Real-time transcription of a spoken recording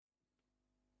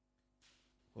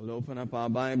We'll open up our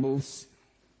Bibles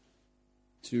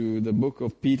to the book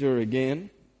of Peter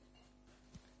again,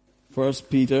 1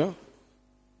 Peter,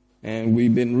 and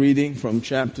we've been reading from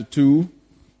chapter 2.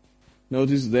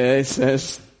 Notice there it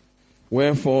says,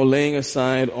 "Wherefore, laying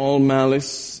aside all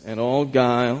malice and all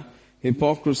guile,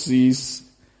 hypocrisies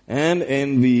and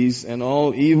envies and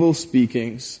all evil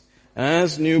speakings,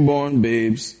 as newborn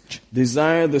babes,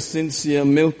 desire the sincere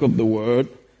milk of the word,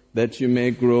 that you may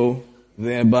grow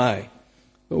thereby."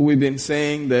 So we've been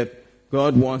saying that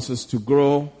God wants us to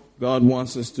grow. God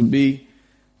wants us to be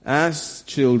as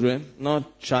children, not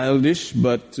childish,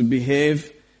 but to behave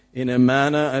in a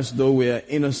manner as though we are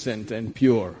innocent and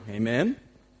pure. Amen?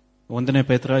 1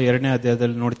 ಪೇತ್ರ 2ನೇ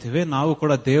ಅಧ್ಯಾಯದಲ್ಲಿ ನೋಡ್ತೀವಿ, ನಾವು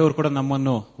ಕೂಡ ದೇವರು ಕೂಡ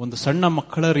ನಮ್ಮನ್ನು ಒಂದು ಸಣ್ಣ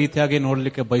ಮಕ್ಕಳ ರೀತಿಯಾಗಿ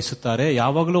ನೋಡಲಿಕ್ಕೆ ಬಯಸುತ್ತಾರೆ.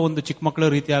 ಯಾವಾಗಲೂ ಒಂದು ಚಿಕ್ಕ ಮಕ್ಕಳ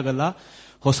ರೀತಿಯಾಗಲ್ಲ,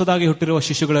 ಹೊಸದಾಗಿ ಹುಟ್ಟಿರುವ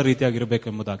ಶಿಶುಗಳ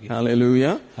ರೀತಿಯಾಗಿರಬೇಕೆಂಬುದಾಗಿ.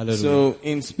 Hallelujah. So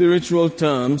in spiritual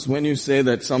terms, when you say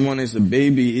that someone is a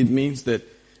baby, it means that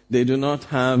they do not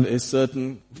have a certain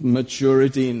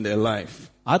maturity in their life.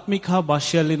 ಆತ್ಮಿಕ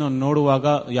ಭಾಷೆಯಲ್ಲಿ ನಾವು ನೋಡುವಾಗ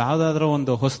ಯಾವ್ದಾದ್ರೂ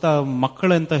ಒಂದು ಹೊಸ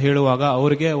ಮಕ್ಕಳಂತ ಹೇಳುವಾಗ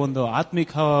ಅವರಿಗೆ ಒಂದು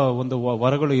ಆತ್ಮಿಕ ಒಂದು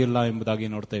ವರಗಳು ಇಲ್ಲ ಎಂಬುದಾಗಿ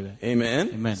ನೋಡ್ತೇವೆ. Amen.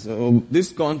 Amen. So this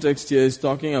context here is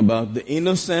talking about the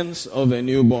innocence of a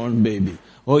newborn baby.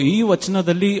 ಈ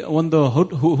ವಚನದಲ್ಲಿ ಒಂದು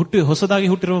ಹೊಸದಾಗಿ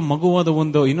ಹುಟ್ಟಿರುವ ಮಗುವಾದ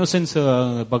ಒಂದು ಇನ್ನೋಸೆನ್ಸ್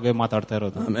ಬಗ್ಗೆ ಮಾತಾಡ್ತಾ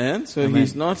ಇರೋದು. Amen. So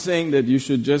he's not saying that you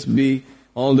should just be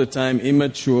all the time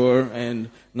immature and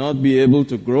not be able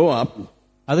to grow up.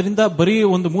 ಅದರಿಂದ ಬರೀ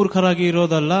ಒಂದು ಮೂರ್ಖರಾಗಿ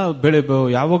ಇರೋದಲ್ಲ,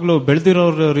 ಯಾವಾಗಲೂ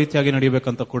ಬೆಳೆದಿರೋರ ರೀತಿಯಾಗಿ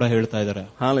ನಡಿಬೇಕಂತ ಕೂಡ ಹೇಳ್ತಾ ಇದ್ದಾರೆ.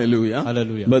 Hallelujah.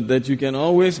 Hallelujah. But that you can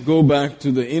always go back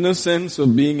to the innocence of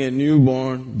being a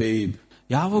newborn babe.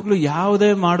 ಯಾವಾಗಲೂ ಯಾವುದೇ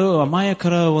ಮಾಡೋ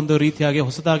ಅಮಾಯಕರ ಒಂದು ರೀತಿಯಾಗಿ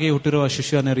ಹೊಸದಾಗಿ ಹುಟ್ಟಿರುವ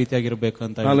ಶಿಶುವಿನ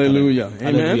ರೀತಿಯಾಗಿರ್ಬೇಕಂತ. Hallelujah.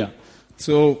 Amen.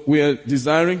 So we are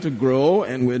desiring to grow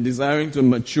and we are desiring to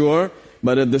mature,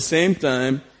 but at the same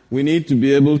time we need to be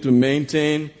able to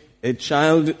maintain a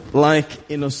childlike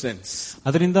innocence.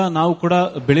 ಅದರಿಂದ ನಾವು ಕೂಡ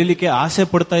ಬೆಳಿಲಿಕ್ಕೆ ಆಸೆ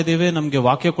ಪಡ್ತಾ ಇದ್ದೇವೆ, ನಮ್ಗೆ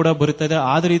ವಾಕ್ಯ ಕೂಡ ಬರುತ್ತಾ ಇದೆ.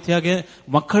 ಆದ ರೀತಿಯಾಗಿ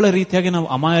ಮಕ್ಕಳ ರೀತಿಯಾಗಿ ನಾವು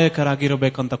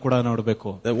ಅಮಾಯಕರಾಗಿರಬೇಕಂತ ಕೂಡ ನೋಡಬೇಕು.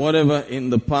 That whatever in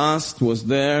the past was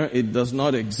there, it does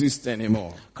not exist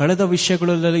anymore. ಕಳೆದ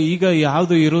ವಿಷಯಗಳಲ್ಲಿ ಈಗ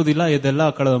ಯಾವುದು ಇರುವುದಿಲ್ಲ, ಇದೆಲ್ಲ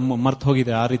ಮರ್ತು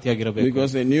ಹೋಗಿದೆ. ಆ ರೀತಿಯಾಗಿರಬೇಕು.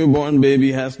 Because a newborn baby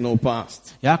has no past.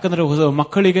 ಯಾಕಂದ್ರೆ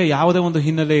ಮಕ್ಕಳಿಗೆ ಯಾವುದೇ ಒಂದು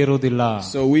ಹಿನ್ನೆಲೆ ಇರುವುದಿಲ್ಲ.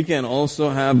 So we can also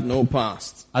have no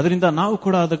past. ಅದರಿಂದ ನಾವು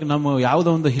ಕೂಡ ಅದಕ್ಕೆ ನಮ್ಮ ಯಾವುದೋ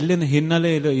ಒಂದು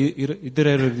ಹಿನ್ನೆಲೆ ಇದರ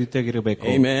ರೀತಿಯಾಗಿರಬೇಕು.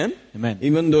 Amen. Amen.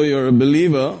 Even though you're a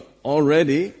believer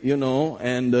already,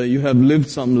 and you have lived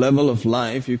some level of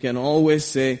life, you can always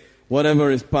say whatever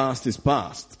is past is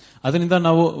past. ಅದರಿಂದ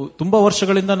ನಾವು ತುಂಬಾ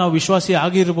ವರ್ಷಗಳಿಂದ ನಾವು ವಿಶ್ವಾಸಿ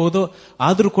ಆಗಿರಬಹುದು,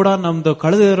 ಆದ್ರೂ ಕೂಡ ನಮ್ದು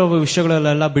ಕಳೆದಿರೋ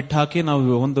ವಿಷಯಗಳೆಲ್ಲ ಬಿಟ್ಟು ಹಾಕಿ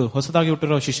ನಾವು ಒಂದು ಹೊಸದಾಗಿ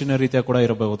ಹುಟ್ಟಿರೋ ಶಿಶುವಿನ ರೀತಿಯ ಕೂಡ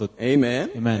ಇರಬಹುದು. Amen.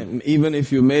 Amen. Even if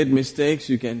you made mistakes,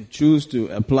 you can choose to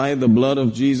apply the blood of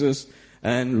Jesus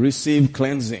and receive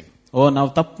cleansing. ನಾವು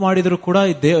ತಪ್ಪು ಮಾಡಿದ್ರು ಕೂಡ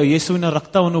ಯೇಸುವಿನ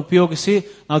ರಕ್ತವನ್ನು ಉಪಯೋಗಿಸಿ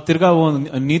ನಾವು ತಿರ್ಗಾ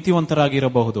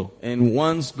ನೀತಿವಂತರಾಗಿರಬಹುದು. And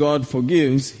once God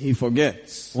forgives, He forgets.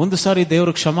 ಒಂದು ಸಾರಿ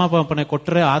ದೇವರು ಕ್ಷಮಾಪಣೆ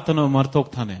ಕೊಟ್ಟರೆ ಆತನು ಮರೆತು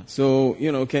ಹೋಗ್ತಾನೆ. So,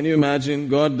 can you imagine,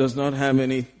 God does not have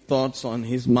any thoughts on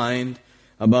His mind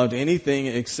about anything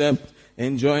except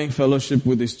enjoying fellowship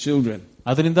with His children.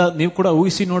 ಅದರಿಂದ ನೀವು ಕೂಡ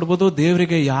ಊಹಿಸಿ ನೋಡಬಹುದು,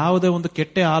 ದೇವರಿಗೆ ಯಾವುದೇ ಒಂದು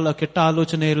ಕೆಟ್ಟ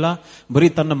ಆಲೋಚನೆ ಇಲ್ಲ, ಬರೀ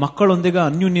ತನ್ನ ಮಕ್ಕಳೊಂದಿಗೆ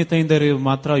ಅನ್ಯೂನ್ಯತೆಯಿಂದ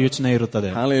ಮಾತ್ರ ಯೋಚನೆ ಇರುತ್ತದೆ.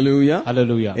 Hallelujah.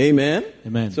 Hallelujah. Amen.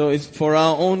 Amen. So it's for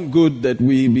our own good that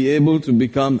we be able to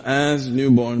become as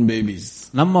newborn babies.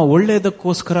 ನಮ್ಮ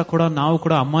ಒಳ್ಳೆಯದಕ್ಕೋಸ್ಕರ ಕೂಡ ನಾವು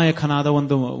ಕೂಡ ಅಮಾಯಕನಾದ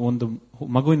ಒಂದು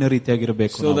ಮಗುವಿನ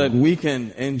ರೀತಿಯಾಗಿರಬೇಕು. So that we can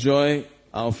enjoy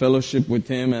our fellowship with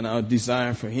Him and our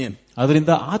desire for Him.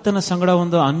 ಅದರಿಂದ ಆತನ ಸಂಗಡ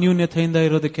ಒಂದು ಅನ್ಯೂನ್ಯತೆಯಿಂದ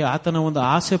ಇರೋದಕ್ಕೆ, ಆತನ ಒಂದು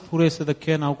ಆಸೆ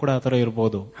ಪೂರೈಸೋದಕ್ಕೆ ನಾವು ಕೂಡ ಆತರ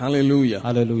ಇರಬಹುದು. Hallelujah.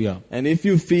 Hallelujah. And if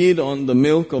you feed on the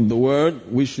milk of the word,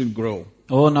 we should grow.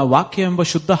 ನಾವು ವಾಕ್ಯ ಎಂಬ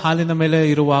ಶುದ್ಧ ಹಾಲಿನ ಮೇಲೆ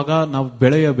ಇರುವಾಗ ನಾವು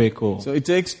ಬೆಳೆಯಬೇಕು. So it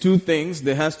takes two things.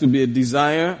 There has to be a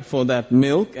desire for that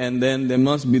milk, and then there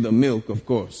must be the milk, of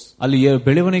course. ಅಲ್ಲಿ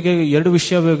ಬೆಳವಣಿಗೆ ಎರಡು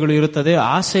ವಿಷಯಗಳು ಇರುತ್ತದೆ,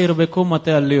 ಆಸೆ ಇರಬೇಕು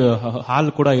ಮತ್ತೆ ಅಲ್ಲಿ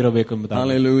ಹಾಲು ಕೂಡ ಇರಬೇಕು ಎಂಬುದು.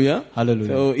 Hallelujah.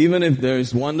 Hallelujah. So even if there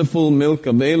is wonderful milk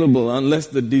available, unless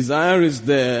the desire is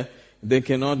there, there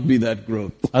cannot be that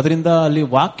growth. ಅದರಿಂದ ಅಲ್ಲಿ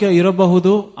ವಾಕ್ಯ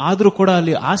ಇರಬಹುದು, ಆದ್ರೂ ಕೂಡ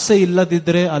ಅಲ್ಲಿ ಆಸೆ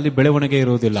ಇಲ್ಲದಿದ್ದರೆ ಅಲ್ಲಿ ಬೆಳವಣಿಗೆ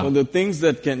ಇರುವುದಿಲ್ಲ. So the things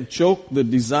that can choke the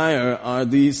desire are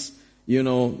these,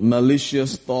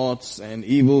 malicious thoughts and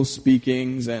evil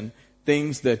speakings and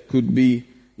things that could be,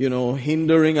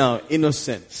 hindering our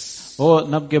innocence.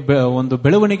 ನಮ್ಗೆ ಒಂದು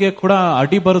ಬೆಳವಣಿಗೆ ಕೂಡ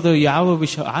ಅಡ್ಡಿ ಬರೋದು ಯಾವ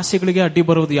ವಿಷಯ, ಆಸೆಗಳಿಗೆ ಅಡ್ಡಿ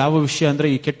ಬರುವುದು ಯಾವ ವಿಷಯ ಅಂದ್ರೆ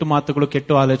ಈ ಕೆಟ್ಟ ಮಾತುಗಳು,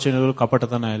 ಕೆಟ್ಟ ಆಲೋಚನೆಗಳು,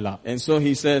 ಕಪಟತನ ಎಲ್ಲ. And so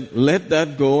he said, let that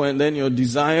go, and then your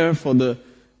desire for the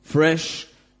fresh,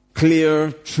 clear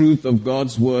truth of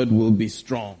God's word will be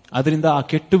strong. ಅದರಿಂದ ಆ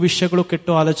ಕೆಟ್ಟ ವಿಷಯಗಳು, ಕೆಟ್ಟ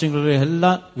ಆಲೋಚನೆಗಳು ಎಲ್ಲ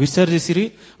ವಿಸರ್ಜಿಸಿರಿ.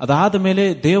 ಅದಾದ ಮೇಲೆ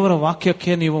ದೇವರ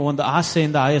ವಾಕ್ಯಕ್ಕೆ ನೀವು ಒಂದು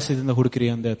ಆಯಾಸದಿಂದ ಹುಡುಕಿರಿ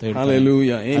ಅಂತ ಹೇಳ್ತಾರೆ.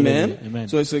 Hallelujah. Amen.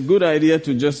 So it's a good idea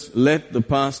to just let the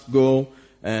past go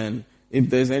and If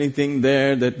there's anything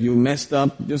there that you messed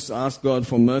up, just ask God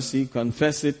for mercy,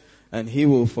 confess it, and He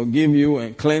will forgive you and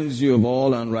cleanse you of all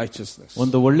unrighteousness.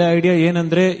 ಒಂದು ಒಳ್ಳೆ idea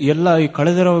ಏನಂದ್ರೆ ಎಲ್ಲ ಈ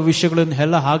ಕಳೆದಿರೋ ವಿಷಯಗಳನ್ನ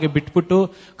ಎಲ್ಲ ಹಾಗೆ ಬಿಟ್ಬಿಟ್ಟು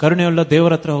ಕರುಣೆಯುಳ್ಳ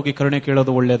ದೇವರ ಹತ್ರ ಹೋಗಿ ಕರುಣೆ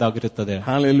ಕೇಳೋದು ಒಳ್ಳೆಯದಾಗಿರುತ್ತದೆ.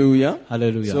 Hallelujah.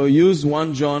 Hallelujah. So use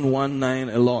 1 John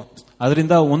 1:9 a lot.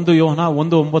 ಅದರಿಂದ 1 ಯೋಹನ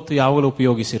 1:9 ಯಾವಾಗಲೂ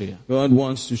ಉಪಯೋಗಿಸಿರಿ. God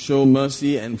wants to show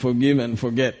mercy and forgive and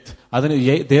forget. ಅದನ್ನ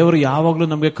ದೇವರು ಯಾವಾಗಲೂ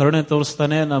ನಮಗೆ ಕರುಣೆ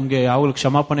ತೋರಿಸ್ತಾನೆ, ನಮಗೆ ಯಾವಾಗಲೂ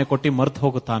ಕ್ಷಮಾಪಣೆ ಕೊಟ್ಟು ಮರ್ತು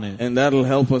ಹೋಗುತ್ತಾನೆ. And that will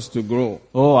help us to grow.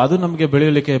 ಅದು ನಮಗೆ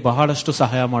ಬೆಳೆಯಲಿಕ್ಕೆ ಬಹಳಷ್ಟು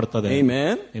ಸಹಾಯ ಮಾಡುತ್ತದೆ.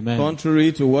 Amen. Amen. Contrary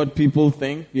to what people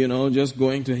think, just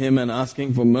going to Him and asking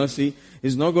for mercy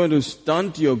is not going to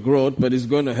stunt your growth, but it's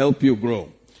going to help you grow.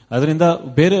 ಅದರಿಂದ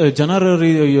ಬೇರೆ ಜನರ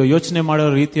ಯೋಚನೆ ಮಾಡೋ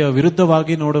ರೀತಿಯ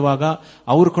ವಿರುದ್ಧವಾಗಿ ನೋಡುವಾಗ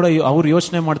ಅವ್ರು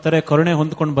ಯೋಚನೆ ಮಾಡ್ತಾರೆ ಕರುಣೆ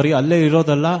ಹೊಂದ್ಕೊಂಡು ಬರೀ ಅಲ್ಲೇ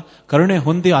ಇರೋದಲ್ಲ, ಕರುಣೆ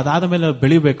ಹೊಂದಿ ಅದಾದ ಮೇಲೆ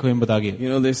ಬೆಳಿಬೇಕು ಎಂಬುದಾಗಿ.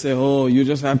 They say, oh, you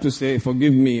just have to say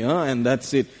forgive me, and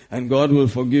that's it, and God will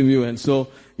forgive you. And so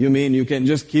you mean you can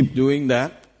just keep doing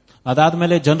that?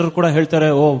 ಅದಾದ್ಮೇಲೆ ಜನರು ಕೂಡ ಹೇಳ್ತಾರೆ,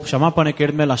 ಕ್ಷಮಾಪಣೆ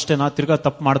ಕೇಳಿದ್ಮೇಲೆ ಅಷ್ಟೇ ನಾ ತಿರ್ಗಾ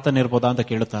ತಪ್ಪು ಮಾಡ್ತಾನೆ ಇರ್ಬೋದಾ ಅಂತ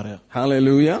ಕೇಳ್ತಾರೆ.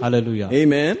 Hallelujah. Hallelujah.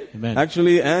 Amen. Amen.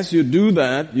 Actually, as you do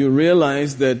that, you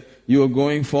realize that you are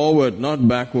going forward, not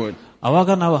backward. ಅವಾಗ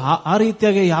ನಾವು ಆ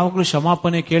ರೀತಿಯಾಗಿ ಯಾವಾಗಲೂ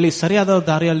ಕ್ಷಮಾಪಣೆ ಕೇಳಿ ಸರಿಯಾದ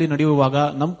ದಾರಿಯಲ್ಲಿ ನಡೆಯುವಾಗ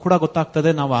ನಮ್ಗೆ ಕೂಡ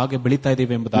ಗೊತ್ತಾಗ್ತದೆ ನಾವು ಹಾಗೆ ಬೆಳೀತಾ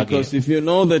ಇದೀವಿ ಎಂಬುದಾಗಿ. Because if you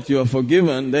know that you are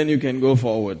forgiven, then you can go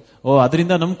forward.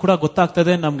 ಅದರಿಂದ ನಮ್ಗೆ ಕೂಡ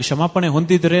ಗೊತ್ತಾಗ್ತದೆ ನಮ್ಗೆ ಕ್ಷಮಾಪಣೆ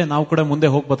ಹೊಂದಿದ್ರೆ ನಾವು ಕೂಡ ಮುಂದೆ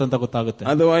ಹೋಗ್ಬೋದಂತ ಗೊತ್ತಾಗುತ್ತೆ.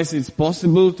 Otherwise, it's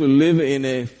possible to live in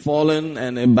a fallen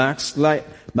and a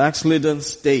backslidden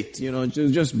state.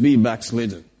 Just be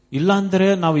backslidden. ಇಲ್ಲ ಅಂದ್ರೆ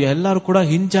ನಾವು ಎಲ್ಲರೂ ಕೂಡ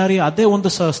ಹಿಂಜಾರಿ ಅದೇ ಒಂದು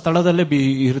ಸ್ಥಳದಲ್ಲೇ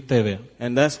ಇರುತ್ತೇವೆ.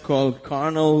 And that's called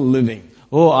carnal living.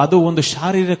 ಅದು ಒಂದು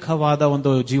ಶಾರೀರಿಕವಾದ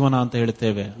ಒಂದು ಜೀವನ ಅಂತ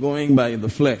ಹೇಳ್ತೇವೆ. Going by the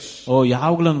flesh.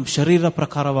 ಯಾವಾಗಲೂ ನಮ್ಮ ಶರೀರ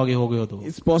ಪ್ರಕಾರವಾಗಿ ಹೋಗೋದು.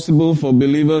 It's possible for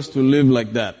believers to live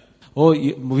like that.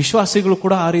 ವಿಶ್ವಾಸಿಗಳು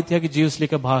ಕೂಡ ಆ ರೀತಿಯಾಗಿ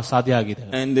ಜೀವಿಸಲಿಕ್ಕೆ ಬಹಳ ಸಾಧ್ಯ ಆಗಿದೆ.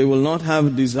 And they will not have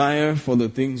desire for the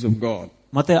things of God.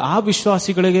 ಮತ್ತೆ ಆ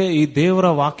ವಿಶ್ವಾಸಿಗಳಿಗೆ ಈ ದೇವರ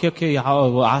ವಾಕ್ಯಕ್ಕೆ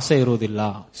ಯಾವ ಆಸೆ ಇರುವುದಿಲ್ಲ.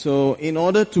 So in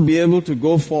order to be able to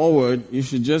go forward, you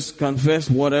should just confess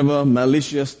whatever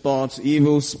malicious thoughts,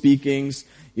 evil speakings,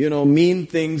 mean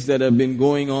things that have been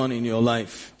going on in your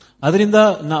life. ಅದರಿಂದ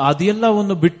ಅದೆಲ್ಲ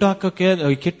ಒಂದು ಬಿಟ್ಟು ಹಾಕಕ್ಕೆ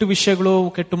ಕೆಟ್ಟ ವಿಷಯಗಳು,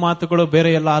 ಕೆಟ್ಟ ಮಾತುಗಳು,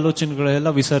 ಬೇರೆ ಎಲ್ಲ ಆಲೋಚನೆಗಳು ಎಲ್ಲ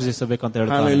ವಿಸರ್ಜಿಸಬೇಕಂತ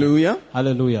ಹೇಳ್ತಾರೆ. Hallelujah.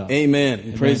 Hallelujah. Amen.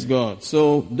 Praise God. So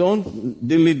don't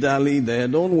dilly-dally there.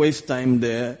 Don't waste time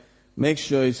there. Make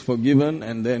sure it's forgiven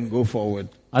and then go forward.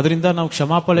 ಅದರಿಂದ ನಾವು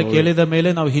ಕ್ಷಮಾಪಣೆ ಕೇಳಿದ ಮೇಲೆ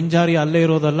ನಾವು ಹಿಂಜಾರಿ ಅಲ್ಲೇ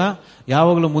ಇರೋದಲ್ಲ,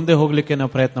 ಯಾವಾಗಲೂ ಮುಂದೆ ಹೋಗ್ಲಿಕ್ಕೆ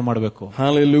ನಾವು ಪ್ರಯತ್ನ ಮಾಡಬೇಕು.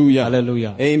 Hallelujah.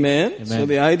 Hallelujah. Amen. So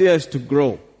the idea is to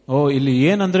grow. ಇಲ್ಲಿ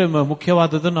ಏನಂದ್ರೆ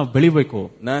ಮುಖ್ಯವಾದದ್ದು ನಾವು ಬೆಳಿಬೇಕು.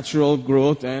 Natural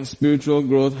growth and spiritual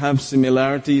growth have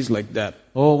similarities like that.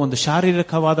 ಒಂದು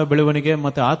ಶಾರೀರಿಕವಾದ ಬೆಳವಣಿಗೆ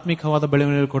ಮತ್ತೆ ಆತ್ಮಿಕವಾದ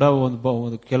ಬೆಳವಣಿಗೆ ಕೂಡ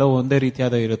ಕೆಲವು ಒಂದೇ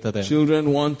ರೀತಿಯಾದ ಇರುತ್ತದೆ. Children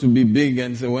want to be big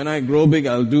and say, when I grow big,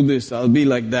 I'll do this, I'll be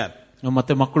like that.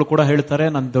 ಮತ್ತೆ ಮಕ್ಕಳು ಕೂಡ ಹೇಳ್ತಾರೆ,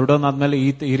 ನಾನು ದೊಡ್ಡವನಾದ್ಮೇಲೆ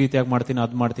ಈ ರೀತಿಯಾಗಿ ಮಾಡ್ತೀನಿ,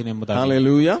 ಅದ್ ಮಾಡ್ತೀನಿ ಎಂಬುದಾಗಿ.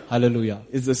 Hallelujah. Hallelujah.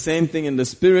 It's the same thing in the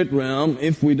spirit realm.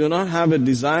 If we do not have a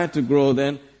desire to grow,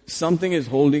 then something is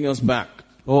holding us back.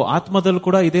 ಆತ್ಮದಲ್ಲೂ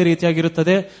ಕೂಡ ಇದೇ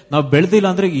ರೀತಿಯಾಗಿರುತ್ತದೆ. ನಾವು ಬೆಳೆದಿಲ್ಲ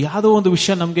ಅಂದ್ರೆ ಯಾವುದೋ ಒಂದು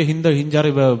ವಿಷಯ ನಮ್ಗೆ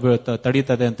ಹಿಂಜಾರಿ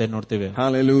ತಡೀತದೆ ಅಂತ ನೋಡ್ತೀವಿ.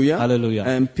 Hallelujah. Hallelujah.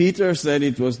 And Peter said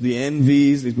it was the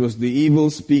envies, it was the evil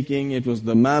speaking, it was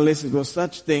the malice, it was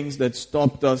such things that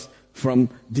stopped us from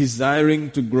desiring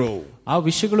to grow. ಆ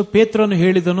ವಿಷಯಗಳು ಪೇತ್ರನು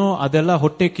ಹೇಳಿದನು, ಅದೆಲ್ಲ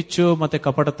ಹೊಟ್ಟೆ ಕಿಚ್ಚು ಮತ್ತೆ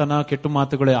ಕಪಟತನ, ಕೆಟ್ಟ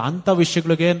ಮಾತುಗಳೇ, ಅಂತ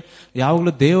ವಿಷಯಗಳಿಗೆ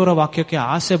ಯಾವಾಗಲೂ ದೇವರ ವಾಕ್ಯಕ್ಕೆ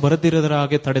ಆಸೆ ಬರದಿರೋದ್ರ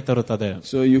ಹಾಗೆ ತಡೆ ತರುತ್ತದೆ.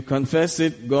 So you confess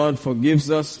it, God forgives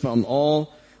us from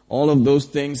all of those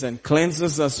things and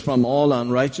cleanses us from all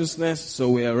unrighteousness, so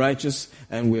we are righteous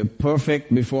and we are perfect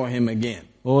before Him again.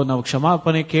 ನಾವು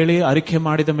ಕ್ಷಮಾಪಣೆ ಕೇಳಿ ಅರಿಕೆ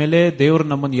ಮಾಡಿದ ಮೇಲೆ ದೇವರು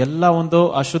ನಮ್ಮನ್ನು ಎಲ್ಲ ಒಂದು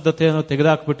ಅಶುದ್ಧತೆಯನ್ನು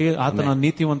ತೆಗೆದುಹಾಕ್ಬಿಟ್ಟು ಆತನ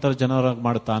ನೀತಿವಂತರ ಜನರಾಗಿ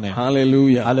ಮಾಡುತ್ತಾನೆ.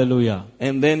 Hallelujah. Hallelujah.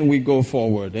 And then we go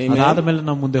forward. Amen. ಅದಾದ ಮೇಲೆ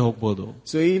ನಾವು ಮುಂದೆ ಹೋಗಬಹುದು.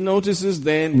 So he notices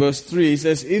then verse 3, he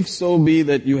says, if so be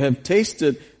that you have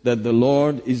tasted that the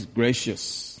Lord is gracious.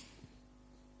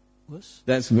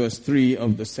 That's verse 3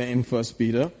 of the same 1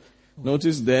 Peter.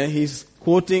 Notice there he's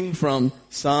quoting from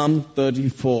Psalm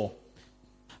 34.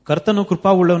 ಕರ್ತನು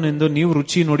ಕೃಪಾವುಳ್ಳವನೆಂದು ನೀವು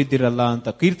ರುಚಿ ನೋಡಿದ್ದೀರಲ್ಲ ಅಂತ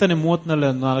ಕೀರ್ತನೆ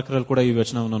 34 ಕೂಡ ಈ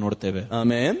ವಚನವನ್ನು ನೋಡ್ತೇವೆ.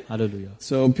 Amen. Hallelujah.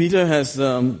 So Peter has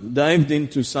dived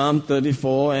into Psalm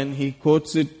 34 and he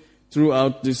quotes it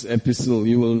throughout this epistle,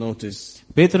 you will notice.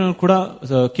 ಪೇತ್ರನು ಕೂಡ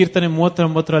ಕೀರ್ತನೆ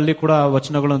 39ರಲ್ಲಿ ಕೂಡ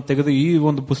ವಚನಗಳನ್ನು ತೆಗೆದು ಈ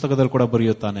ಒಂದು ಪುಸ್ತಕದಲ್ಲಿ ಕೂಡ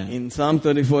ಬರೆಯುತ್ತಾನೆ. In Psalm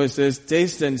 34 it says,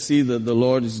 taste and see that the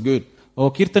Lord is good.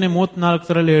 ಕೀರ್ತನೆ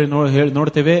 34ರಲ್ಲಿ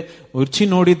ನೋಡ್ತೇವೆ, ರುಚಿ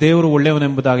ನೋಡಿ ದೇವರು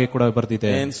ಒಳ್ಳೆಯವನೆಂಬುದಾಗಿ ಕೂಡ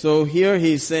ಬರೆದಿದೆ. And so here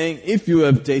he is saying, if you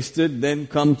have tasted, then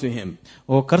come to him.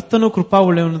 ಕರ್ತನು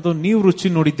ಕೃಪಾವುಳ್ಳವನೆಂದು ನೀವು ರುಚಿ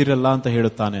ನೋಡಿದ್ದೀರಲ್ಲ ಅಂತ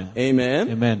ಹೇಳುತ್ತಾನೆ. Amen.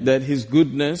 Amen. That his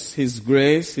goodness, his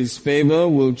grace, his favor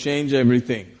will change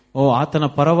everything. ಆತನ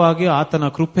ಪರವಾಗಿ ಆತನ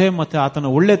ಕೃಪೆ ಮತ್ತೆ ಆತನ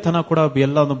ಒಳ್ಳೆತನ ಕೂಡ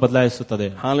ಎಲ್ಲವನ್ನು ಬದಲಾಯಿಸುತ್ತದೆ.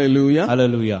 Hallelujah.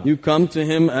 Hallelujah. You come to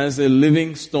him as a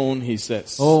living stone, he says.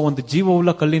 ಒಂದು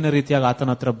ಜೀವವುಳ್ಳ ಕಲ್ಲಿನ ರೀತಿಯಾಗಿ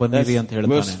ಆತನ ಹತ್ರ ಬನ್ನಿರಿ ಅಂತ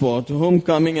ಹೇಳ್ತಾನೆ. Verse 4, to whom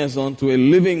coming as unto a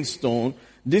living stone,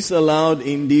 disallowed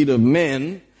indeed of men,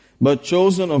 but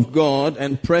chosen of God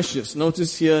and precious.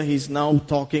 Notice here he's now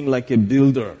talking like a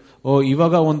builder.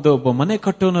 ಇವಾಗ ಒಂದು ಮನೆ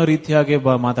ಕಟ್ಟೋನ ರೀತಿಯಾಗಿ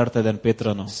ಮಾತಾಡ್ತಾ ಇದ್ದಾನೆ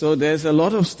ಪೇತ್ರನು. So there's a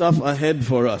lot of stuff ahead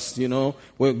for us,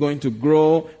 we're going to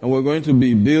grow and we're going to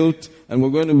be built and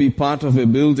we're going to be part of a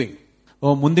building.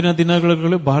 ಮುಂದಿನ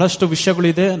ದಿನಗಳಲ್ಲಿ ಬಹಳಷ್ಟು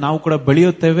ವಿಷಯಗಳಿದೆ, ನಾವು ಕೂಡ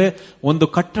ಬೆಳೆಯುತ್ತೇವೆ, ಒಂದು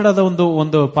ಕಟ್ಟಡದ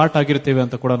ಒಂದು ಪಾರ್ಟ್ ಆಗಿರ್ತೇವೆ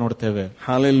ಅಂತ ಕೂಡ ನೋಡ್ತೇವೆ.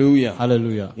 Hallelujah.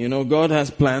 Hallelujah. God has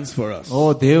plans for us.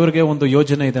 ದೇವರಿಗೆ ಒಂದು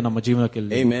ಯೋಜನೆ ಇದೆ ನಮ್ಮ ಜೀವನಕ್ಕೆ.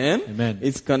 Amen. Amen.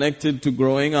 It's connected to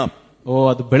growing up.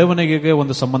 ಅದು ಬೆಳವಣಿಗೆಗೆ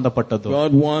ಒಂದು ಸಂಬಂಧಪಟ್ಟದ್ದು.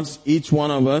 God wants each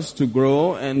one of us to grow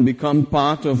and become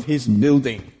part of his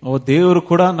building. ದೇವರು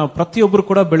ಕೂಡ ನಾವು ಪ್ರತಿಯೊಬ್ಬರು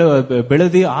ಕೂಡ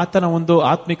ಬೆಳೆದಿ ಆತನ ಒಂದು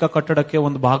ಆತ್ಮಿಕ ಕಟ್ಟಡಕ್ಕೆ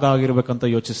ಒಂದು ಭಾಗ ಆಗಿರ್ಬೇಕಂತ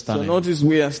ಯೋಚಿಸ್ತಾನೆ. So notice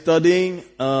we are studying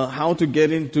how to get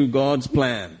into God's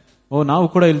plan. ನಾವು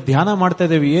ಕೂಡ ಇಲ್ಲಿ ಧ್ಯಾನ ಮಾಡ್ತಾ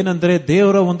ಇದ್ದೇವೆ ಏನಂದ್ರೆ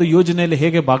ದೇವರ ಒಂದು ಯೋಜನೆಯಲ್ಲಿ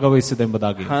ಹೇಗೆ ಭಾಗವಹಿಸಿದೆ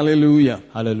ಎಂಬುದಾಗಿ. Hallelujah.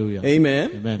 Hallelujah. Amen.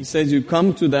 Amen. He says you come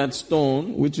to that stone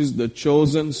which is the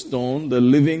chosen stone, the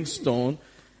living stone.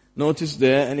 Notice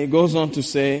there, and he goes on to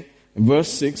say,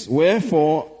 verse 6,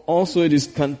 wherefore also it is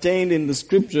contained in the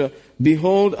scripture,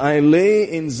 behold, I lay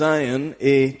in Zion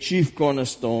a chief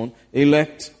cornerstone,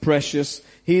 elect, precious.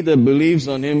 He that believes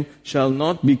on him shall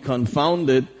not be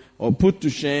confounded or put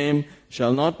to shame,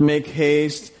 shall not make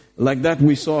haste. Like that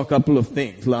we saw a couple of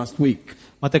things last week.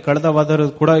 ಮತ್ತೆ ಕಳೆದ ವಾರ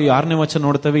ಕೂಡ 6ನೇ ವಚನ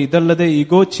ನೋಡ್ತೇವೆ, ಇದಲ್ಲದೆ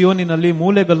ಈಗೋ ಚಿಯೋನಿನಲ್ಲಿ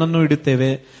ಮೂಲೆಗಳನ್ನು ಇಡುತ್ತೇವೆ,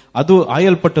 ಅದು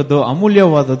ಆಯಲ್ಪಟ್ಟದ್ದು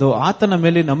ಅಮೂಲ್ಯವಾದದ್ದು, ಆತನ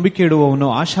ಮೇಲೆ ನಂಬಿಕೆ ಇಡುವವನು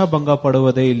ಆಶಾಭಂಗ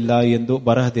ಪಡುವುದೇ ಇಲ್ಲ ಎಂದು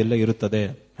ಬರಹದೆಲ್ಲ ಇರುತ್ತದೆ.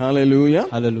 Hallelujah.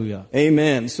 Hallelujah.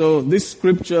 Amen. So this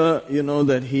scripture,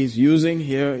 that he's using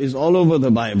here is all over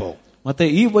the Bible. ಮತ್ತೆ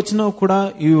ಈ ವಚನವು ಕೂಡ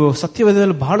ಈ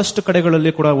ಸತ್ಯವೇದದಲ್ಲಿ ಬಹಳಷ್ಟು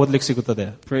ಕಡೆಗಳಲ್ಲಿ ಕೂಡ ಓದ್ಲಿಕ್ಕೆ ಸಿಗುತ್ತದೆ.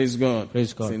 Praise God.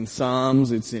 Praise God. It's in Psalms,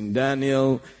 it's in Daniel,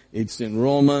 it's in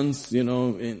Romans,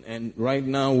 and right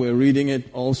now we're reading it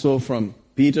also from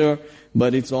Peter,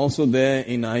 but it's also there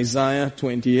in Isaiah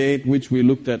 28, which we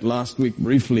looked at last week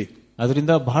briefly.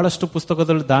 ಅದರಿಂದ ಬಹಳಷ್ಟು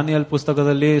ಪುಸ್ತಕದಲ್ಲಿ, ದಾನಿಯಲ್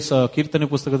ಪುಸ್ತಕದಲ್ಲಿ, ಕೀರ್ತನೆ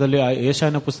ಪುಸ್ತಕದಲ್ಲಿ,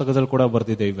 ಯೆಶಾಯನ ಪುಸ್ತಕದಲ್ಲಿ ಕೂಡ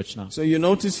ಬರೆದಿದೆ ಈ ವಚನ. So you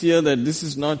notice here that this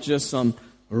is not just some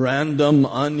random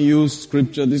unused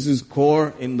scripture, this is core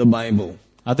in the Bible.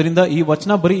 ಅದರಿಂದ ಈ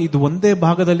ವಚನ ಬರೀ ಇದು ಒಂದೇ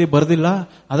ಭಾಗದಲ್ಲಿ ಬರೆದಿಲ್ಲ,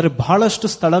 ಆದ್ರೆ ಬಹಳಷ್ಟು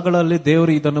ಸ್ಥಳಗಳಲ್ಲಿ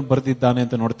ದೇವರು ಇದನ್ನು ಬರೆದಿದ್ದಾನೆ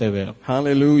ಅಂತ ನೋಡ್ತೇವೆ.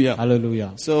 Hallelujah. Hallelujah.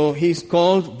 So he's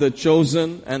called the chosen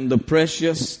and the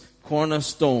precious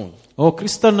cornerstone.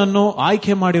 ಕ್ರಿಸ್ತನನ್ನು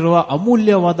ಆಯ್ಕೆ ಮಾಡಿರುವ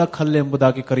ಅಮೂಲ್ಯವಾದ ಕಲ್ಲು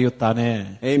ಎಂಬುದಾಗಿ ಕರೆಯುತ್ತಾನೆ.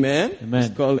 Amen. Amen.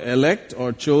 He's called elect or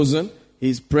chosen.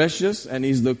 He's precious and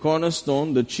he's the cornerstone,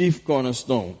 the chief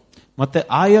cornerstone. ಮತ್ತೆ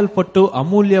ಆಯಲ್ಪಟ್ಟು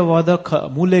ಅಮೂಲ್ಯವಾದ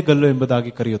ಮೂಲೆಗಲ್ಲು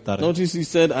ಎಂಬುದಾಗಿ ಕರೆಯುತ್ತಾರೆ. Notice he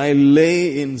said, I lay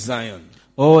in Zion.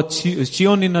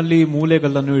 ಚಿಯೋನಿನಲ್ಲಿ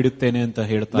ಮೂಲೆಗಲ್ಲನ್ನು ಇಡುತ್ತೇನೆ ಅಂತ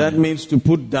ಹೇಳ್ತಾರೆ. That means to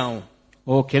put down.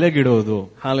 ಕೆಳಗಿಡೋದು.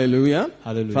 Hallelujah.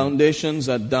 Hallelujah. Foundations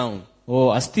are down.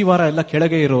 ಅಸ್ಥಿವಾರ ಎಲ್ಲ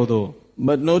ಕೆಳಗೆ ಇರೋದು.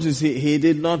 But notice he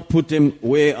did not put him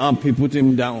way up, he put him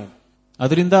down.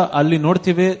 ಅದರಿಂದ ಅಲ್ಲಿ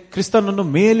ನೋಡ್ತೀವಿ ಕ್ರಿಸ್ತನನ್ನು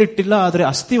ಮೇಲಿಟ್ಟಿಲ್ಲ, ಆದ್ರೆ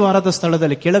ಅಸ್ಥಿವಾರದ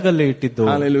ಸ್ಥಳದಲ್ಲಿ ಕೆಳಗಲ್ಲೇ ಇಟ್ಟಿದ್ದು.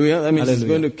 Hallelujah. That means he's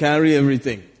going to carry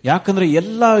everything. ಯಾಕಂದ್ರೆ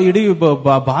ಎಲ್ಲ ಇಡೀ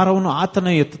ಭಾರವನ್ನು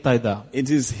ಆತನೇ ಎತ್ತುತ್ತಾ ಇದ್ದ. It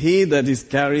is he that is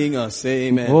carrying us. Say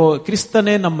amen.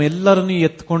 ಕ್ರಿಸ್ತನೇ ನಮ್ಮೆಲ್ಲರನ್ನು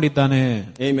ಎತ್ಕೊಂಡಿದ್ದಾನೆ.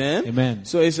 Amen. Amen.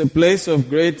 So it's a place of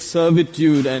great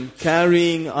servitude and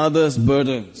carrying others'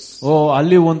 burdens.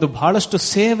 ಅಲ್ಲಿ ಒಂದು ಬಹಳಷ್ಟು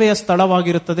ಸೇವೆಯ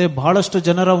ಸ್ಥಳವಾಗಿರುತ್ತದೆ, ಬಹಳಷ್ಟು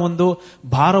ಜನರ ಒಂದು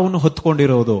ಭಾರವನ್ನು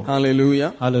ಹೊತ್ತುಕೊಂಡಿರೋದು.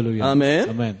 Hallelujah. Hallelujah. Amen.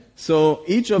 Amen. So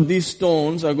each of these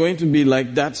stones are going to be like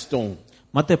that stone.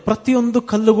 ಮತ್ತೆ ಪ್ರತಿಯೊಂದು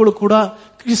ಕಲ್ಲುಗಳು ಕೂಡ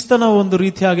ಕ್ರಿಸ್ತನ ಒಂದು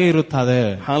ರೀತಿಯಾಗಿ ಇರುತ್ತದೆ.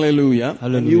 Hallelujah.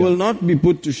 And you will not be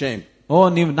put to shame.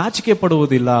 ನೀವು ನಾಚಿಕೆ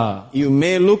ಪಡುವುದಿಲ್ಲ. You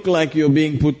may look like you're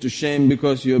being put to shame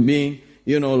because you're being,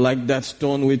 like that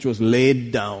stone which was laid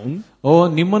down.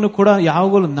 ನಿಮ್ಮನ್ನು ಕೂಡ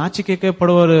ಯಾವಾಗಲೂ ನಾಚಿಕೆ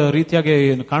ಪಡುವ ರೀತಿಯಾಗಿ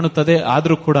ಕಾಣುತ್ತದೆ.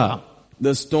 ಆದ್ರೂ ಕೂಡ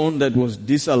the stone that was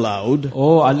disallowed.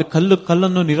 ಅಲ್ಲಿ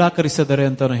ಕಲ್ಲನ್ನು ನಿರಾಕರಿಸಿದರೆ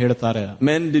ಅಂತ ಹೇಳ್ತಾರೆ.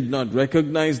 Men did not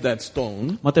recognize that stone.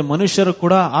 ಮತ್ತೆ ಮನುಷ್ಯರು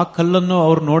ಕೂಡ ಆ ಕಲ್ಲನ್ನು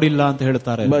ಅವರು ನೋಡಿಲ್ಲ ಅಂತ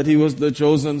ಹೇಳ್ತಾರೆ. But he was the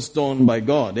chosen stone by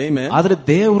God. Amen. ಆದ್ರೆ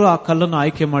ದೇವರು ಆ ಕಲ್ಲನ್ನು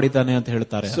ಆಯ್ಕೆ ಮಾಡಿದ್ದಾನೆ ಅಂತ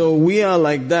ಹೇಳ್ತಾರೆ. So we are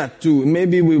like that too.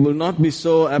 Maybe we will not be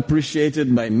so appreciated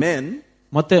by men.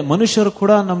 ಮತ್ತೆ ಮನುಷ್ಯರು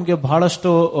ಕೂಡ ನಮ್ಗೆ ಬಹಳಷ್ಟು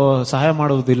ಸಹಾಯ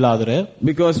ಮಾಡುವುದಿಲ್ಲ, ಆದ್ರೆ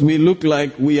because we look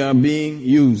like we are being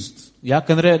used.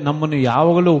 ಯಾಕಂದ್ರೆ ನಮ್ಮನ್ನು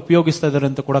ಯಾವಾಗಲೂ ಉಪಯೋಗಿಸ್ತಾ ಇದ್ದಾರೆ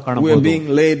ಅಂತ ಕೂಡ ಕಾಣಬಹುದು. We are being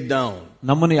laid down.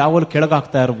 ನಮ್ಮನ್ನು ಯಾವಾಗಲೂ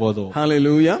ಕೆಳಗಾಗ್ತಾ ಇರಬಹುದು.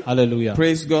 Hallelujah. Hallelujah.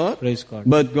 Praise God. Praise God.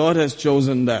 But God has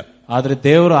chosen that. ಆದ್ರೆ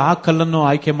ದೇವರು ಆ ಕಲ್ಲನ್ನು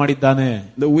ಆಯ್ಕೆ ಮಾಡಿದ್ದಾನೆ.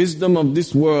 The wisdom of this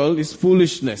world is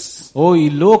foolishness. ಈ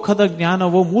ಲೋಕದ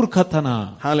ಜ್ಞಾನವು ಮೂರ್ಖತನ.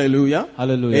 Hallelujah.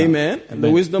 Hallelujah. Amen. And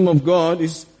the wisdom of God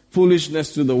is foolishness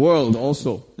to the world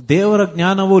also. ದೇವರ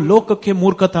ಜ್ಞಾನವು ಲೋಕಕ್ಕೆ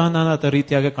ಮೂರ್ಖತನದ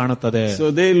ರೀತಿಯಾಗಿ ಕಾಣುತ್ತದೆ. So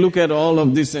they look at all of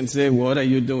this and say, what are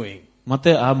you doing?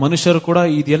 ಮತ್ತೆ ಆ ಮನುಷ್ಯರು ಕೂಡ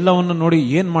ಇದೆಲ್ಲವನ್ನು ನೋಡಿ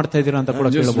ಏನ್ ಮಾಡ್ತಾ ಇದೀರಾ ಅಂತ ಕೂಡ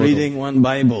just ಕೇಳಬಹುದು. reading one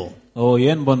Bible.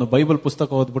 ಏನ್ ಬಂದು ಬೈಬಲ್ ಪುಸ್ತಕ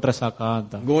ಓದ್ಬಿಟ್ರೆ ಸಾಕಾ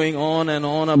ಅಂತ. Going on and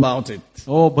on about it.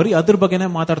 ಬರೀ ಅದ್ರ ಬಗ್ಗೆನೇ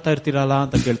ಮಾತಾಡ್ತಾ ಇರ್ತೀರಲ್ಲ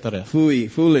ಅಂತ ಕೇಳ್ತಾರೆ.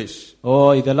 Foolish.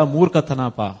 ಇದೆಲ್ಲ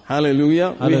ಮೂರ್ಖತನಪ್ಪ. Hallelujah.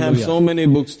 We have so many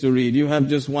books to read. You have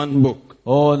just one book.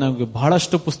 ನಮ್ಗೆ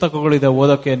ಬಹಳಷ್ಟು ಪುಸ್ತಕಗಳಿದೆ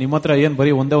ಓದಕ್ಕೆ, ನಿಮ್ಮ ಹತ್ರ ಏನ್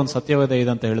ಬರೀ ಒಂದೇ ಒಂದು ಸತ್ಯವೇದ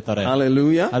ಇದೆ ಅಂತ ಹೇಳ್ತಾರೆ.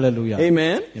 Hallelujah. Hallelujah.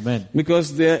 Amen. Amen. Because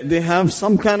they have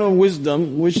some kind of wisdom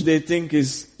which they think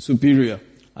is superior.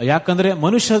 ಯಾಕಂದ್ರೆ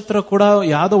ಮನುಷ್ಯ ಹತ್ರ ಕೂಡ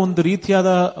ಯಾವ್ದೋ ಒಂದು ರೀತಿಯಾದ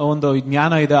ಒಂದು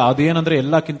ಜ್ಞಾನ ಇದೆ, ಅದೇನಂದ್ರೆ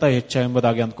ಎಲ್ಲಕ್ಕಿಂತ ಹೆಚ್ಚ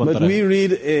ಎಂಬುದಾಗಿ ಅನ್ಕೊಂತಾರೆ. But we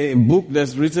read a book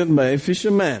that's written by a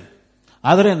fisherman.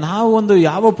 ಆದ್ರೆ ನಾವು ಒಂದು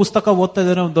ಯಾವ ಪುಸ್ತಕ ಓದ್ತಾ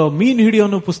ಇದ್ರೆ ಒಂದು ಮೀನ್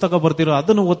ಹಿಡಿಯೋನು ಪುಸ್ತಕ ಬರ್ತಿರೋ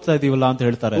ಅದನ್ನು ಓದ್ತಾ ಇದೀವಲ್ಲ ಅಂತ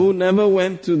ಹೇಳ್ತಾರೆ. Who never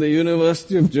went to the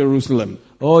University of Jerusalem.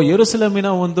 ಯೆರೂಸಲೇಮಿನ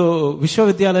ಒಂದು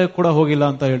ವಿಶ್ವವಿದ್ಯಾಲಯ ಕೂಡ ಹೋಗಿಲ್ಲ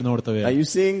ಅಂತ ಹೇಳಿ ನೋಡ್ತೇವೆ. Are you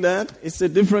seeing that? It's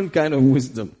a different kind of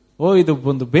wisdom. ಇದು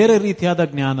ಒಂದು ಬೇರೆ ರೀತಿಯಾದ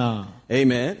ಜ್ಞಾನ.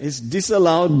 Amen. It's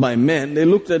disallowed by men. They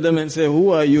looked at them and say, who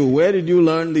are you? Where did you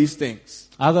learn these things?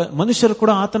 ಆಗ ಮನುಷ್ಯರು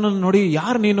ಕೂಡ ಆತನನ್ನು ನೋಡಿ,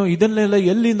 ಯಾರು ನೀನು, ಇದನ್ನೆಲ್ಲ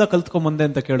ಎಲ್ಲಿಂದ ಕಲ್ತ್ಕೊಂಡ್ ಬಂದೆ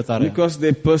ಅಂತ ಕೇಳ್ತಾರೆ. Because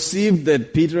they perceived that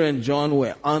Peter and John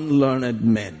were unlearned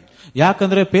men.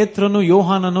 ಯಾಕಂದ್ರೆ ಪೇತ್ರನು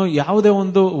ಯೋಹಾನನು ಯಾವುದೇ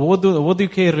ಒಂದು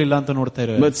ಓದಿಕೆ ಇರಲಿಲ್ಲ ಅಂತ ನೋಡ್ತಾ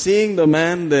ಇದ್ದಾರೆ. But seeing the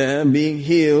man there being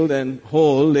healed and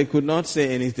whole, they could not say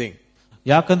anything.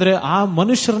 ಯಾಕಂದ್ರೆ ಆ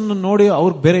ಮನುಷ್ಯರನ್ನು ನೋಡಿ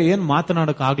ಅವ್ರು ಬೇರೆ ಏನ್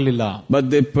ಮಾತನಾಡಕ್ ಆಗ್ಲಿಲ್ಲ. But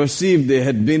they perceived they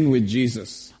had been with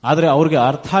Jesus. ಆದ್ರೆ ಅವ್ರಿಗೆ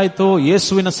ಅರ್ಥ ಆಯ್ತು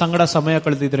ಯೇಸುವಿನ ಸಂಗಡ ಸಮಯ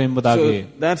ಕಳೆದಿದ್ರು ಎಂಬುದಾಗಿ.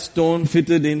 So that stone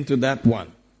fitted into that one.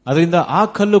 ಅದರಿಂದ ಆ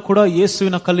ಕಲ್ಲು ಕೂಡ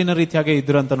ಯೇಸುವಿನ ಕಲ್ಲಿನ ರೀತಿಯಾಗಿ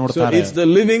ಇದ್ರು ಅಂತ ನೋಡ್ತಾರೆ. So it's the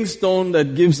living stone that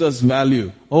gives us value.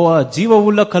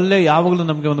 ಜೀವವುಳ್ಳ ಕಲ್ಲೇ ಯಾವಾಗಲೂ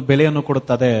ನಮಗೆ ಒಂದು ಬೆಲೆಯನ್ನು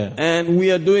ಕೊಡುತ್ತದೆ. And we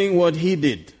are doing what he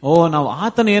did. ನಾವು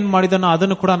ಆತನ ಏನ್ ಮಾಡಿದನೋ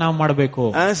ಅದನ್ನು ಕೂಡ ನಾವು ಮಾಡಬೇಕು.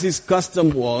 As his custom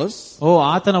was.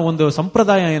 ಆತನ ಒಂದು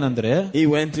ಸಂಪ್ರದಾಯ ಏನಂದ್ರೆ, he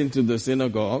went into the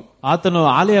synagogue. ಆತನು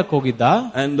ಆಲಯಕ್ಕೆ ಹೋಗಿದ್ದ.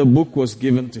 And the book was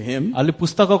given to him. ಅಲ್ಲಿ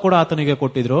ಪುಸ್ತಕ ಕೂಡ ಆತನಿಗೆ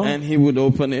ಕೊಟ್ಟಿದ್ರು. And he would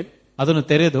open it. ಅದನ್ನು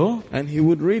ತೆರೆದು. And he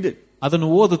would read it. ಅದನ್ನು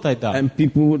ಓದುತ್ತಾ ಇದ್ದ. And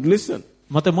people would listen.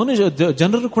 ಮತ್ತೆ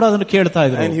ಜನರು ಕೂಡ ಅದನ್ನು ಕೇಳ್ತಾ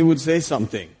ಇದ್ರು. And he would say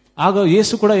something. ಆಗ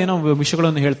ಯೇಸು ಕೂಡ ಏನೋ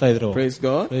ವಿಷಯಗಳನ್ನು ಹೇಳ್ತಾ ಇದ್ರು. Praise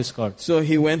God. Praise God. So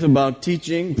he went about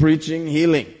teaching, preaching,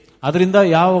 healing. ಅದರಿಂದ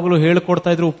ಯಾವಾಗಲೂ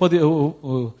ಹೇಳಿಕೊಡ್ತಾ ಇದ್ರು,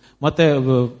 ಮತ್ತೆ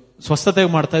ಸ್ವಸ್ಥತೆ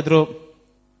ಮಾಡ್ತಾ ಇದ್ರು.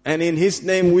 And in his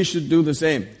name we should do the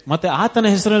same. ಮತ್ತೆ ಆತನ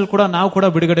ಹೆಸರಲ್ಲಿ ಕೂಡ ನಾವು ಕೂಡ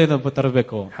ಬಿಡುಗಡೆ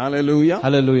ತರಬೇಕು. Hallelujah.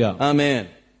 Hallelujah. Amen.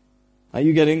 Are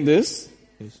you getting this?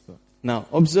 Now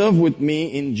observe with me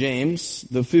in James,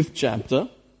 the 5th chapter.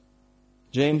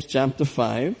 James chapter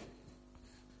 5,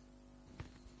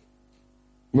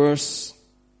 verse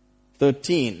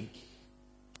 13.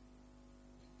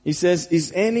 He says, is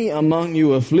any among you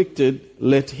afflicted?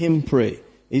 Let him pray.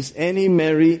 Is any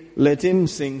merry? Let him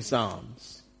sing psalms.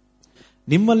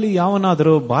 ನಿಮ್ಮಲ್ಲಿ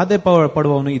ಯಾವನಾದರೂ ಬಾಧೆ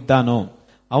ಪಡುವವನು ಇದ್ದಾನೋ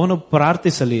ಅವನು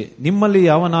ಪ್ರಾರ್ಥಿಸಲಿ. ನಿಮ್ಮಲ್ಲಿ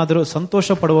ಯಾವನಾದರೂ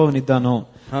ಸಂತೋಷ ಪಡುವವನಿದ್ದಾನೋ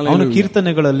ಅವನು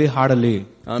ಕೀರ್ತನೆಗಳಲ್ಲಿ ಹಾಡಲಿ.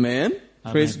 Amen.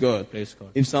 Praise God. Praise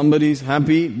God. If somebody is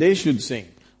happy, they should sing.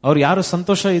 ಅವ್ರು ಯಾರು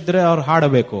ಸಂತೋಷ ಇದ್ರೆ ಅವ್ರು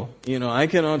ಹಾಡಬೇಕು. I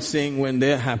cannot sing when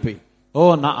they're happy.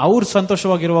 ಅವ್ರು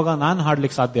ಸಂತೋಷವಾಗಿರುವಾಗ ನಾನು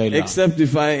ಹಾಡ್ಲಿಕ್ಕೆ ಸಾಧ್ಯ ಇಲ್ಲ. Except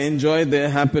if I enjoy their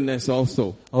happiness also.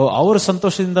 ಅವ್ರ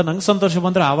ಸಂತೋಷದಿಂದ ನಂಗೆ ಸಂತೋಷ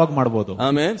ಬಂದ್ರೆ ಆವಾಗ ಮಾಡಬಹುದು.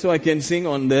 Amen. So I can sing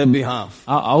on their behalf.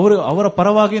 ಅವರ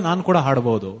ಪರವಾಗಿ ನಾನು ಕೂಡ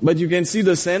ಹಾಡಬಹುದು. But you can see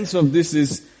the sense of this is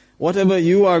whatever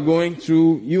you are going through,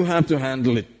 you have to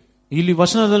handle it. ಇಲ್ಲಿ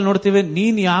ವಚನದಲ್ಲಿ ನೋಡ್ತೀವಿ,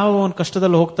 ನೀನ್ ಯಾವ ಒಂದು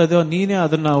ಕಷ್ಟದಲ್ಲಿ ಹೋಗ್ತಾ ಇದೆಯೋ ನೀನೇ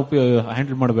ಅದನ್ನ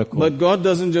ಹ್ಯಾಂಡಲ್ ಮಾಡಬೇಕು. But God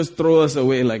doesn't just throw us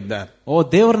away like that.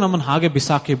 ದೇವರು ನಮ್ಮನ್ನ ಹಾಗೆ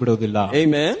ಬಿಸಾಕಿ ಬಿಡೋದಿಲ್ಲ.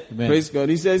 Amen. Praise God.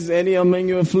 He says, any among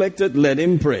you afflicted, let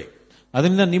him pray.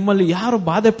 ಅದರಿಂದ ನಿಮ್ಮಲ್ಲಿ ಯಾರು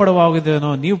ಬಾಧೆ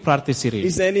ಪಡುವಾಗಿದೆನೋ ನೀವು ಪ್ರಾರ್ಥಿಸಿರಿ.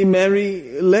 Is any merry?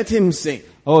 Let him sing.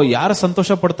 ಯಾರು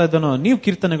ಸಂತೋಷ ಪಡ್ತಾ ಇದ್ದಾನೋ ನೀವು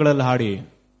ಕೀರ್ತನೆಗಳಲ್ಲಿ ಹಾಡಿ.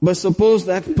 But suppose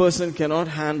that person cannot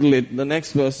handle it. The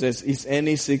next verse says, is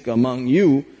any sick among you?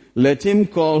 Let him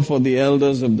call for the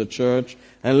elders of the church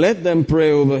and let them pray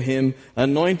over him,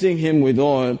 anointing him with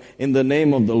oil in the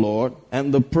name of the Lord. And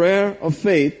the prayer of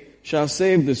faith shall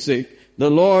save the sick.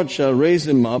 The Lord shall raise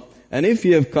him up. And if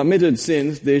he have committed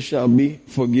sins, they shall be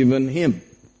forgiven him.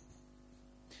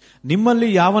 ನಿಮ್ಮಲ್ಲಿ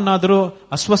ಯಾವನಾದರೂ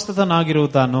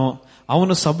ಅಸ್ವಸ್ಥನಾಗಿರುತ್ತಾನೋ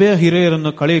ಅವನು ಸಭೆಯ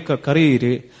ಹಿರಿಯರನ್ನು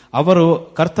ಕರೆಯಿರಿ. ಅವರು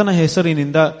ಕರ್ತನ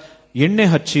ಹೆಸರಿನಿಂದ ಎಣ್ಣೆ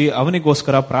ಹಚ್ಚಿ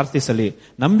ಅವನಿಗೋಸ್ಕರ ಪ್ರಾರ್ಥಿಸಲಿ.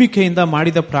 ನಂಬಿಕೆಯಿಂದ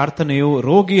ಮಾಡಿದ ಪ್ರಾರ್ಥನೆಯು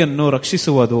ರೋಗಿಯನ್ನು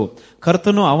ರಕ್ಷಿಸುವುದು.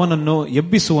 ಕರ್ತನು ಅವನನ್ನು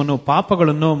ಎಬ್ಬಿಸುವನು.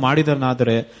 ಪಾಪಗಳನ್ನು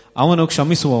ಮಾಡಿದನಾದರೆ ಅವನು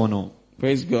ಕ್ಷಮಿಸುವವನು.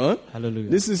 Praise God.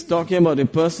 Hallelujah. This is talking about a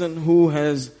person who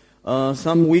has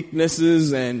some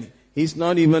weaknesses and he's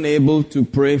not even able to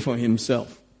pray for himself.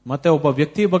 ಮತ್ತೆ ಒಬ್ಬ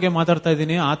ವ್ಯಕ್ತಿ ಬಗ್ಗೆ ಮಾತಾಡ್ತಾ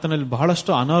ಇದ್ದೀನಿ, ಆತನಲ್ಲಿ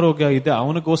ಬಹಳಷ್ಟು ಅನಾರೋಗ್ಯ ಇದೆ,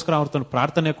 ಅವನಿಗೋಸ್ಕರ ಅವ್ರ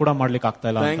ಪ್ರಾರ್ಥನೆ ಕೂಡ ಮಾಡ್ಲಿಕ್ಕೆ ಆಗ್ತಾ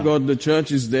ಇಲ್ಲ. Thank God the church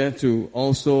is there to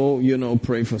also,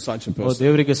 pray for such a person.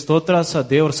 ದೇವರಿಗೆ ಸ್ತೋತ್ರ,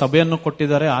 ದೇವರ ಸಭೆಯನ್ನು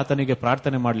ಕೊಟ್ಟಿದ್ದಾರೆ ಆತನಿಗೆ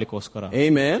ಪ್ರಾರ್ಥನೆ ಮಾಡ್ಲಿಕ್ಕೋಸ್ಕರ.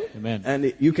 Amen. Amen.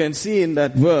 And you can see in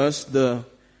that verse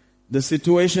the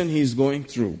situation he is going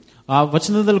through. ಆ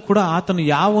ವಚನದಲ್ಲಿ ಕೂಡ ಆತನು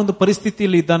ಯಾವ ಒಂದು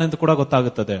ಪರಿಸ್ಥಿತಿಯಲ್ಲಿ ಇದ್ದಾನೆ ಅಂತ ಕೂಡ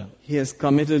ಗೊತ್ತಾಗುತ್ತದೆ. He has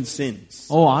committed sins.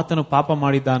 ಆತನು ಪಾಪ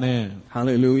ಮಾಡಿದ್ದಾನೆ.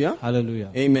 Hallelujah. Hallelujah.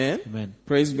 Amen. Amen.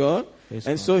 Praise God. Praise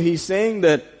and God. so he's saying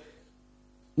that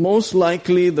most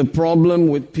likely the problem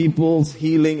with people's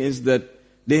healing is that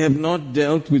they have not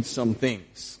dealt with some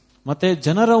things. ಮತ್ತೆ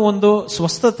ಜನರ ಒಂದು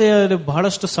ಸ್ವಸ್ಥತೆಯಲ್ಲಿ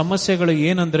ಬಹಳಷ್ಟು ಸಮಸ್ಯೆಗಳು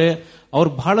ಏನಂದ್ರೆ ಅವ್ರು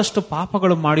ಬಹಳಷ್ಟು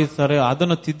ಪಾಪಗಳು ಮಾಡಿರ್ತಾರೆ,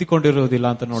 ಅದನ್ನು ತಿದ್ದಿಕೊಂಡಿರುವುದಿಲ್ಲ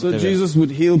ಅಂತ So ನೋಡ್ತೇವೆ. Jesus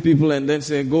would heal people and then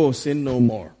say, go sin no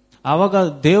more. ಆವಾಗ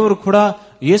ದೇವರು ಕೂಡ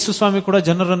ಯೇಸು ಸ್ವಾಮಿ ಕೂಡ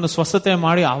ಜನರನ್ನು ಸ್ವಸ್ಥತೆ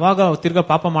ಮಾಡಿ ಆವಾಗ ತಿರ್ಗಾ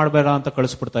ಪಾಪ ಮಾಡಬೇಡ ಅಂತ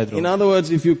ಕಳಿಸ್ಬಿಡ್ತಾ ಇದ್ರು. In other words,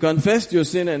 if you confessed your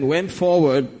sin and went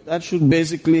forward, that should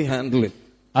basically handle it.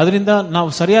 ಅದರಿಂದ ನಾವು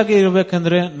ಸರಿಯಾಗಿ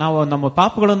ಇರಬೇಕಂದ್ರೆ ನಾವು ನಮ್ಮ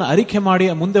ಪಾಪಗಳನ್ನು ಅರಿಕೆ ಮಾಡಿ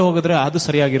ಮುಂದೆ ಹೋಗಿದ್ರೆ ಅದು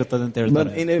ಸರಿಯಾಗಿರುತ್ತದೆ ಅಂತ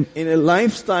ಹೇಳ್ತಾರೆ. But in a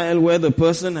lifestyle where the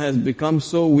person has become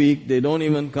so weak, they don't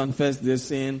even confess their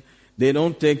sin, they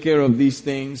don't take care of these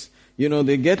things,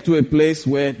 they get to a place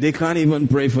where they can't even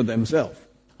pray for themselves.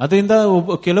 ಅದರಿಂದ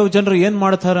ಕೆಲವು ಜನರು ಏನ್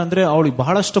ಮಾಡ್ತಾರೆ ಅಂದ್ರೆ ಅವಳಿಗೆ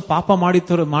ಬಹಳಷ್ಟು ಪಾಪ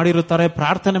ಮಾಡಿರುತ್ತಾರೆ,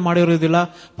 ಪ್ರಾರ್ಥನೆ ಮಾಡಿರೋದಿಲ್ಲ,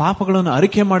 ಪಾಪಗಳನ್ನು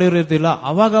ಅರಿಕೆ ಮಾಡಿರೋದಿಲ್ಲ,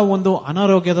 ಅವಾಗ ಒಂದು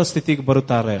ಅನಾರೋಗ್ಯದ ಸ್ಥಿತಿಗೆ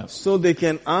ಬರುತ್ತಾರೆ. So they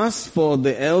can ask for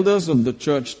the elders of the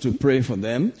church to pray for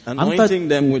them, anointing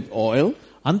them with oil.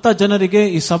 ಅಂತ ಜನರಿಗೆ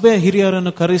ಈ ಸಭೆಯ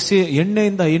ಹಿರಿಯರನ್ನು ಕರೆಸಿ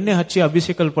ಎಣ್ಣೆ ಹಚ್ಚಿ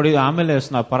ಅಭಿಷೇಕ ಪಡಿ ಆಮೇಲೆ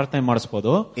ಪ್ರಾರ್ಥನೆ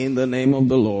ಮಾಡಿಸಬಹುದು. In the name of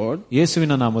the Lord.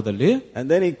 ಯೇಸುವಿನ ನಾಮದಲ್ಲಿ. And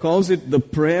then he calls it the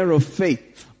prayer of faith.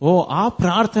 ಆ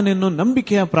ಪ್ರಾರ್ಥನೆಯನ್ನು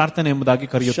ನಂಬಿಕೆಯ ಪ್ರಾರ್ಥನೆ ಎಂಬುದಾಗಿ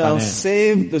ಕರೆಯುತ್ತಾನೆ. Shall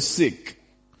save the sick.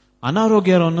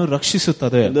 ಅನಾರೋಗ್ಯರನ್ನು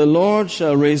ರಕ್ಷಿಸುತ್ತದೆ. The Lord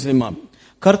shall raise him up.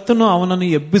 ಕರ್ತನು ಅವನನ್ನು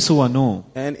ಎಬ್ಬಿಸುವನು.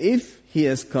 And if he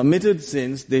has committed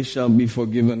sins, they shall be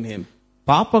forgiven him.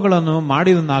 ಪಾಪಗಳನ್ನು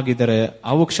ಮಾಡಿದನಾಗಿದ್ದರೆ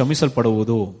ಅವು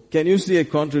ಕ್ಷಮಿಸಲ್ಪಡುವುದು. Can you see a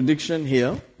contradiction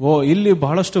here? ಇಲ್ಲಿ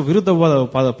ಬಹಳಷ್ಟು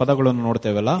ವಿರುದ್ಧವಾದ ಪದಗಳನ್ನು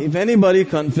ನೋಡ್ತೇವಲ್ಲ. If anybody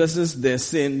confesses their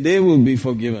sin, they will be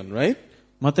forgiven, right?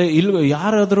 ಮತ್ತೆ ಇಲ್ಲಿ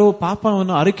ಯಾರಾದರೂ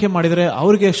ಪಾಪವನ್ನು ಅರಿಕೆ ಮಾಡಿದರೆ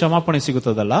ಅವರಿಗೆ ಕ್ಷಮಾಪಣೆ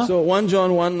ಸಿಗುತ್ತದಲ್ಲ. So 1 John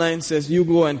 1:9 says, you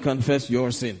go and confess your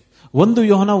sin. 1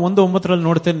 ಯೋಹನ 1:9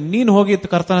 ನೋಡ್ತೇನೆ, ನೀನು ಹೋಗಿ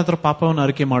ಕರ್ತನ ಹತ್ರ ಪಾಪವನ್ನು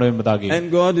ಅರಿಕೆ ಮಾಡು ಎಂಬುದಾಗಿ. And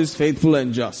God is faithful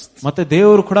and just. ಮತ್ತೆ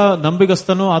ದೇವರು ಕೂಡ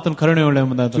ನಂಬಿಗಸ್ತನು, ಆತನ ಕರುಣೆಯುಳ್ಳ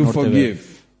ಎಂಬುದಾಗಿ to forgive,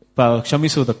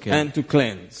 ಕ್ಷಮಿಸುವುದಕ್ಕೆ and to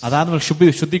cleanse, ಅದಾದ್ಮೇಲೆ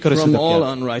ಶುದ್ಧೀಕರಿಸುವುದಕ್ಕೆ, from all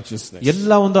unrighteousness.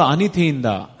 ಎಲ್ಲ ಒಂದು ಅನೀತಿಯಿಂದ.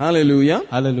 Hallelujah.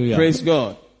 Hallelujah. Praise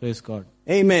God. Praise God.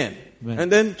 Amen. Amen. And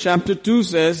then chapter 2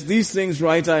 says, these things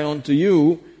write I unto you,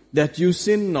 that you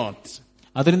sin not.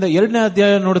 ಅದರಿಂದ 2ನೇ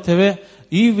ಅಧ್ಯಾಯ ನೋಡುತ್ತೇವೆ,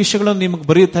 ಈ ವಿಷಯಗಳನ್ನು ನಿಮಗೆ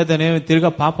ಬರೆಯುತ್ತಾ ಇದ್ದೇನೆ,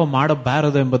 ತಿರ್ಗಾ ಪಾಪ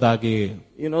ಮಾಡಬಾರದು ಎಂಬುದಾಗಿ.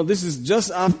 This is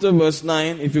just after verse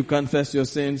 9. If you confess your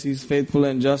sins, He's faithful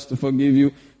and just to forgive you,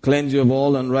 cleanse you of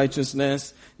all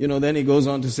unrighteousness. Then He goes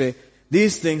on to say,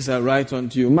 these things are right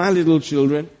unto you, my little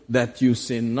children, that you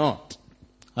sin not.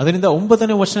 ಅದರಿಂದ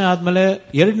 9ನೇ ವಚನ ಆದ್ಮೇಲೆ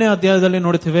 2ನೇ ಅಧ್ಯಾಯದಲ್ಲಿ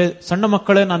ನೋಡ್ತೇವೆ, ಸಣ್ಣ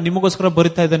ಮಕ್ಕಳೇ ನಾನು ನಿಮಗೋಸ್ಕರ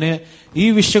ಬರಿತಾ ಇದ್ದೇನೆ, ಈ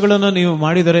ವಿಷಯಗಳನ್ನು ನೀವು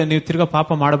ಮಾಡಿದರೆ ನೀವು ತಿರ್ಗಾ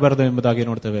ಪಾಪ ಮಾಡಬಾರದು ಎಂಬುದಾಗಿ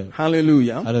ನೋಡ್ತೇವೆ.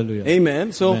 Hallelujah. Hallelujah.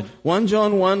 Amen. So Amen. 1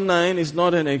 John 1:9 is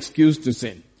not an excuse to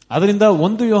sin. ಅದರಿಂದ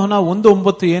 1 ಯೋಹನ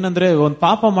 1:9 ಏನಂದ್ರೆ ಒಂದು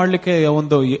ಪಾಪ ಮಾಡ್ಲಿಕ್ಕೆ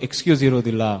ಒಂದು ಎಕ್ಸ್ಕ್ಯೂಸ್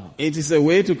ಇರೋದಿಲ್ಲ. It is a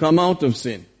way to come out of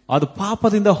sin. ಅದು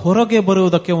ಪಾಪದಿಂದ ಹೊರಗೆ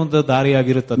ಬರುವುದಕ್ಕೆ ಒಂದು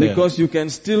ದಾರಿಯಾಗಿರುತ್ತದೆ. Because you can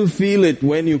still feel it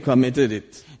when you committed it.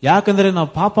 ಯಾಕಂದ್ರೆ ನಾವು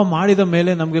ಪಾಪ ಮಾಡಿದ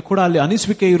ಮೇಲೆ ನಮಗೆ ಕೂಡ ಅಲ್ಲಿ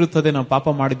ಅನಿಸುವಿಕೆ ಇರುತ್ತದೆ, ನಾವು ಪಾಪ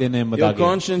ಮಾಡಿದ್ದೇನೆ ಎಂಬುದಾಗಿ. Your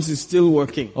conscience is still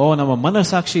working. ನಮ್ಮ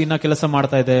ಮನಸ್ಸಾಕ್ಷಿ ಇನ್ನ ಕೆಲಸ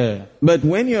ಮಾಡ್ತಾ ಇದೆ. But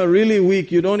when you are really weak,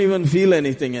 you don't even feel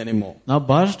anything anymore. ನಾವು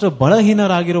ಬಹಳಷ್ಟು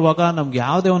ಬಲಹೀನರಾಗಿರುವಾಗ ನಮ್ಗೆ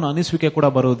ಯಾವುದೇ ಒಂದು ಅನಿಸುವಿಕೆ ಕೂಡ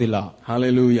ಬರುವುದಿಲ್ಲ.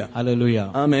 Hallelujah. Hallelujah.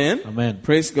 Amen. Amen.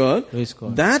 Praise God. Praise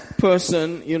God. That person,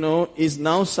 is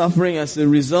now suffering as a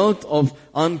result of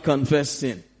unconfessed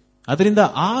sin. ಅದರಿಂದ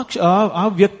ಆ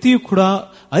ವ್ಯಕ್ತಿಯು ಕೂಡ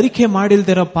ಅರಿಕೆ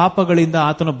ಮಾಡಿಲ್ದಿರೋ ಪಾಪಗಳಿಂದ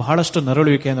ಆತನು ಬಹಳಷ್ಟು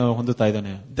ನರಳುವಿಕೆಯನ್ನು ಹೊಂದುತ್ತಾ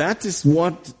ಇದ್ದಾನೆ. That is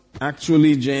what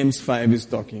actually James 5 is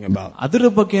talking about.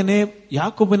 ಅದರ ಬಗ್ಗೆನೇ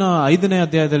ಯಾಕೋಬನ 5ನೇ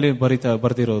ಅಧ್ಯಾಯದಲ್ಲಿ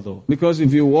ಬರೆದಿರೋದು. Because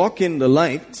if you walk in the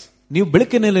light, ನೀವು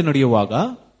ಬೆಳಕಿನಲ್ಲಿ ನಡೆಯುವಾಗ,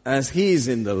 as he is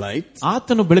in the light,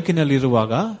 ಆತನು ಬೆಳಕಿನಲ್ಲಿ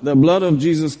ಇರುವಾಗ, the blood of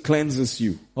Jesus cleanses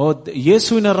you.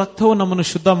 ಯೇಸುವಿನ ರಕ್ತವು ನಮ್ಮನ್ನು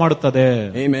ಶುದ್ಧ ಮಾಡುತ್ತದೆ.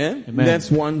 Amen. Amen. That's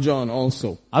 1 John also.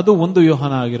 ಅದು 1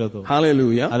 ಯೋಹನ ಆಗಿರೋದು.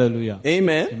 Hallelujah. Hallelujah.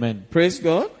 Amen. Amen. Praise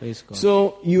God. Praise God. So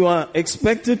you are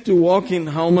expected to walk in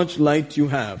how much light you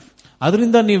have.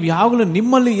 ಅದರಿಂದ ನೀವು ಯಾವಾಗಲೂ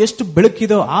ನಿಮ್ಮಲ್ಲಿ ಎಷ್ಟು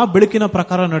ಬೆಳಕಿದೋ ಆ ಬೆಳಕಿನ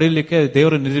ಪ್ರಕಾರ ನಡೆಯಲಿಕ್ಕೆ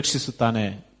ದೇವರು ನಿರೀಕ್ಷಿಸುತ್ತಾನೆ.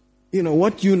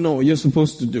 What you're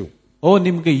supposed to do.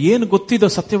 ನಿಮ್ಗೆ ಏನು ಗೊತ್ತಿದೋ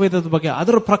ಸತ್ಯವೇದದ ಬಗ್ಗೆ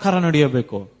ಅದರ ಪ್ರಕಾರ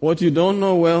ನಡೆಯಬೇಕು. What you don't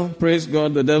know, well, praise God,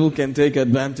 the devil can take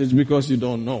advantage because you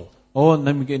don't know.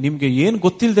 ನಿಮ್ಗೆ ಏನ್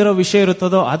ಗೊತ್ತಿಲ್ದಿರೋ ವಿಷಯ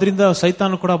ಇರುತ್ತದೋ ಅದರಿಂದ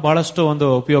ಸೈತಾನ ಕೂಡ ಬಹಳಷ್ಟು ಒಂದು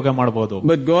ಉಪಯೋಗ ಮಾಡಬಹುದು.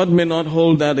 But God may not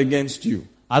hold that against you.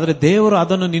 ಆದ್ರೆ ದೇವರು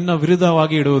ಅದನ್ನು ನಿನ್ನ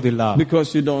ವಿರುದ್ಧವಾಗಿ ಇಡುವುದಿಲ್ಲ.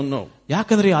 Because you don't know.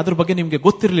 ಯಾಕಂದ್ರೆ ಅದ್ರ ಬಗ್ಗೆ ನಿಮ್ಗೆ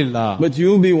ಗೊತ್ತಿರಲಿಲ್ಲ. But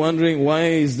you'll be wondering, why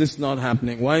is this not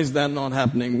happening? Why is that not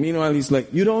happening? Meanwhile, He's like,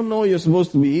 you don't know you're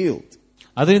supposed to be healed.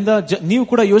 ಅದರಿಂದ ನೀವು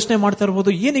ಕೂಡ ಯೋಚನೆ ಮಾಡ್ತಾ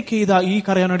ಇರಬಹುದು, ಏನಕ್ಕೆ ಈ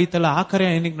ಕಾರ್ಯ ನಡೀತಾ ಇಲ್ಲ, ಆ ಕಾರ್ಯ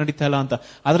ಏನಕ್ಕೆ ನಡೀತಾ ಇಲ್ಲ ಅಂತ.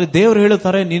 ಆದ್ರೆ ದೇವರು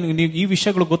ಹೇಳುತ್ತಾರೆ, ನೀವು ಈ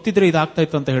ವಿಷಯಗಳು ಗೊತ್ತಿದ್ರೆ ಇದಾಗ್ತಾ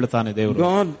ಇತ್ತು ಅಂತ ಹೇಳ್ತಾನೆ ದೇವರು.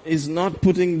 God is not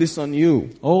putting this on you.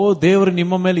 ಓ, ದೇವರು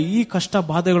ನಿಮ್ಮ ಮೇಲೆ ಈ ಕಷ್ಟ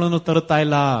ಬಾಧೆಗಳನ್ನು ತರುತ್ತಾ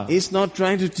ಇಲ್ಲ. He's not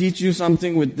trying to teach you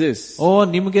something with this. ಓ,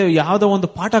 ನಿಮ್ಗೆ ಯಾವ್ದೋ ಒಂದು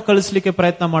ಪಾಠ ಕಲಿಸ್ಲಿಕ್ಕೆ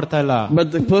ಪ್ರಯತ್ನ ಮಾಡ್ತಾ ಇಲ್ಲ. But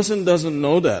the person doesn't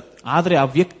know that. ಆದ್ರೆ ಆ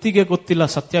ವ್ಯಕ್ತಿಗೆ ಗೊತ್ತಿಲ್ಲ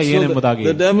ಸತ್ಯ ಏನೆಂಬುದಾಗಿ.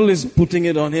 The devil is putting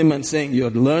it on him and saying,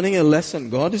 you're learning a lesson.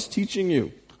 God is teaching you.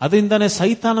 ಅದರಿಂದಾನೆ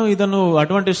ಸೈತಾನು ಇದನ್ನು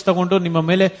ಅಡ್ವಾಂಟೇಜ್ ತಗೊಂಡು ನಿಮ್ಮ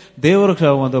ಮೇಲೆ ದೇವರು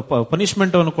ಒಂದು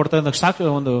ಪನಿಷ್ಮೆಂಟ್ ಅನ್ನು ಕೊಡ್ತಾ ಇದ್ದಾನೆ,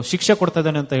 ಒಂದು ಶಿಕ್ಷೆ ಕೊಡ್ತಾ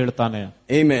ಇದ್ದಾನೆ ಅಂತ ಹೇಳ್ತಾನೆ.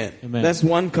 Amen. That's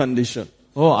one condition.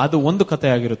 ಓ, ಅದು ಒಂದು ಕಥೆ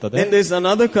ಆಗಿರುತ್ತದೆ. And there's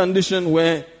another condition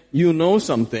where you know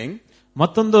something.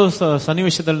 ಮತ್ತೊಂದು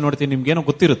ಸನ್ನಿವೇಶದಲ್ಲಿ ನೋಡ್ತೀನಿ, ನಿಮ್ಗೇನೋ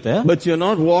ಗೊತ್ತಿರುತ್ತೆ, but you're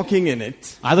not walking in it.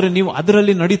 ಆದ್ರೆ ನೀವು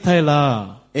ಅದರಲ್ಲಿ ನಡೀತಾ ಇಲ್ಲ.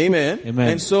 Amen.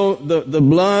 And so the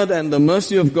blood and the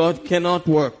mercy of God cannot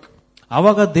work.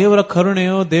 ಅವಾಗ ದೇವರ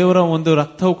ಕರುಣೆಯೋ ದೇವರ ಒಂದು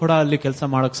ರಕ್ತವು ಕೂಡ ಅಲ್ಲಿ ಕೆಲಸ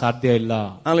ಮಾಡಕ್ ಸಾಧ್ಯ ಇಲ್ಲ.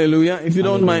 Hallelujah. If you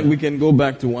don't mind, we can go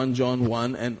back to 1 John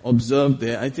 1 and observe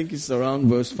there. I think it's around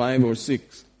verse 5 or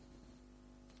 6.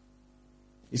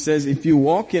 He says, if you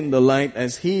walk in the light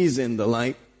as he is in the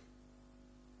light.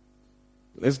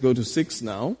 Let's go to 6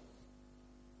 now.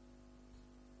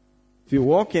 If you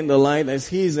walk in the light as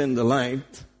he is in the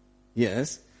light,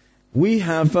 yes, we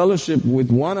have fellowship with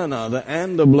one another,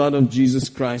 and the blood of Jesus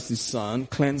Christ, his Son,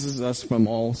 cleanses us from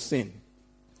all sin.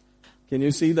 Can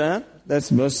you see that? That's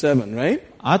verse 7, right?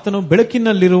 ಆತನು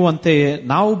ಬೆಳಕಿನಲ್ಲಿರುವಂತೆಯೇ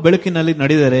ನಾವು ಬೆಳಕಿನಲ್ಲಿ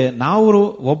ನಡೆದರೆ ನಾವು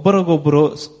ಒಬ್ಬರಿಗೊಬ್ಬರು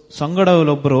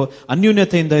ಸಂಗಡವೊಬ್ಬರು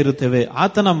ಅನ್ಯೋನ್ಯತೆಯಿಂದ ಇರುತ್ತೇವೆ.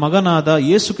 ಆತನ ಮಗನಾದ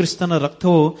ಯೇಸು ಕ್ರಿಸ್ತನ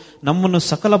ರಕ್ತವು ನಮ್ಮನ್ನು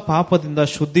ಸಕಲ ಪಾಪದಿಂದ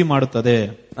ಶುದ್ಧಿ ಮಾಡುತ್ತದೆ.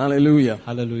 Hallelujah.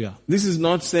 Hallelujah. This is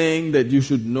not saying that you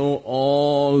should know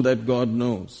all that God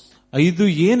knows. ಇದು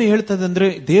ಏನು ಹೇಳ್ತದೆ ಅಂದ್ರೆ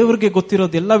ದೇವರಿಗೆ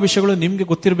ಗೊತ್ತಿರೋದು ಎಲ್ಲಾ ವಿಷಯಗಳು ನಿಮ್ಗೆ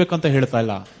ಗೊತ್ತಿರ್ಬೇಕಂತ ಹೇಳ್ತಾ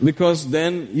ಇಲ್ಲ. Because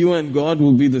then you and God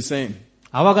will be the same.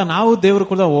 ಅವಾಗ ನಾವು ದೇವರು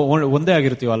ಕೂಡ ಒಂದೇ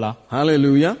ಆಗಿರ್ತೀವಲ್ಲ.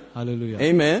 Hallelujah. Hallelujah.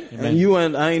 Amen. And you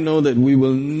and I know that we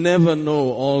will never know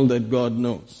all that God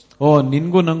knows. ಓ,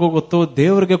 ನಿನ್ಗೂ ನಂಗೂ ಗೊತ್ತು,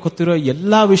 ದೇವರಿಗೆ ಗೊತ್ತಿರೋ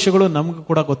ಎಲ್ಲಾ ವಿಷಯಗಳು ನಮ್ಗೂ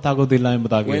ಕೂಡ ಗೊತ್ತಾಗೋದಿಲ್ಲ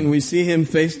ಎಂಬುದಾಗಿ. When we see him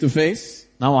face to face,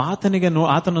 ನಾವು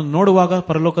ಆತನನ್ನು ನೋಡುವಾಗ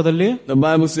ಪರಲೋಕದಲ್ಲಿ, the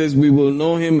Bible says we will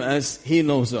know him as he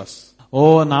knows us. ಓ,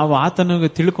 ನಾವು ಆತನಿಗೆ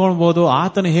ತಿಳ್ಕೊಳ್ಬಹುದು,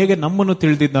 ಆತನ ಹೇಗೆ ನಮ್ಮನ್ನು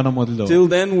ತಿಳಿದಿದ್ದಾನೋ ಮೊದಲು. Till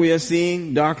then we are seeing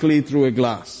darkly through a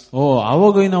glass. ಓ,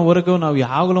 ಅವಾಗಿನವರೆಗೂ ನಾವು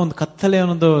ಯಾವಾಗಲೂ ಒಂದು ಕತ್ತಲೆ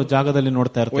ಒಂದು ಜಾಗದಲ್ಲಿ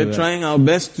ನೋಡ್ತಾ ಇರ್ತೀವಿ. We're trying our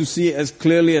best to see as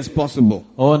clearly as possible.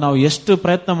 ಓ, ನಾವು ಎಷ್ಟು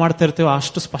ಪ್ರಯತ್ನ ಮಾಡ್ತಾ ಇರ್ತೀವೋ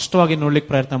ಅಷ್ಟು ಸ್ಪಷ್ಟವಾಗಿ ನೋಡ್ಲಿಕ್ಕೆ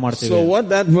ಪ್ರಯತ್ನ ಮಾಡ್ತೀವಿ. So what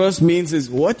that verse means is,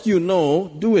 what you know,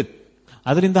 do it.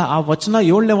 ಅದರಿಂದ ಆ ವಚನ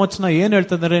 7ನೇ ವಚನ ಏನ್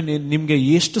ಹೇಳ್ತಂದ್ರೆ, ನಿಮ್ಗೆ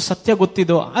ಎಷ್ಟು ಸತ್ಯ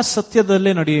ಗೊತ್ತಿದೋ ಆ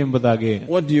ಸತ್ಯದಲ್ಲೇ ನಡಿ ಎಂಬುದಾಗಿ.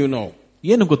 What do you know?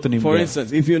 ಏನು ಗೊತ್ತು ನಿಮ್ಗೆ? For instance,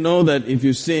 if you know that if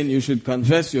you sin, you should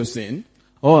confess your sin.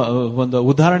 ಓ, ಒಂದು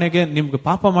ಉದಾಹರಣೆಗೆ, ನಿಮ್ಗೆ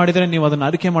ಪಾಪ ಮಾಡಿದ್ರೆ ನೀವು ಅದನ್ನ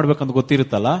ಅರಿಕೆ ಮಾಡ್ಬೇಕಂತ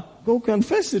ಗೊತ್ತಿರುತ್ತಲ್ಲ, go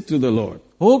confess it to the Lord.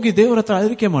 ಹೋಗಿ ದೇವರ ಹತ್ರ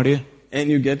ಅರಿಕೆ ಮಾಡಿ. And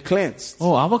you get cleansed. ಓ,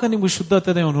 ಅವಾಗ ನಿಮ್ಗೆ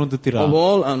ಶುದ್ಧತೆ ಹೊಂದುತ್ತೀರಾ of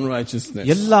all unrighteousness.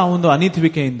 ಎಲ್ಲ ಒಂದು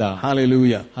ಅನೀತಿವಿಕೆಯಿಂದ.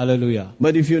 Hallelujah. Hallelujah.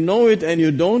 But if you know it and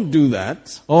you don't do that,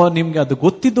 ಓ, ನಿಮ್ಗೆ ಅದು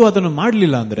ಗೊತ್ತಿದ್ದು ಅದನ್ನು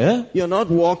ಮಾಡ್ಲಿಲ್ಲ ಅಂದ್ರೆ, you're not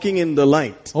walking in the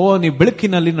light. ಓ, ನೀವು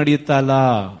ಬೆಳಕಿನಲ್ಲಿ ನಡೆಯುತ್ತಾ ಇಲ್ಲ.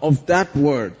 Of that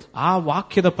word. ಆ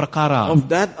ವಾಕ್ಯದ ಪ್ರಕಾರ, of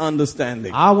that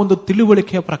understanding. ಆ ಒಂದು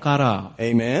ತಿಳುವಳಿಕೆಯ ಪ್ರಕಾರ.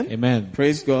 Amen. Amen.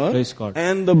 Praise God. Praise God.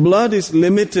 And the blood is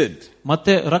limited.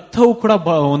 ಮತ್ತೆ ರಕ್ತವು ಕೂಡ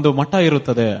ಒಂದು ಮಟ್ಟ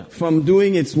ಇರುತ್ತದೆ. From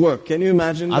doing its work. Can you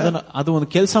imagine that? ಅದು ಒಂದು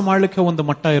ಕೆಲಸ ಮಾಡ್ಲಿಕ್ಕೆ ಒಂದು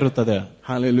ಮಟ್ಟ ಇರುತ್ತದೆ.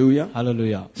 Hallelujah.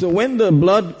 Hallelujah. So when the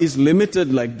blood is limited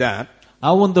like that,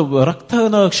 ಆ ಒಂದು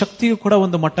ರಕ್ತದ ಶಕ್ತಿಯು ಕೂಡ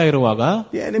ಒಂದು ಮಟ್ಟ ಇರುವಾಗ,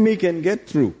 the enemy can get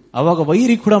through. ಅವಾಗ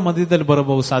ವೈರಿ ಕೂಡ ಮಧ್ಯದಲ್ಲಿ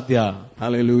ಬರಬಹುದು ಸಾಧ್ಯ.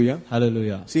 Hallelujah.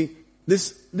 Hallelujah. See,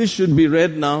 this should be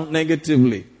read now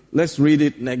negatively. Let's read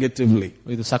it negatively.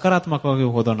 ಇದು ಸಕಾರಾತ್ಮಕವಾಗಿ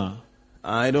ಓದೋಣ.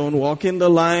 I don't walk in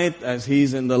the light as he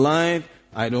is in the light.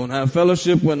 I don't have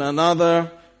fellowship with another,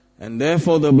 and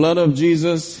therefore the blood of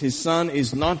Jesus, his Son, is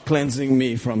not cleansing me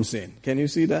from sin. Can you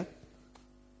see that?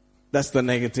 That's the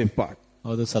negative part.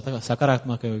 ಹೌದು,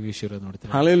 ಸಕಾರಾತ್ಮಕವಾಗಿ ವಿಷಯ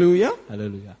ನೋಡ್ತೀವಿ. Hallelujah.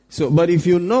 Hallelujah. So, but if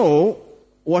you know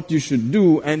what you should do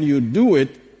and you do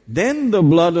it, then the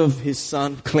blood of his Son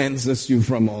cleanses you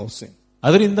from all sin.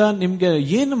 ಅದರಿಂದ ನಿಮ್ಗೆ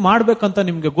ಏನು ಮಾಡ್ಬೇಕಂತ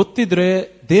ನಿಮ್ಗೆ ಗೊತ್ತಿದ್ರೆ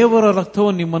ದೇವರ ರಕ್ತವು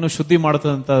ನಿಮ್ಮನ್ನು ಶುದ್ಧಿ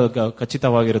ಮಾಡುತ್ತದಂತ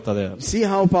ಖಚಿತವಾಗಿರುತ್ತದೆ. See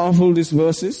how powerful this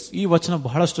verse is? ಈ ವಚನ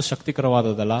ಬಹಳಷ್ಟು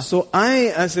ಶಕ್ತಿಕರವಾದದಲ್ಲ. So I,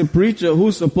 as a preacher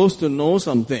who's supposed to know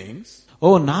some things,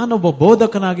 ಓ, ನಾನೊಬ್ಬ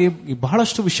ಬೋಧಕನಾಗಿ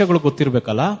ಬಹಳಷ್ಟು ವಿಷಯಗಳು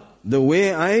ಗೊತ್ತಿರ್ಬೇಕಲ್ಲ. The way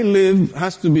I live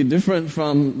has to be different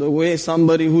from the way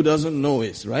somebody who doesn't know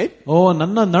is, right? ಓ,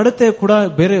 ನನ್ನ ನಡತೆ ಕೂಡ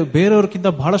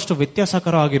ಬೇರೆಯವರಿಗಿಂತ ಬಹಳಷ್ಟು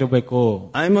ವ್ಯತ್ಯಾಸಕರ ಆಗಿರಬೇಕು.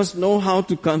 I must know how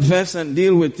to confess and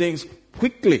deal with things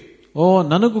quickly. ಓ,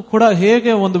 ನನಗೂ ಕೂಡ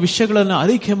ಹೇಗೆ ಒಂದು ವಿಷಯಗಳನ್ನ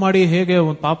ಅರಿಕೆ ಮಾಡಿ ಹೇಗೆ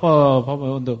ಒಂದು ಪಾಪ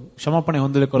ಒಂದು ಕ್ಷಮಾಪಣೆ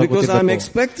ಹೊಂದಲಿಕ್ಕೆ, because I'm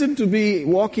expected to be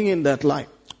walking in that light.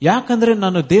 ಯಾಕಂದ್ರೆ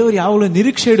ನಾನು ದೇವರು ಯಾವಾಗಲೂ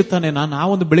ನಿರೀಕ್ಷೆ ಇಡುತ್ತಾನೆ, ನಾನು ಆ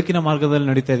ಒಂದು ಬೆಳಕಿನ ಮಾರ್ಗದಲ್ಲಿ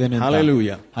ನಡೀತಾ ಇದ್ದೇನೆ.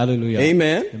 Hallelujah. Hallelujah.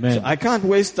 Amen. Amen. So I can't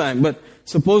waste time. But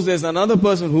suppose there's another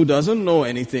person who doesn't know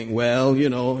anything. Well,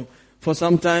 for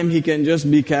some time he can just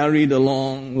be carried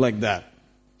along like that.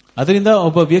 ಅದರಿಂದ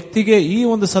ಒಬ್ಬ ವ್ಯಕ್ತಿಗೆ ಈ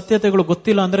ಒಂದು ಸತ್ಯತೆಗಳು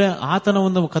ಗೊತ್ತಿಲ್ಲ ಅಂದ್ರೆ ಆತನ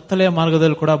ಒಂದು ಕತ್ತಲೆಯ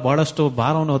ಮಾರ್ಗದಲ್ಲಿ ಕೂಡ ಬಹಳಷ್ಟು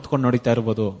ಭಾರವನ್ನು ಹೊತ್ಕೊಂಡು ನಡೀತಾ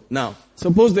ಇರಬಹುದು. Now,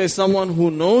 suppose there's someone who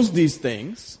knows these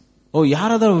things,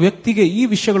 ಯಾರಾದ್ರೂ ವ್ಯಕ್ತಿಗೆ ಈ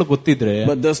ವಿಷಯಗಳು ಗೊತ್ತಿದ್ರೆ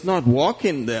but does not walk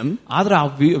in them, ಆದ್ರೆ ಆ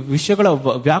ವಿಷಯಗಳ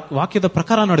ವಾಕ್ಯದ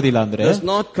ಪ್ರಕಾರ ನಡೆದಿಲ್ಲ ಅಂದ್ರೆ, does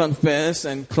not confess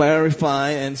and clarify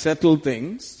and settle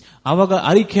things, ಅವಾಗ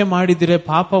ಅರಿಕೆ ಮಾಡಿದ್ರೆ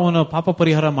ಪಾಪ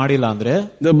ಪರಿಹಾರ ಮಾಡಿಲ್ಲ ಅಂದ್ರೆ,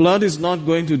 the blood is not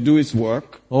going to do its work,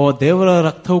 ದೇವರ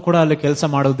ರಕ್ತವು ಕೂಡ ಅಲ್ಲಿ ಕೆಲಸ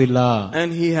ಮಾಡೋದಿಲ್ಲ, and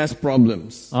he has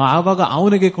problems. ಆವಾಗ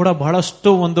ಅವನಿಗೆ ಕೂಡ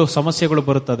ಬಹಳಷ್ಟು ಒಂದು ಸಮಸ್ಯೆಗಳು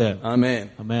ಬರುತ್ತದೆ. Amen.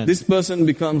 Amen. This person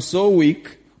becomes so weak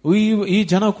ಈ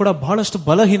ಜನ ಕೂಡ ಬಹಳಷ್ಟು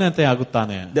ಬಲಹೀನತೆ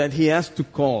ಆಗುತ್ತಾನೆ, that he has to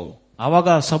call ಅವಾಗ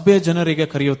ಸಭೆಯ ಜನರಿಗೆ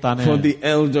ಕರೆಯುತ್ತಾನೆ, for the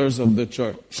elders of the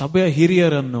church ಸಭೆಯ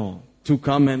ಹಿರಿಯರನ್ನು to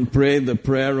come and pray the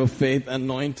prayer of faith,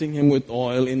 anointing him with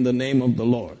oil in the name of the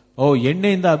Lord.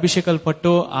 ಎಣ್ಣೆಯಿಂದ ಅಭಿಷೇಕಲ್ಪಟ್ಟು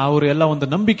ಅವರೆಲ್ಲ ಒಂದು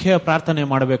ನಂಬಿಕೆಯ ಪ್ರಾರ್ಥನೆ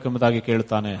ಮಾಡಬೇಕೆಂಬುದಾಗಿ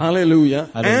ಕೇಳುತ್ತಾನೆ. Hallelujah.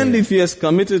 And if he has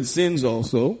committed sins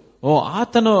also,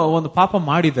 ಆತನು ಒಂದು ಪಾಪ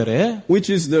ಮಾಡಿದರೆ, which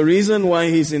is the reason why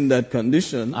he's in that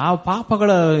condition, ಆ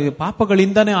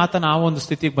ಪಾಪಗಳಿಂದಾನೇ ಆತನ ಆ ಒಂದು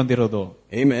ಸ್ಥಿತಿಗೆ ಬಂದಿರೋದು.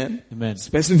 Amen. Amen.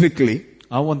 Specifically,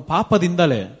 ಆ ಒಂದು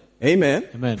ಪಾಪದಿಂದಲೇ. Amen.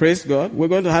 Amen. Praise God.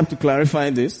 We're going to have to clarify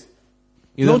this.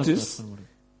 Notice,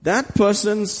 that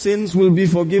person's sins will be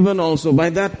forgiven also by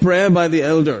that prayer by the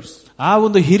elders. ಆ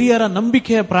ಒಂದು ಹಿರಿಯರ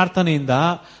ನಂಬಿಕೆಯ ಪ್ರಾರ್ಥನೆಯಿಂದ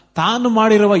ತಾನು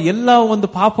ಮಾಡಿರುವ ಎಲ್ಲ ಒಂದು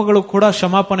ಪಾಪಗಳು ಕೂಡ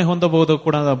ಕ್ಷಮಾಪಣೆ ಹೊಂದಬಹುದು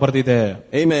ಕೂಡ ಬರೆದಿದೆ.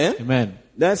 Amen. Amen.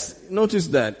 Notice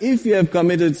that. If you have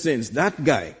committed sins, that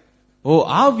guy,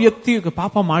 ಆ ವ್ಯಕ್ತಿ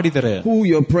ಪಾಪ ಮಾಡಿದರೆ, who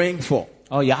you're praying for,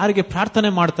 ಯಾರಿಗೆ ಪ್ರಾರ್ಥನೆ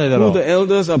ಮಾಡ್ತಾ ಇದ್ದಾರೋ, who the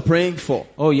elders are praying for,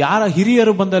 ಯಾರ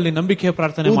ಹಿರಿಯರು ಬಂದಲ್ಲಿ ನಂಬಿಕೆಯ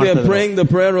ಪ್ರಾರ್ಥನೆ who they ಮಾಡ್ತಾ are praying the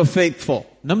prayer of faith for,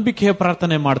 ನಂಬಿಕೆಯ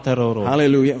ಪ್ರಾರ್ಥನೆ ಮಾಡ್ತಾ ಇರೋರು,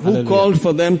 hallelujah, who called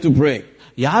for them to pray,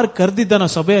 ಯಾರು ಕರೆದಿದ್ದಾನ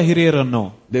ಸಭೆಯ ಹಿರಿಯರನ್ನು,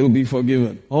 they will be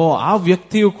forgiven. ಆ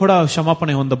ವ್ಯಕ್ತಿಯು ಕೂಡ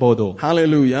ಕ್ಷಮಾಪಣೆ ಹೊಂದಬಹುದು.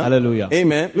 Hallelujah. Hallelujah.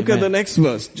 Amen. Look Amen. at the next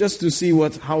verse just to see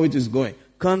how it is going.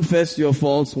 Confess your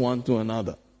faults one to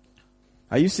another.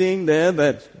 Are you seeing there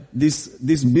that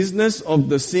this business of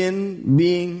the sin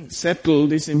being settled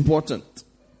is important?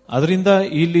 ಅದರಿಂದ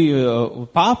ಇಲ್ಲಿ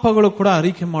ಪಾಪಗಳು ಕೂಡ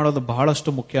ಅರಿಕೆ ಮಾಡೋದು ಬಹಳಷ್ಟು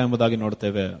ಮುಖ್ಯ ಎಂಬುದಾಗಿ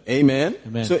ನೋಡ್ತೇವೆ. Amen.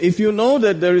 Amen. So if you know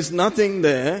that there is nothing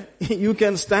there, you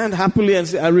can stand happily and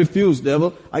say, I refuse, devil.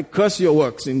 I curse your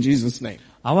works in Jesus' name.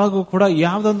 ಅವಾಗ ಕೂಡ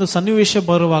ಯಾವ್ದೊಂದು ಸನ್ನಿವೇಶ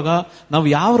ಬರುವಾಗ ನಾವು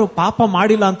ಯಾವ ಪಾಪ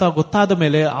ಮಾಡಿಲ್ಲ ಅಂತ ಗೊತ್ತಾದ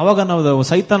ಮೇಲೆ ಅವಾಗ ನಾವು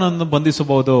ಸೈತಾನನ್ನು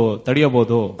ಬಂಧಿಸಬಹುದು,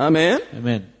 ತಡೆಯಬಹುದು. Amen.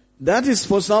 Amen. That is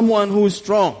for someone who is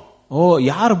strong.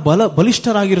 ಯಾರು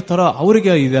ಬಲಿಷ್ಠರಾಗಿರ್ತಾರೋ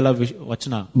ಅವರಿಗೆ ಇದೆಲ್ಲ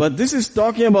ವಚನ. But this is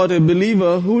talking about a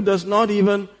believer who does not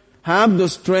even have the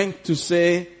strength to say,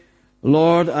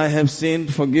 Lord, I have sinned,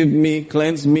 forgive me,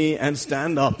 cleanse me, and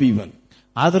stand up even.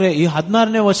 ಆದರೆ ಈ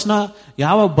 16ನೇ ವಚನ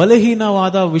ಯಾವ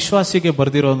ಬಲಹೀನವಾದ ವಿಶ್ವಾಸಿಗೆ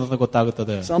ಬರ್ದಿರೋದು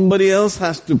ಗೊತ್ತಾಗುತ್ತದೆ. Somebody else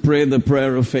has to pray the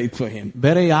prayer of faith for him.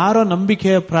 ಬೇರೆ ಯಾರೋ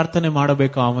ನಂಬಿಕೆಯ ಪ್ರಾರ್ಥನೆ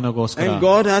ಮಾಡಬೇಕು ಅವನಿಗೋಸ್ಕರ. And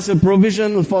God has a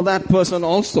provision for that person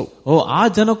also. ಆ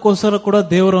ಜನಕ್ಕೋಸ್ಕರ ಕೂಡ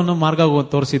ದೇವರನ್ನು ಮಾರ್ಗ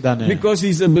ತೋರಿಸಿದ್ದಾನೆ. Because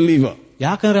he's a believer.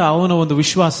 ಯಾಕಂದ್ರೆ ಅವನು ಒಂದು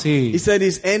ವಿಶ್ವಾಸಿ. He said,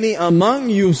 is any among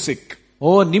you sick?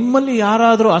 ನಿಮ್ಮಲ್ಲಿ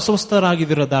ಯಾರಾದ್ರೂ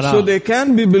ಅಸ್ವಸ್ಥರಾಗಿದ್ದೀರಾ? So there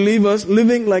can be believers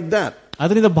living like that.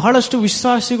 ಅದರಿಂದ ಬಹಳಷ್ಟು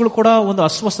ವಿಶ್ವಾಸಿಗಳು ಕೂಡ ಒಂದು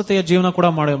ಅಸ್ವಸ್ಥತೆಯ ಜೀವನ ಕೂಡ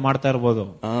ಮಾಡ್ತಾ ಇರಬಹುದು.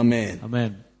 Amen.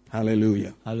 Amen.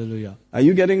 Hallelujah. Hallelujah. Are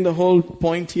you getting the whole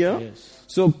point here? Yes.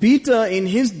 So Peter in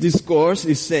his discourse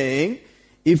is saying,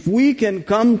 if we can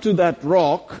come to that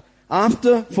rock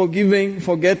after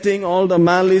forgetting all the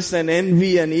malice and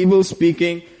envy and evil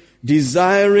speaking,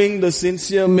 desiring the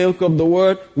sincere milk of the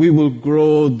word, we will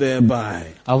grow thereby.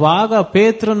 ಅವಾಗ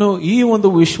ಪೇತ್ರನು ಈ ಒಂದು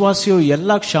ವಿಶ್ವಾಸಿಯು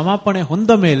ಎಲ್ಲಾ ಕ್ಷಮಾಪಣೆ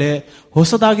ಹೊಂದ ಮೇಲೆ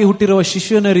ಹೊಸದಾಗಿ ಹುಟ್ಟಿರುವ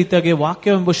ಶಿಶುವಿನ ರೀತಿಯಾಗಿ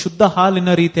ವಾಕ್ಯವೆಂಬ ಶುದ್ಧ ಹಾಲಿನ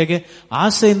ರೀತಿಯಾಗಿ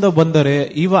ಆಸೆಯಿಂದ ಬಂದರೆ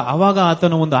ಅವಾಗ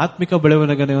ಆತನು ಒಂದು ಆತ್ಮಿಕ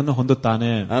ಬೆಳವಣಿಗೆಯನ್ನು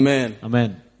ಹೊಂದುತ್ತಾನೆ. Amen.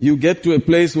 Amen. You get to a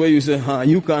place where you say,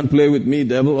 you can't play with me,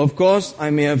 devil. Of course, I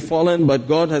may have fallen, but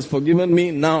God has forgiven me.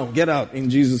 Now, get out in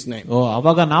Jesus' name.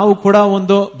 ಅವಾಗ ನಾವು ಕೂಡ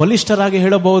ಒಂದು ಬಲಿಷ್ಠರಾಗಿ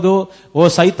ಹೇಳಬಹುದು,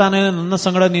 ಸೈತಾನೆ ನನ್ನ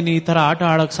ಸಂಗಡ ನೀನು ಈ ತರ ಆಟ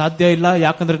ಆಡಕ್ ಸಾಧ್ಯ ಇಲ್ಲ,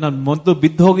 ಯಾಕಂದ್ರೆ ನಾನು ಮೊದಲು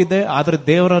ಬಿದ್ದು ಹೋಗಿದ್ದೆ, ಆದ್ರೆ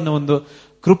ದೇವರ ಒಂದು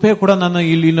ಕೃಪೆ ಕೂಡ ನನ್ನ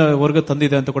ಇಲ್ಲಿನ ವರ್ಗ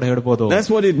ತಂದಿದೆ ಅಂತ ಕೂಡ ಹೇಳ್ಬೋದು.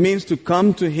 That's what it means to come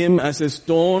to him as a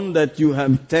stone that you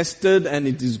have tested and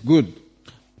it is good.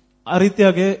 ಆ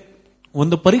ರೀತಿಯಾಗಿ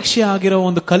ಒಂದು ಪರೀಕ್ಷೆ ಆಗಿರೋ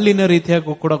ಒಂದು ಕಲ್ಲಿನ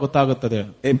ರೀತಿಯಾಗಿ ಕೂಡ ಗೊತ್ತಾಗುತ್ತದೆ.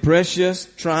 A precious,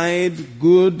 tried,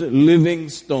 good, living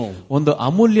stone. ಒಂದು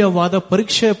ಅಮೂಲ್ಯವಾದ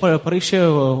ಪರೀಕ್ಷೆ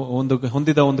ಒಂದು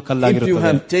ಹೊಂದಿದ ಒಂದು ಕಲ್ಲಾಗಿರುತ್ತದೆ. If you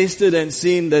have tasted and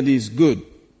seen that he is good,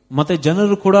 ಮತ್ತೆ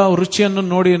ಜನರು ಕೂಡ ರುಚಿಯನ್ನು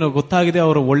ನೋಡಿ ಗೊತ್ತಾಗಿದೆ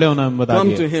ಅವರು ಒಳ್ಳೆಯವನ ಎಂಬುದಾಗಿ.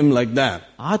 Come to him like that.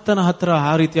 ಆತನ ಹತ್ರ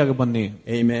ಆ ರೀತಿಯಾಗಿ ಬನ್ನಿ.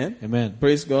 Amen. Amen.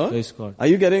 Praise God. Praise God. Are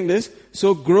you getting this? So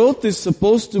growth is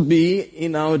supposed to be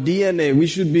in our DNA. We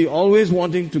should be always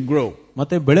wanting to grow.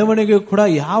 ಮತ್ತೆ ಬೆಳವಣಿಗೆ ಕೂಡ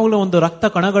ಯಾವಾಗಲೂ ಒಂದು ರಕ್ತ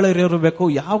ಕಣಗಳಿರಬೇಕು,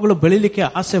 ಯಾವಾಗಲೂ ಬೆಳಿಲಿಕ್ಕೆ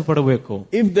ಆಸೆ ಪಡಬೇಕು.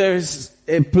 If there is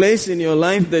a place in your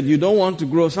life that you don't want to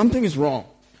grow, something is wrong.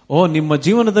 ನಿಮ್ಮ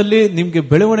ಜೀವನದಲ್ಲಿ ನಿಮ್ಗೆ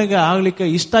ಬೆಳವಣಿಗೆ ಆಗ್ಲಿಕ್ಕೆ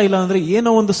ಇಷ್ಟ ಇಲ್ಲ ಅಂದ್ರೆ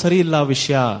ಏನೋ ಒಂದು ಸರಿ ಇಲ್ಲ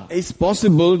ವಿಷಯ. It's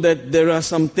possible that there are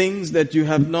some things that you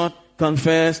have not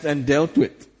confessed and dealt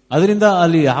with. ಅದರಿಂದ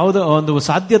ಅಲ್ಲಿ ಯಾವುದೋ ಒಂದು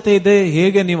ಸಾಧ್ಯತೆ ಇದೆ,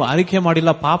 ಹೇಗೆ ನೀವು ಆರಿಕೆ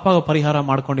ಮಾಡಿಲ್ಲ, ಪಾಪ ಪರಿಹಾರ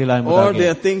ಮಾಡ್ಕೊಂಡಿಲ್ಲ or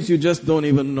there are things you just don't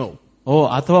even know.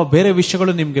 ಅಥವಾ ಬೇರೆ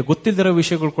ವಿಷಯಗಳು ನಿಮ್ಗೆ ಗೊತ್ತಿಲ್ಲದಿರೋ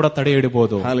ವಿಷಯಗಳು ಕೂಡ ತಡೆ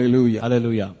ಹಿಡಿಬಹುದು. Hallelujah.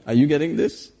 Hallelujah. Are you getting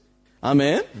this?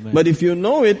 Amen. But if you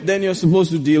know it, then you're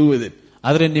supposed to deal with it.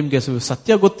 ಆದ್ರೆ ನಿಮ್ಗೆ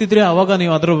ಸತ್ಯ ಗೊತ್ತಿದ್ರೆ ಅವಾಗ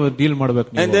ನೀವು ಅದ್ರ ಡೀಲ್ ಮಾಡ್ಬೇಕು.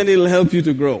 And then it'll help you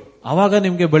to grow. ಅವಾಗ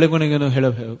ನಿಮ್ಗೆ ಬೆಳವಣಿಗೆಯನ್ನು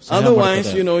Otherwise,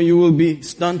 you will be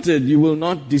stunted. You will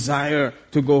not desire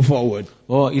to go forward.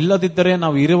 ಇಲ್ಲದಿದ್ದರೆ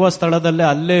ನಾವು ಇರುವ ಸ್ಥಳದಲ್ಲೇ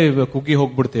ಅಲ್ಲೇ ಕುಗ್ಗಿ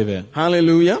ಹೋಗ್ಬಿಡ್ತೇವೆ.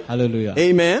 Hallelujah. Hallelujah.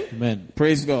 Amen. Amen.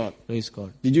 Praise God. Praise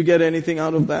God. Did you get anything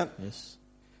out of that? Yes.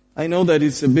 I know that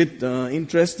it's a bit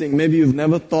interesting. Maybe you've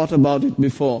never thought about it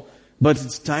before, but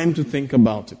it's time to think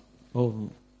about it.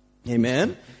 Amen.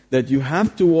 That you have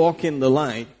to walk in the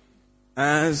light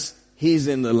as He's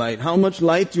in the light. How much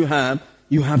light you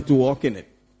have to walk in it.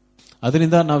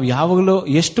 ಅದರಿಂದ ನಾವು ಯಾವಾಗಲೂ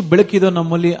ಎಷ್ಟು ಬೆಳಕಿದೋ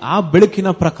ನಮ್ಮಲ್ಲಿ ಆ ಬೆಳಕಿನ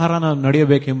ಪ್ರಕಾರ ನಾವು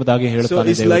ನಡೆಯಬೇಕೆಂಬುದಾಗಿ ಹೇಳ್ತಾರೆ.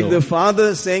 So it's like the father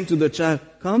saying to the child,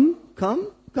 come, come,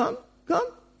 come, come.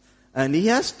 And he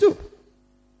has to.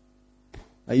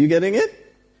 Are you getting it?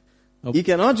 He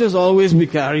cannot just always be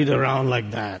carried around like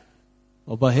that.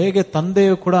 ಒಬ್ಬ ಹೇಗೆ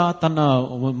ತಂದೆಯು ಕೂಡ ತನ್ನ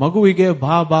ಮಗುವಿಗೆ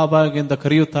ಬಾ ಬಾ ಬಾ ಎಂದು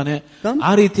ಕರೆಯುತ್ತಾನೆ,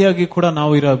 ಆ ರೀತಿಯಾಗಿ ಕೂಡ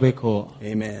ನಾವು ಇರಬೇಕು.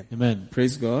 Amen. Amen.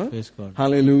 Praise God. Praise God.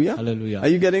 Hallelujah. Hallelujah.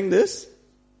 Are you getting this?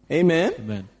 Amen.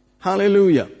 Amen.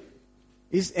 Hallelujah.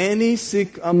 Is any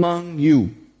sick among you?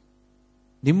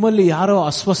 ನಿಮ್ಮಲ್ಲಿ ಯಾರೋ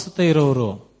ಅಸ್ವಸ್ಥತೆ ಇರೋರು,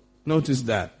 notice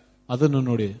that. ಅದನ್ನು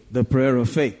ನೋಡಿ. The prayer of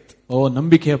faith.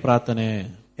 ನಂಬಿಕೆಯ ಪ್ರಾರ್ಥನೆ.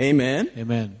 Amen.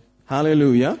 Amen.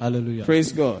 Hallelujah. Hallelujah.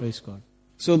 Praise God. Praise God.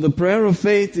 So the prayer of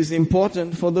faith is important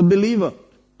for the believer.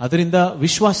 ಅದರಿಂದ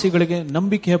ವಿಶ್ವಾಸಿಗಳಿಗೆ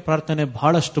ನಂಬಿಕೆಯ ಪ್ರಾರ್ಥನೆ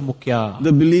ಬಹಳಷ್ಟು ಮುಖ್ಯ.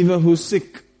 The believer who's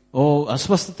sick.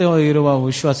 ಅಸ್ವಸ್ಥತೆ ಇರುವ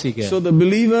ವಿಶ್ವಾಸಿಗೆ. So the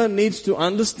believer needs to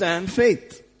understand faith.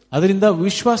 ಅದರಿಂದ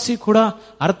ವಿಶ್ವಾಸಿ ಕೂಡ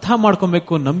ಅರ್ಥ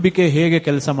ಮಾಡ್ಕೊಬೇಕು ನಂಬಿಕೆ ಹೇಗೆ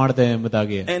ಕೆಲಸ ಮಾಡಿದೆ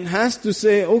ಎಂಬುದಾಗಿ. And has to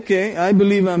say, okay, I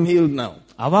believe I'm healed now.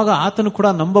 ಅವಾಗ ಆತನು ಕೂಡ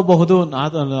ನಂಬಬಹುದು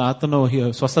ಆತನು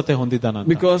ಸ್ವಸ್ಥತೆ ಹೊಂದಿದ್ದಾನ.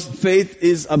 Because faith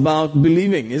is about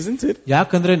believing, isn't it?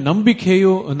 ಯಾಕಂದ್ರೆ ನಂಬಿಕೆ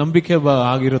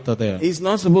ಆಗಿರುತ್ತದೆ. He's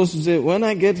not supposed to say, when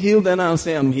I get healed, then I'll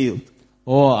say I'm healed.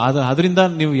 ಅದರಿಂದ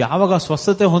ನೀವು ಯಾವಾಗ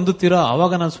ಸ್ವಸ್ಥತೆ ಹೊಂದುತ್ತೀರೋ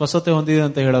ಅವಾಗ ನಾನು ಸ್ವಸ್ಥತೆ ಹೊಂದಿದೆ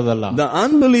ಅಂತ ಹೇಳೋದಲ್ಲ. The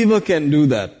unbeliever can do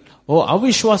that.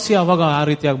 ಅವಿಶ್ವಾಸಿ ಅವಾಗ ಆ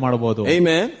ರೀತಿಯಾಗಿ ಮಾಡಬಹುದು.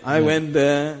 Amen. I went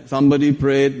there, somebody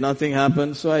prayed, nothing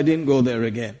happened, so I didn't go there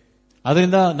again.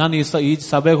 ಅದರಿಂದ ನಾನು ಈ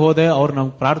ಸಭೆಗೆ ಹೋದೆ, ಅವ್ರು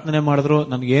ನಮ್ಗೆ ಪ್ರಾರ್ಥನೆ ಮಾಡಿದ್ರು,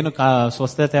 ನನ್ಗೇನು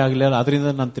ಸ್ವಸ್ಥತೆ ಆಗಲಿಲ್ಲ,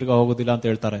 ಅದರಿಂದ ನಾನು ತಿರ್ಗಾ ಹೋಗೋದಿಲ್ಲ ಅಂತ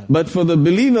ಹೇಳ್ತಾರೆ. But for the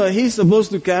believer, he's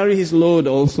supposed to carry his load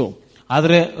also.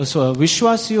 ಆದ್ರೆ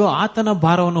ವಿಶ್ವಾಸಿಯು ಆತನ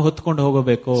ಭಾರವನ್ನು ಹೊತ್ಕೊಂಡು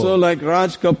ಹೋಗಬೇಕು. So like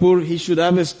Raj Kapoor, he should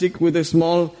have a stick with a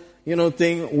small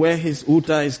thing where his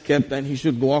uta is kept, and he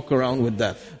should walk around with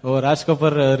that. Raj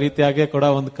Kapoor ರೀತಿಯಾಗಿ ಕೂಡ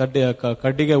ಒಂದು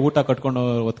ಕಡ್ಡಿಗೆ ಊಟ ಕಟ್ಕೊಂಡು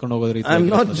ಹೊತ್ಕೊಂಡು ಹೋಗೋದು ರೀತಿ. I'm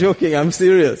not joking, I'm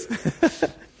serious.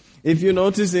 If you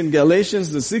notice in Galatians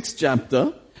the 6th chapter,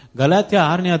 Galatia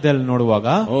 6ನೇ ಅಧ್ಯಾಯದಲ್ಲಿ ನೋಡುವಾಗ,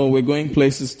 we're going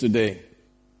places today.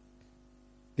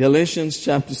 Galatians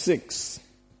chapter 6.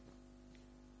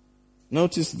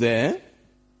 Notice there.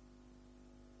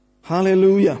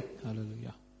 Hallelujah.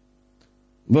 Hallelujah.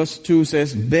 Verse 2 says,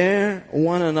 bear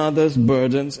one another's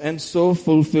burdens and so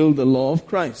fulfill the law of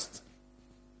Christ.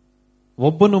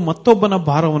 ಒಬ್ಬನು ಮತ್ತೊಬ್ಬನ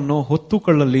ಭಾರವನ್ನು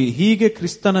ಹೊತ್ತುಕೊಳ್ಳಲಿ, ಹೀಗೆ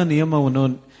ಕ್ರಿಸ್ತನ ನಿಯಮವನ್ನು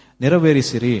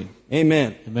ನೆರವೇರಿಸಿರಿ. Amen.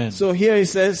 Amen. So here he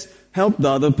says, help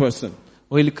the other person.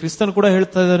 ಇಲ್ಲಿ ಕ್ರಿಸ್ತನ್ ಕೂಡ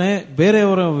ಹೇಳ್ತಾ ಇದ್ದಾನೆ,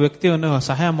 ಬೇರೆಯವರ ವ್ಯಕ್ತಿಯನ್ನು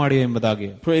ಸಹಾಯ ಮಾಡಿ ಎಂಬುದಾಗಿ.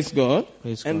 Praise God.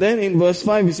 Praise God. And then in verse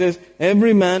 5 he says,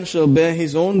 every man shall bear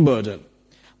his own burden.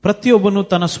 ಪ್ರತಿಯೊಬ್ಬನು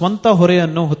ತನ್ನ ಸ್ವಂತ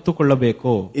ಹೊರೆಯನ್ನು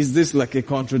ಹೊತ್ತುಕೊಳ್ಳಬೇಕು. Is this like a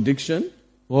contradiction?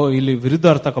 ಇಲ್ಲಿ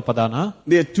ವಿರುದ್ಧಾರ್ಥಕ ಪದಾನ?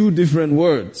 There are two different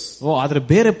words. ಆದ್ರೆ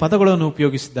ಬೇರೆ ಪದಗಳನ್ನು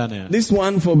ಉಪಯೋಗಿಸಿದ್ದಾನೆ. This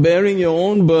one for bearing your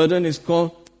own burden is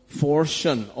called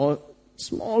portion or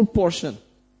small portion.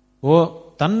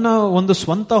 ತನ್ನ ಒಂದು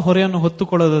ಸ್ವಂತ ಹೊರೆಯನ್ನು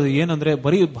ಹೊತ್ತುಕೊಳ್ಳೋದು ಏನಂದ್ರೆ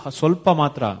ಬರೀ ಸ್ವಲ್ಪ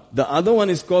ಮಾತ್ರ. The other one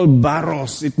is called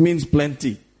baros. It means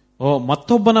plenty.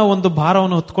 ಮತ್ತೊಬ್ಬನ ಒಂದು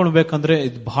ಭಾರವನ್ನು ಹೊತ್ಕೊಳ್ಬೇಕಂದ್ರೆ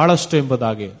ಇದು ಬಹಳಷ್ಟು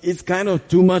ಎಂಬುದಾಗಿ. It's kind of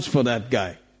too much for that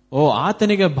guy.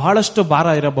 ಆತನಿಗೆ ಬಹಳಷ್ಟು ಭಾರ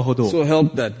ಇರಬಹುದು. So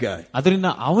help that guy. ಅದರಿಂದ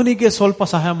ಅವನಿಗೆ ಸ್ವಲ್ಪ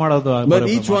ಸಹಾಯ ಮಾಡೋದು. But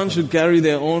each one should carry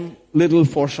their own little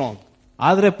portion.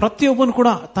 ಆದ್ರೆ ಪ್ರತಿಯೊಬ್ಬನು ಕೂಡ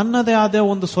ತನ್ನದೇ ಆದ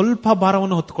ಒಂದು ಸ್ವಲ್ಪ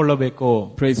ಭಾರವನ್ನು ಹೊತ್ತುಕೊಳ್ಳಬೇಕು.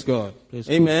 Praise God.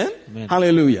 Amen. Amen.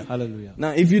 Hallelujah. Hallelujah.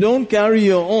 Now if you don't carry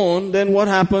your own, then what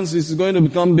happens is it's going to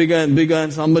become bigger and bigger,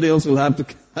 and somebody else will have to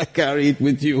carry it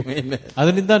with you. Amen.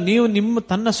 ಅದರಿಂದ ನೀವು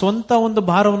ತನ್ನ ಸ್ವಂತ ಒಂದು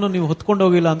ಭಾರವನ್ನು ನೀವು ಹೊತ್ಕೊಂಡು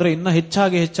ಹೋಗಿಲ್ಲ ಅಂದ್ರೆ ಇನ್ನ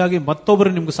ಹೆಚ್ಚಾಗಿ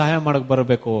ಮತ್ತೊಬ್ಬರು ನಿಮ್ಗೆ ಸಹಾಯ ಮಾಡಕ್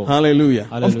ಬರಬೇಕು. Hallelujah.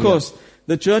 Of course,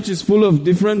 the church is full of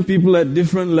different people at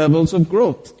different levels of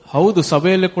growth. ಹೌದು,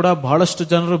 ಸಭೆಯಲ್ಲಿ ಕೂಡ ಬಹಳಷ್ಟು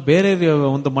ಜನರು ಬೇರೆ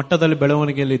ಒಂದು ಮಟ್ಟದಲ್ಲಿ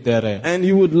ಬೆಳವಣಿಗೆಯಲ್ಲಿ ಇದ್ದಾರೆ. And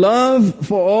you would love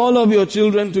for all of your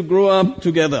children to grow up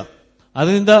together.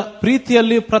 ಅದರಿಂದ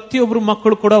ಪ್ರೀತಿಯಲ್ಲಿ ಪ್ರತಿಯೊಬ್ರು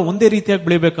ಮಕ್ಕಳು ಕೂಡ ಒಂದೇ ರೀತಿಯಾಗಿ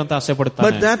ಬೆಳಿಬೇಕಂತ ಆಸೆ ಪಡ್ತಾರೆ.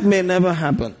 But that may never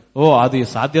happen. ಅದು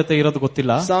ಸಾಧ್ಯತೆ ಇರೋದು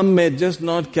ಗೊತ್ತಿಲ್ಲ. Some may just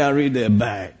not carry their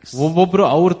bags. ಒಬ್ಬೊಬ್ರು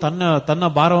ಅವ್ರು ತನ್ನ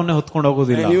ಭಾರವನ್ನೇ ಹೊತ್ಕೊಂಡು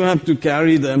ಹೋಗೋದಿಲ್ಲ. And you have to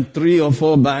carry them 3 or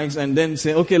 4 bags and then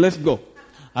say, okay, let's go.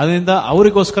 ಅದರಿಂದ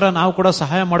ಅವರಿಗೋಸ್ಕರ ನಾವು ಕೂಡ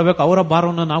ಸಹಾಯ ಮಾಡ್ಬೇಕು, ಅವರ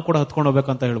ಭಾರವನ್ನು ನಾವು ಕೂಡ ಹೊತ್ಕೊಂಡು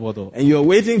ಹೋಗ್ಬೇಕಂತ ಹೇಳ್ಬೋದು. And you are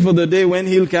waiting for the day when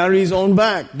he'll carry his own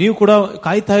bag. ನೀವು ಕೂಡ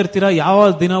ಕಾಯ್ತಾ ಇರ್ತೀರಾ ಯಾವ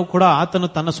ದಿನ ಕೂಡ ಆತನು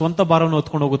ತನ್ನ ಸ್ವಂತ ಭಾರವನ್ನು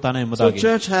ಹೊತ್ಕೊಂಡು ಹೋಗುತ್ತಾನೆ ಎಂಬುದಾಗಿ. So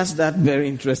church has that very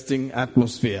interesting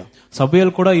atmosphere.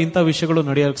 ಸಭೆಯಲ್ಲಿ ಕೂಡ ಇಂಥ ವಿಷಯಗಳು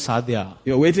ನಡೆಯಕ್ಕೆ ಸಾಧ್ಯ.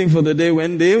 You are waiting for the day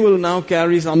when they will now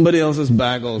carry somebody else's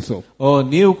bag also.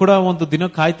 ನೀವು ಕೂಡ ಒಂದು ದಿನ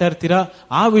ಕಾಯ್ತಾ ಇರ್ತೀರಾ,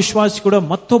 ಆ ವಿಶ್ವಾಸಿ ಕೂಡ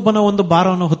ಮತ್ತೊಬ್ಬನ ಒಂದು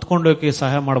ಭಾರವನ್ನು ಹೊತ್ಕೊಂಡೋಕೆ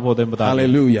ಸಹಾಯ ಮಾಡಬಹುದು ಎಂಬುದಾಗಿ.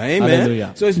 Hallelujah. Amen.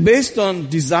 So it's based on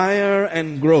desire and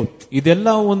growth. ಇದೆಲ್ಲ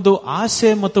ಒಂದು ಆಸೆ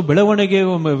ಮತ್ತು ಬೆಳವಣಿಗೆ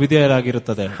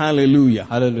ವಿಧೇಯರಾಗಿರುತ್ತದೆ. Hallelujah.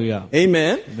 Hallelujah.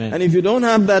 Amen. And if you don't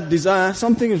have that desire,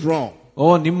 something is wrong.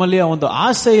 ನಿಮ್ಮಲ್ಲಿ ಒಂದು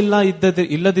ಆಸೆ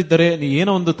ಇಲ್ಲದಿದ್ದರೆ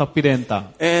ಏನೋ ಒಂದು ತಪ್ಪಿದೆ ಅಂತ.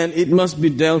 And it must be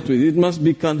dealt with. It must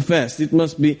be confessed. It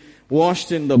must be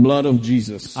washed in the blood of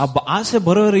Jesus. ಆ ಆಸೆ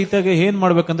ಬರೋ ರೀತಿಯಾಗಿ ಏನ್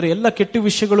ಮಾಡ್ಬೇಕಂದ್ರೆ ಎಲ್ಲ ಕೆಟ್ಟ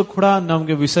ವಿಷಯಗಳು ಕೂಡ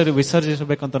ನಮ್ಗೆ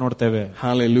ವಿಸರ್ಜಿಸಬೇಕಂತ ನೋಡ್ತೇವೆ.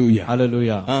 Hallelujah.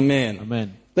 Hallelujah. Amen. Amen.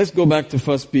 Let's go back to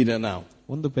 1 Peter now.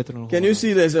 Can you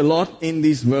see there's a lot in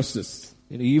these verses?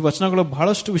 ಈ ವಚನಗಳು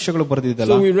ಬಹಳಷ್ಟು ವಿಷಯಗಳು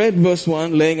ಬರೆದಿದ್ದಲ್ಲ. So we read verse 1,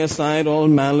 laying aside all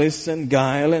malice and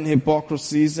guile and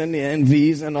hypocrisies and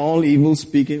envies and all evil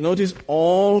speaking. Notice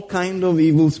all kind of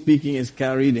evil speaking is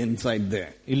carried inside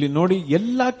there. ಇಲ್ಲಿ ನೋಡಿ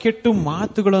ಎಲ್ಲಾ ಕೆಟ್ಟ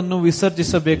ಮಾತುಗಳನ್ನು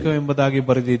ವಿಸರ್ಜಿಸಬೇಕು ಎಂಬುದಾಗಿ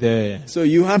ಬರೆದಿದೆ. So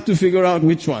you have to figure out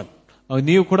which one.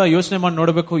 ನೀವು ಕೂಡ ಯೋಚನೆ ಮಾಡಿ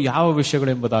ನೋಡಬೇಕು ಯಾವ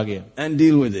ವಿಷಯಗಳು ಎಂಬುದಾಗಿ. And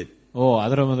deal with it.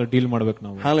 ಅದರ ಮೇಲೆ ಡೀಲ್ ಮಾಡ್ಬೇಕು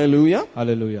ನಾವು. Hallelujah.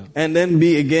 Hallelujah. And then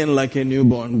be again like a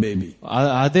newborn baby.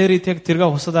 ಅದೇ ರೀತಿಯಾಗಿ ತಿರ್ಗಾ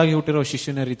ಹೊಸದಾಗಿ ಹುಟ್ಟಿರೋ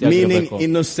ಶಿಶುವಿನ ರೀತಿಯಾಗಿ ಇರಬೇಕು. Meaning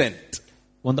innocent.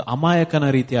 ಒಂದು ಅಮಾಯಕನ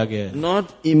ರೀತಿಯಾಗಿ. Not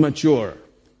immature.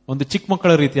 ಒಂದು ಚಿಕ್ಕ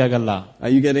ಮಕ್ಕಳ ರೀತಿಯಾಗಲ್ಲ.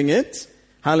 Are you getting it?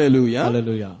 Hallelujah.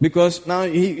 Hallelujah. Because now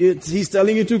he's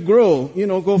telling you to grow,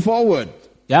 go forward.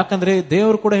 ಯಾಕಂದ್ರೆ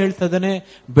ದೇವರು ಕೂಡ ಹೇಳ್ತಾ ಇದ್ದಾನೆ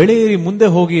ಬೆಳೆಯಿರಿ, ಮುಂದೆ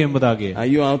ಹೋಗಿ ಎಂಬುದಾಗಿ.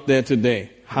 Are you out there today?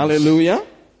 Hallelujah.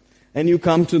 And you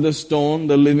come to the stone,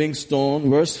 the living stone,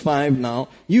 verse 5 now.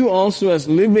 You also as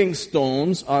living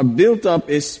stones are built up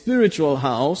a spiritual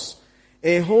house,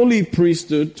 a holy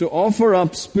priesthood, to offer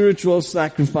up spiritual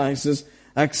sacrifices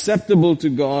acceptable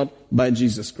to God by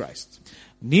Jesus Christ.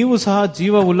 ನೀವು ಸಹ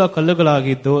ಜೀವವುಳ್ಳ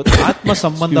ಕಲ್ಲುಗಳಾಗಿದ್ದು ಆತ್ಮ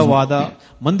ಸಂಬಂಧವಾದ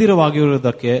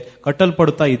ಮಂದಿರವಾಗಿರುವುದಕ್ಕೆ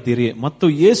ಕಟ್ಟಲ್ಪಡುತ್ತಾ ಇದ್ದೀರಿ ಮತ್ತು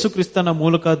ಯೇಸು ಕ್ರಿಸ್ತನ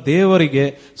ಮೂಲಕ ದೇವರಿಗೆ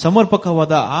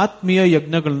ಸಮರ್ಪಕವಾದ ಆತ್ಮೀಯ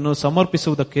ಯಜ್ಞಗಳನ್ನು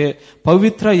ಸಮರ್ಪಿಸುವುದಕ್ಕೆ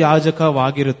ಪವಿತ್ರ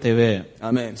ಯಾಜಕವಾಗಿರುತ್ತೇವೆ.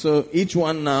 Amen. So each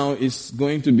one now is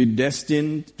going to be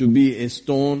destined to be a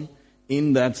stone in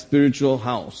that spiritual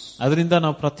house. ಅದರಿಂದ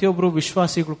ನಾವು ಪ್ರತಿಯೊಬ್ಬರು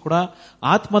ವಿಶ್ವಾಸಿಗಳು ಕೂಡ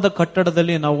ಆತ್ಮದ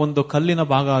ಕಟ್ಟಡದಲ್ಲಿ ನಾವು ಒಂದು ಕಲ್ಲಿನ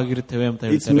ಭಾಗ ಆಗಿರುತ್ತೇವೆ ಅಂತ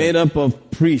ಹೇಳ್ತಾರೆ. It's made up of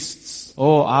priests.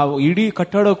 ಆ ಇಡೀ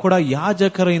ಕಟ್ಟಡ ಕೂಡ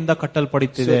ಯಾಜಕರಿಂದ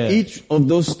ಕಟ್ಟಲ್ಪಡುತ್ತಿದೆ. So each of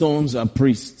those stones are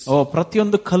priests.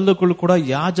 ಪ್ರತಿಯೊಂದು ಕಲ್ಲುಗಳು ಕೂಡ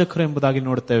ಯಾಜಕರು ಎಂಬುದಾಗಿ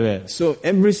ನೋಡ್ತೇವೆ. So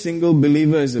every single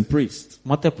believer is a priest.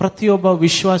 ಮತ್ತೆ ಪ್ರತಿಯೊಬ್ಬ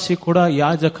ವಿಶ್ವಾಸಿ ಕೂಡ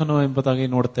ಯಾಜಕನು ಎಂಬುದಾಗಿ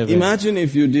ನೋಡ್ತೇವೆ. Imagine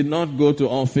if you did not go to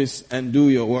office and do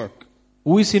your work.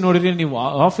 ಊಹಿಸಿ ನೋಡಿರಿ, ನೀವು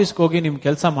ಆಫೀಸ್ಗೆ ಹೋಗಿ ನಿಮ್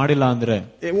ಕೆಲಸ ಮಾಡಿಲ್ಲ ಅಂದ್ರೆ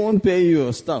they won't pay you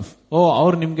your stuff.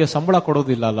 ಅವ್ರು ನಿಮ್ಗೆ ಸಂಬಳ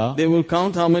ಕೊಡೋದಿಲ್ಲ ಅಲ್ಲ. They will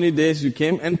count how many days you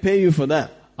came and pay you for that.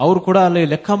 ಅವ್ರು ಕೂಡ ಅಲ್ಲಿ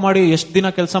ಲೆಕ್ಕ ಮಾಡಿ ಎಷ್ಟು ದಿನ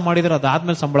ಕೆಲಸ ಮಾಡಿದ್ರೆ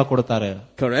ಅದಾದ್ಮೇಲೆ ಸಂಬಳ ಕೊಡ್ತಾರೆ.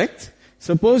 Correct?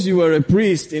 Suppose you were a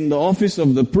priest in the office of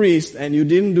the priest and you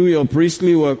didn't do your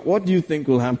priestly work. What do you think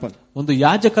will happen? ಒಂದು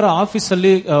ಯಾಜಕರ ಆಫೀಸ್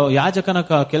ಅಲ್ಲಿ ಯಾಜಕನ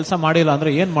ಕೆಲಸ ಮಾಡಿಲ್ಲ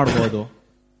ಅಂದ್ರೆ ಏನ್ ಮಾಡಬಹುದು?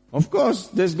 Of course,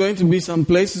 there's going to be some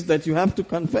places that you have to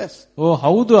confess.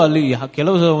 ಹೌದು, ಅಲ್ಲಿ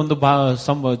ಕೆಲವು ಒಂದು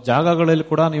ಜಾಗಗಳಲ್ಲಿ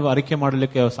ಕೂಡ ನೀವು ಅರಿಕೆ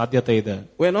ಮಾಡಲಿಕ್ಕೆ ಸಾಧ್ಯತೆ ಇದೆ.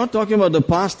 We're not talking about the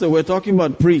pastor, we're talking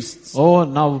about priests.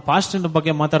 ನಾವು ಪಾಸ್ಟರ್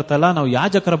ಬಗ್ಗೆ ಮಾತಾಡ್ತಾ ಇಲ್ಲ, ನಾವು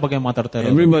ಯಾಜಕರ ಬಗ್ಗೆ ಮಾತಾಡ್ತಾ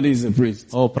ಇಲ್ಲ. Everybody is a priest.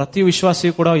 ಪ್ರತಿ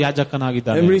ವಿಶ್ವಾಸಿ ಕೂಡ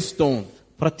ಯಾಜಕನಾಗಿದ್ದಾನೆ. Every stone,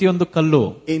 ಪ್ರತಿಯೊಂದು ಕಲ್ಲು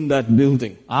in that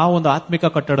building, ಆ ಒಂದು ಆತ್ಮಿಕ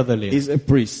ಕಟ್ಟಡದಲ್ಲಿ is a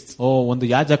priest. ಒಂದು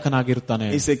ಯಾಜಕನಾಗಿರ್ತಾನೆ.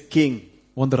 Is a king.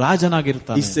 ಒಂದು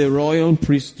ರಾಜನಾಗಿರ್ತಾನೆ. It's a royal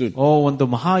priesthood. ಒಂದು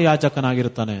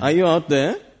ಮಹಾಯಾಜಕನಾಗಿರ್ತಾನೆ. Are you out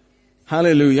there?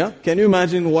 Hallelujah. Can you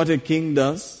imagine what a king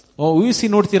does? ಊಹಿಸಿ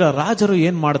ನೋಡ್ತೀರಾ ರಾಜರು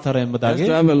ಏನ್ ಮಾಡ್ತಾರೆ ಎಂಬುದಾಗಿ.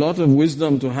 Has to have a lot of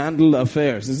wisdom to handle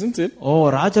affairs, isn't it?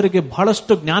 ರಾಜರಿಗೆ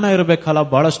ಬಹಳಷ್ಟು ಜ್ಞಾನ ಇರಬೇಕಲ್ಲ,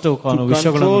 ಬಹಳಷ್ಟು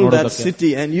ವಿಷಯಗಳನ್ನು control that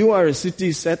city, and you are a city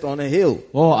set on a hill.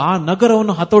 ಆ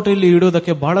ನಗರವನ್ನು ಹತೋಟಿಯಲ್ಲಿ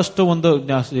ಇಡುವುದಕ್ಕೆ ಬಹಳಷ್ಟು ಒಂದು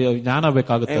ಜ್ಞಾನ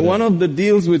ಬೇಕಾಗುತ್ತೆ. And one of the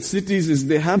deals with cities is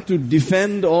they have to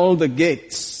defend all the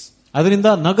gates. ಅದರಿಂದ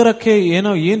ನಗರಕ್ಕೆ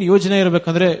ಏನ್ ಯೋಜನೆ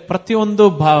ಇರಬೇಕಂದ್ರೆ ಪ್ರತಿಯೊಂದು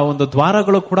ಒಂದು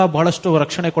ದ್ವಾರಗಳು ಕೂಡ ಬಹಳಷ್ಟು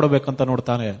ರಕ್ಷಣೆ ಕೊಡಬೇಕಂತ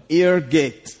ನೋಡ್ತಾನೆ. Ear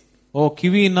gate.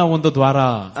 ಕಿವಿಯಿನ ಒಂದು ದ್ವಾರ.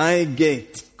 Eye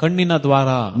gate. ಕಣ್ಣಿನ ದ್ವಾರ.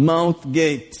 Mouth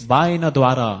gate. ಬಾಯಿನ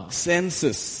ದ್ವಾರ.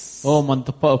 Senses.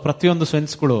 ಪ್ರತಿಯೊಂದು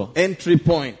ಸೆನ್ಸ್ಗಳು. Entry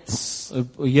points.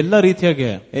 ಎಲ್ಲ ರೀತಿಯಾಗಿ.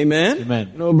 Amen. Amen.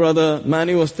 Brother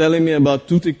Manny was telling me about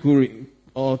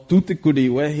Toothukudi,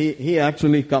 where he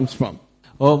actually comes from.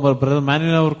 Brother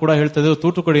ಮ್ಯಾನಿನ್ ಅವರು ಕೂಡ ಹೇಳ್ತಾ ಇದ್ರು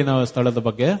ತೂತುಕುಡಿನ ಸ್ಥಳದ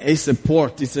ಬಗ್ಗೆ. It's a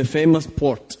port. It's a famous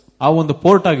port. ಆ ಒಂದು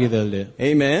ಪೋರ್ಟ್ ಆಗಿದೆ ಅಲ್ಲಿ.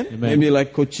 Amen. Maybe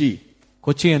like Kochi.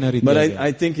 ಕೊಚ್ಚಿ ಏನೋ ರೀತಿ. But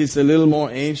I think it's a little more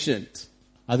ancient.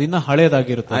 ಅದಿನ್ನ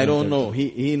ಹಳೇದಾಗಿರುತ್ತೆ. I don't know.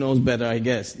 He knows better, I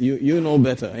guess. You know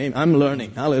better. I'm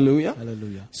learning. Hallelujah.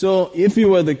 Hallelujah. So if you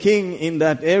were the king in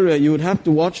that area, you would have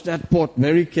to watch that port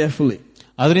very carefully.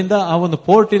 ಅದರಿಂದ ಆ ಒಂದು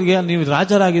ಪೋರ್ಟ್ಗೆ ನೀವು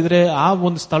ರಾಜರಾಗಿದ್ರೆ ಆ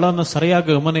ಒಂದು ಸ್ಥಳವನ್ನು ಸರಿಯಾಗಿ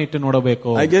ಗಮನ ಇಟ್ಟು ನೋಡಬೇಕು.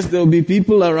 I guess there will be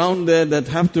people around there that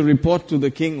have to report to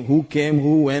the king who came,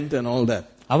 who went and all that.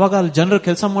 ಅವಾಗ ಅಲ್ಲಿ ಜನರು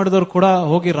ಕೆಲಸ ಮಾಡಿದವರು ಕೂಡ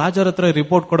ಹೋಗಿ ರಾಜರ ಹತ್ರ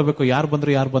ರಿಪೋರ್ಟ್ ಕೊಡಬೇಕು, ಯಾರು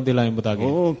ಬಂದ್ರು ಯಾರು ಬಂದಿಲ್ಲ ಎಂಬುದಾಗಿ.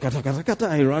 Oh,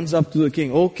 kata, he runs up to the king.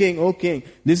 Oh king,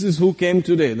 this is who came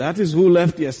today. That is who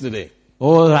left yesterday. ಓ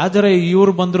ರಾಜರೇ,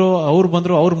 ಇವ್ರು ಬಂದ್ರು,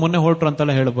 ಅವ್ರು ಮೊನ್ನೆ ಹೊರಟ್ರು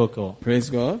ಅಂತೆಲ್ಲ ಹೇಳಬೇಕು. Praise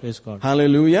God. Praise God.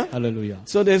 Hallelujah. Hallelujah.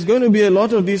 So there's going to be a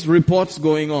lot of these reports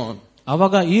going on.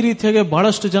 ಅವಾಗ ಈ ರೀತಿಯಾಗಿ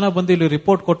ಬಹಳಷ್ಟು ಜನ ಬಂದು ಇಲ್ಲಿ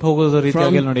ರಿಪೋರ್ಟ್ ಕೊಟ್ಟು ಹೋಗೋದು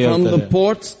ರೀತಿಯಾಗಿ ನಡೆಯುತ್ತದೆ. From the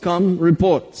ports come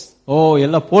reports. ಓ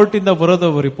ಎಲ್ಲ ಪೋರ್ಟ್ ಇಂದ ಬರೋದು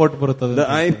ರಿಪೋರ್ಟ್ ಬರುತ್ತದೆ. The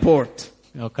eye port.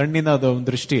 ಕಣ್ಣಿನ ಒಂದು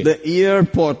ದೃಷ್ಟಿ. The ear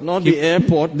port, not the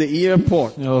airport, the ear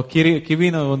port.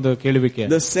 ಕಿವಿನ ಒಂದು ಕೇಳುವಿಕೆ.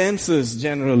 The senses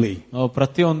generally.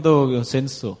 ಪ್ರತಿಯೊಂದು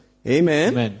sense. Amen.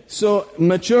 Amen. So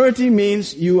maturity means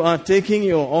you are taking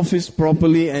your office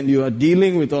properly and you are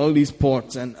dealing with all these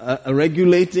ports and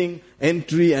regulating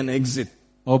entry and exit.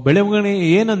 ಬೆಳವಣಿಗೆ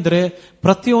ಏನಂದ್ರೆ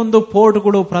ಪ್ರತಿಯೊಂದು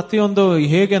ಪೋರ್ಟ್ಗಳು, ಪ್ರತಿಯೊಂದು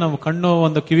ಹೇಗೆ ನಾವು ಕಣ್ಣು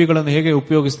ಒಂದು ಕಿವಿಗಳನ್ನು ಹೇಗೆ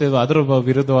ಉಪಯೋಗಿಸ್ತೇವೆ ಅದರ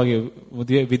ವಿರುದ್ಧವಾಗಿ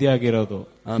ವಿಧಿಯಾಗಿರೋದು.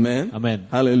 Amen. Amen.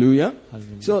 Hallelujah.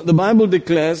 So the Bible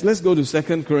declares, let's go to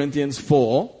 2 Corinthians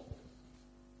 4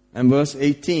 and verse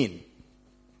 18.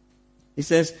 It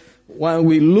says, while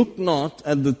we look not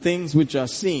at the things which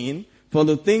are seen, for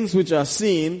the things which are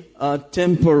seen are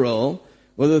temporal,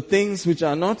 but the things which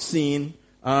are not seen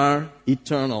are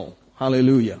eternal.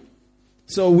 Hallelujah.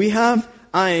 So we have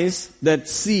eyes that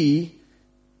see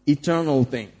eternal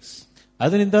things.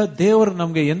 ಅದರಿಂದ ದೇವರು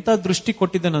ನಮಗೆ ಎಂತ ದೃಷ್ಟಿ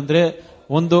ಕೊಟ್ಟಿದ್ದಾನಂದ್ರೆ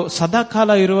ಒಂದು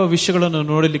ಸದಾಕಾಲ ಇರುವ ವಿಷಯಗಳನ್ನು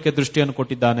ನೋಡಲಿಕ್ಕೆ ದೃಷ್ಟಿಯನ್ನು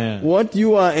ಕೊಟ್ಟಿದ್ದಾನೆ. What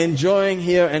you are enjoying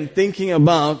here and thinking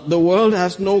about, the world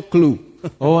has no clue.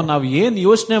 ನಾವ್ ಏನ್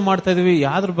ಯೋಚನೆ ಮಾಡ್ತಾ ಇದೀವಿ,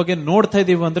 ಯಾವ್ದ್ರ ಬಗ್ಗೆ ನೋಡ್ತಾ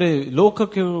ಇದೀವಿ ಅಂದ್ರೆ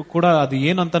ಲೋಕಕ್ಕೆ ಕೂಡ ಅದು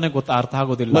ಏನಂತಾನೆ ಅರ್ಥ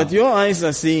ಆಗೋದಿಲ್ಲ. But your eyes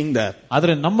are seeing that.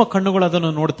 ಆದ್ರೆ ನಮ್ಮ ಕಣ್ಣುಗಳು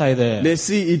ಅದನ್ನು ನೋಡ್ತಾ ಇದೆ. They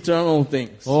see eternal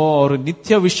things. ಅವರು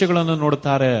ನಿತ್ಯ ವಿಷಯಗಳನ್ನು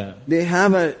ನೋಡ್ತಾರೆ. They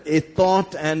have a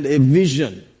thought and a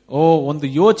vision. ಒಂದು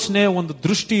ಯೋಚನೆ, ಒಂದು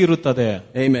ದೃಷ್ಟಿ ಇರುತ್ತದೆ.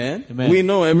 Amen. We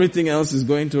know everything else is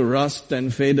going to rust and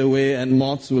fade away and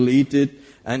moths will eat it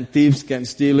and thieves can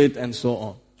steal it and so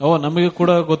on. ನಮಗೆ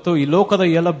ಕೂಡ ಗೊತ್ತು ಈ ಲೋಕದ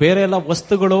ಎಲ್ಲ ಬೇರೆ ಎಲ್ಲ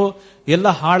ವಸ್ತುಗಳು ಎಲ್ಲ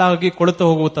ಹಾಳಾಗಿ ಕೊಳೆತು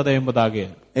ಹೋಗುತ್ತದೆ ಎಂಬುದಾಗಿ.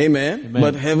 Amen.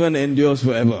 But heaven endures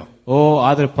forever.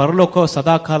 ಆದ್ರೆ ಪರಲೋಕ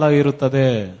ಸದಾಕಾಲ ಇರುತ್ತದೆ.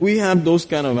 We have those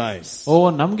kind of eyes.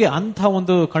 ನಮ್ಗೆ ಅಂತ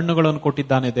ಒಂದು ಕಣ್ಣುಗಳನ್ನು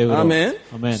ಕೊಟ್ಟಿದ್ದಾನೆ ದೇವರು. Amen.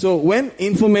 Amen. So when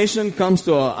information comes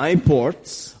to our eye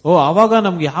ports, ಅವಾಗ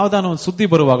ನಮ್ಗೆ ಯಾವ್ದಾನ ಒಂದು ಸುದ್ದಿ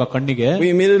ಬರುವಾಗ ಕಣ್ಣಿಗೆ,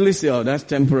 we immediately say, oh, that's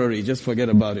temporary, just forget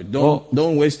about it.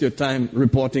 Don't waste your time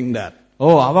reporting that.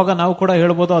 ಅವಾಗ ನಾವು ಕೂಡ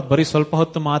ಹೇಳ್ಬೋದು ಅದು ಬರೀ ಸ್ವಲ್ಪ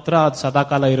ಹೊತ್ತು ಮಾತ್ರ, ಅದು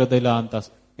ಸದಾಕಾಲ ಇರೋದಿಲ್ಲ ಅಂತ.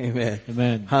 Amen.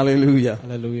 Amen. Hallelujah.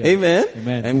 Hallelujah. Amen.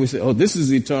 Amen. And we say, oh, this is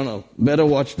eternal. Better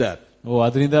watch that.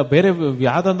 ಅದರಿಂದ ಬೇರೆ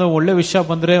ಯಾವ್ದೊಂದು ಒಳ್ಳೆ ವಿಷಯ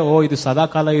ಬಂದ್ರೆ ಇದು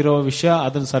ಸದಾಕಾಲ ಇರೋ ವಿಷಯ,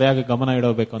 ಅದನ್ನ ಸರಿಯಾಗಿ ಗಮನ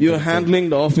ಇಡಬೇಕು. You are handling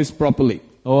the office properly.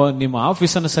 ನಿಮ್ಮ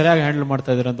ಆಫೀಸ್ ಅನ್ನು ಸರಿಯಾಗಿ ಹ್ಯಾಂಡಲ್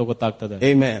ಮಾಡ್ತಾ ಇದೀರ ಅಂತ ಗೊತ್ತಾಗ್ತದೆ.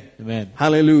 Amen. Amen.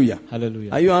 Hallelujah.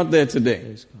 Hallelujah. Are you out there today?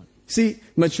 See,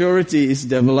 maturity is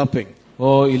developing.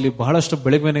 ಇಲ್ಲಿ ಬಹಳಷ್ಟು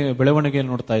ಬೆಳವಣಿಗೆ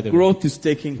ನೋಡ್ತಾ ಇದ್ದೀವಿ. Growth is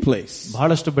taking place.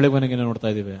 ಬಹಳಷ್ಟು ಬೆಳವಣಿಗೆ ನೋಡ್ತಾ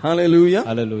ಇದ್ದೀವಿ. Hallelujah.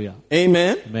 Hallelujah.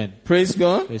 Amen. Amen. Praise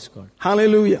God. Praise God.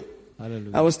 Hallelujah.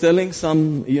 Hallelujah. I was telling some,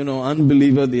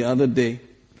 unbeliever the other day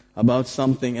about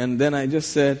something, and then I just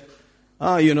said,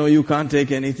 you can't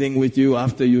take anything with you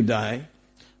after you die.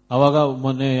 ಅವಾಗ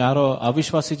ಮೊನ್ನೆ ಯಾರೋ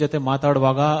ಅವಿಶ್ವಾಸಿ ಜೊತೆ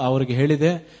ಮಾತಾಡುವಾಗ ಅವ್ರಿಗೆ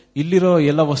ಹೇಳಿದೆ, ಇಲ್ಲಿರೋ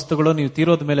ಎಲ್ಲ ವಸ್ತುಗಳು ನೀವು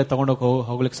ತೀರೋದ ಮೇಲೆ ತಗೊಂಡೋಗಿ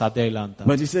ಹೋಗ್ಲಿಕ್ಕೆ ಸಾಧ್ಯ ಇಲ್ಲ ಅಂತ.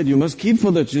 But he said, you must keep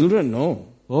for the children. No.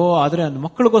 ಆದ್ರೆ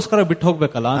ಮಕ್ಕಳಿಗೋಸ್ಕರ ಬಿಟ್ಟು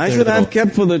ಹೋಗ್ಬೇಕಲ್ಲ. I said, I have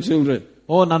kept for the children.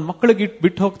 ನಾನ್ ಮಕ್ಕಳಿಗೆ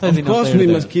ಬಿಟ್ಟು ಹೋಗ್ತಾ ಇದ್ದೀನಿ. Of course we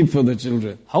must keep for the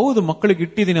children. ಹೌದು, ಮಕ್ಕಳಿಗೆ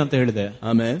ಇಟ್ಟಿದ್ದೀನಿ ಅಂತ ಹೇಳಿದೆ.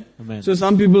 Amen. Amen. So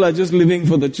some people are just living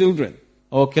for the children.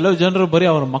 ಕೆಲವು ಜನರು ಬರೀ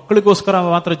ಅವ್ರ ಮಕ್ಕಳಿಗೋಸ್ಕರ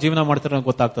ಮಾತ್ರ ಜೀವನ ಮಾಡ್ತಾರೆ ಅಂತ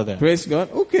ಗೊತ್ತಾಗ್ತದೆ. Praise God.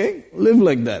 Okay, live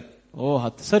like that.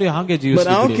 ಸರಿ, ಹಾಗೆ ಜೀವಿಸಿ.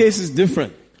 But our case is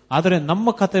different. ಆದ್ರೆ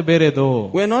ನಮ್ಮ ಕತೆ ಬೇರೆದು.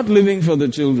 We are not living for the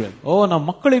children. ನಾವು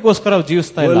ಮಕ್ಕಳಿಗೋಸ್ಕರ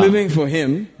ಜೀವಿಸ್ತಾ ಇಲ್ಲ. We are living for Him.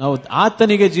 ನಾವು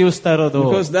ಆತನಿಗೆ ಜೀವಿಸ್ತಾ ಇರೋದು.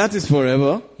 Because that is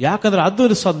forever. ಯಾಕಂದ್ರೆ ಅದು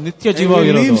ನಿತ್ಯ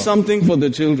ಜೀವವಾಗಿರೋದು. We leave something for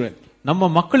the children.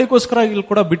 ನಮ್ಮ ಮಕ್ಕಳಿಗೋಸ್ಕರ ಇಲ್ಲಿ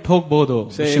ಕೂಡ ಬಿಟ್ಟು ಹೋಗಬಹುದು.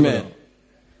 Amen.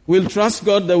 We'll trust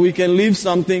God that we can leave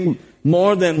something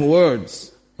more than words.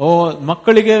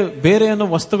 ಮಕ್ಕಳಿಗೆ ಬೇರೆ ಏನೋ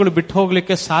ವಸ್ತುಗಳು ಬಿಟ್ಟು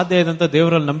ಹೋಗ್ಲಿಕ್ಕೆ ಸಾಧ್ಯ ಇದೆ ಅಂತ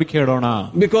ದೇವರಲ್ಲಿ ನಂಬಿಕೆ ಇಡೋಣ.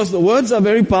 Because the words are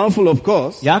very powerful, of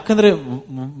course. ಯಾಕಂದ್ರೆ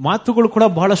ಮಾತುಗಳು ಕೂಡ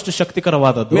ಬಹಳಷ್ಟು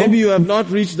ಶಕ್ತಿಕರವಾದದ್ದು. Maybe you have not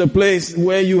reached the place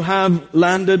where you have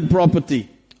landed property.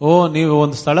 ನೀವು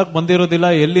ಒಂದು ಸ್ಥಳಕ್ಕೆ ಬಂದಿರೋದಿಲ್ಲ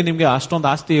ಎಲ್ಲಿ ನಿಮ್ಗೆ ಅಷ್ಟೊಂದು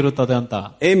ಆಸ್ತಿ ಇರುತ್ತದೆ ಅಂತ.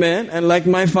 Amen. And like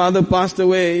my father passed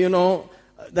away,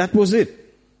 that was it.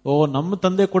 ನಮ್ಮ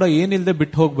ತಂದೆ ಕೂಡ ಏನಿಲ್ಲದೆ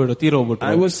ಬಿಟ್ಟು ಹೋಗ್ಬೇಡು, ತೀರೋಗ್ಬಿಟ್ಟು.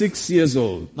 I was 6 years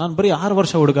old. ನಾನು ಬರೀ 6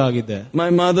 ವರ್ಷ ಹುಡುಗ ಆಗಿದ್ದೆ. My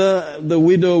mother, the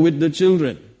widow with the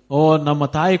children. ಓ ನಮ್ಮ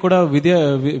ತಾಯಿ ಕೂಡ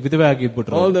ವಿಧವೆ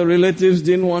ಆಗಿಬಿಟ್ರು. All the relatives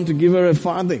didn't want to give her a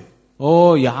farthing. ಓ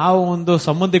ಯಾವ ಒಂದು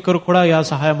ಸಂಬಂಧಿಕರು ಕೂಡ ಯಾವ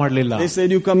ಸಹಾಯ ಮಾಡ್ಲಿಲ್ಲ. They said,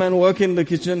 you come and work in the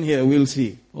kitchen here, we'll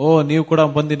see. ಓ ನೀವು ಕೂಡ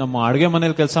ಬಂದು ನಮ್ಮ ಅಡಿಗೆ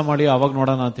ಮನೇಲಿ ಕೆಲಸ ಮಾಡಿ ಅವಾಗ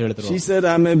ನೋಡೋಣ ಅಂತ ಹೇಳಿದ್ರು. She said,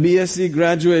 I'm a BSc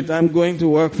graduate, I'm going to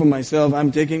work for myself,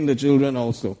 I'm taking the children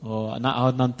also.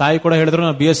 ನನ್ನ ತಾಯಿ ಕೂಡ ಹೇಳಿದ್ರು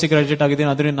ನಾನು BSc ಗ್ರಾಜುಯೇಟ್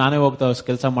ಆಗಿದ್ದೀನಿ, ಅದರಿಂದ ನಾನೇ ಹೋಗ್ತಾ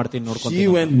ಕೆಲಸ ಮಾಡ್ತೀನಿ ನೋಡ್ಕೊಂಡು. She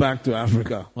went back to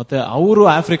Africa. ಮತ್ತೆ ಅವರು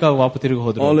ಆಫ್ರಿಕಾಗೆ ವಾಪಸ್ ತಿರುಗಿ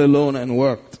ಹೋದ್ರು. All alone and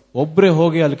worked. ಒಬ್ರೇ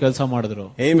ಹೋಗಿ ಅಲ್ಲಿ ಕೆಲಸ ಮಾಡಿದ್ರು.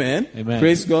 Amen. Amen.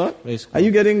 Praise God. Praise God. Are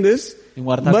you getting this?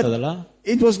 ನಿಮ್ಗೆ ಅರ್ಥ ಆಗ್ತದಲ್ಲ?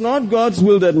 It was not God's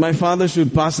will that my father should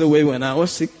pass away when I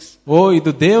was 6. ಓ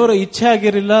ಇದು ದೇವರ ಇಚ್ಛೆ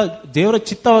ಆಗಿರಲಿಲ್ಲ, ದೇವರ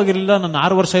ಚಿತ್ತವಾಗಿರಲಿಲ್ಲ. ನಾನು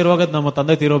 6 ವರ್ಷ ಇರುವಾಗ ನಮ್ಮ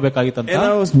ತಂದೆ ತೀರೋಬೇಕಾಗಿತ್ತಂತ. And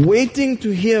I was waiting to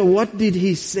hear what did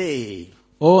he say.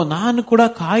 ಓ ನಾನು ಕೂಡ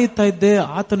ಕಾಯುತ್ತಾ ಇದ್ದೆ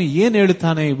ಆತನು ಏನ್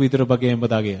ಹೇಳ್ತಾನೆ ಇದ್ರ ಬಗ್ಗೆ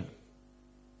ಎಂಬುದಾಗಿ.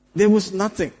 There was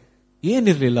nothing.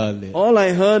 ಏನಿರ್ಲಿಲ್ಲ ಅಲ್ಲಿ. All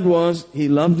I heard was he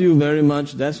loved you very much,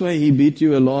 that's why he beat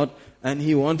you a lot and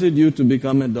he wanted you to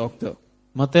become a doctor.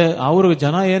 ಮತ್ತೆ ಅವರು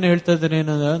ಜನ ಏನ್ ಹೇಳ್ತಾ ಇದ್ದಾರೆ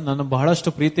ಏನಂದ್ರೆ ನನ್ನ ಬಹಳಷ್ಟು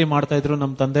ಪ್ರೀತಿ ಮಾಡ್ತಾ ಇದ್ರು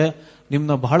ನಮ್ಮ ತಂದೆ,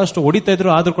 ನಿಮ್ನ ಬಹಳಷ್ಟು ಹೊಡಿತಾ ಇದ್ರು,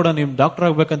 ಆದ್ರೂ ಕೂಡ ನಿಮ್ ಡಾಕ್ಟರ್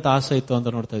ಆಗ್ಬೇಕಂತ ಆಸೆ ಇತ್ತು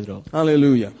ಅಂತ ನೋಡ್ತಾ ಇದ್ರು.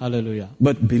 Hallelujah. Hallelujah.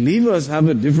 But believers have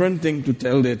a different thing to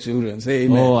tell their children. Say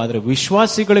amen. ಓ ಆದ್ರೆ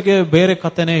ವಿಶ್ವಾಸಿಗಳಿಗೆ ಬೇರೆ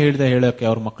ಕಥೆನೇ ಹೇಳಕ್ಕೆ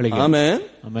ಅವ್ರ ಮಕ್ಕಳಿಗೆ. Amen.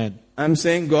 Amen. I'm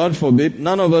saying God forbid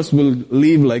none of us will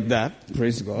leave like that.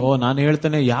 Praise God. ಓ ನಾನು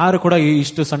ಹೇಳ್ತೇನೆ ಯಾರು ಕೂಡ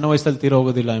ಇಷ್ಟು ಸಣ್ಣ ವಯಸ್ಸಲ್ಲಿ ತೀರ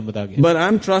ಹೋಗೋದಿಲ್ಲ ಎಂಬುದಾಗಿ. But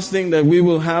I'm trusting that we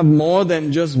will have more than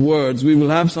just words. We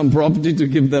will have some property to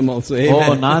give them also.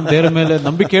 Amen. ಓ ನಾನು ದೇವರ ಮೇಲೆ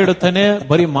ನಂಬಿಕೆ ಇಡುತ್ತೇನೆ,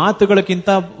 ಬರೀ ಮಾತುಗಳಕ್ಕಿಂತ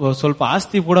ಸ್ವಲ್ಪ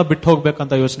ಆಸ್ತಿ ಕೂಡ ಬಿಟ್ಟು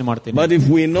ಹೋಗ್ಬೇಕಂತ ಯೋಚನೆ ಮಾಡ್ತೀನಿ. But if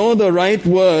we know the right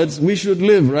words, we should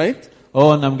live, right? ಓ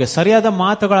ನಮ್ಗೆ ಸರಿಯಾದ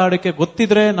ಮಾತುಗಳ ಆಡಕ್ಕೆ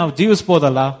ಗೊತ್ತಿದ್ರೆ ನಾವು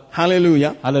ಜೀವಿಸಬಹುದಲ್ಲ.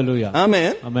 Hallelujah. Hallelujah.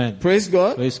 Amen. Amen. Praise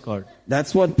God. Praise God.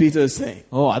 That's what Peter is saying.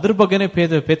 ಓ ಅದ್ರ ಬಗ್ಗೆನೇ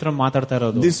ಪೇತ್ರ ಮಾತಾಡ್ತಾ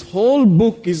ಇರೋದು. This whole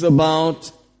book is about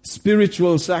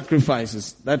spiritual sacrifices.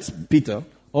 That's Peter.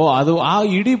 ಓ ಅದು ಆ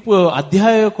ಇಡೀ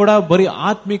ಅಧ್ಯಾಯ ಕೂಡ ಬರೀ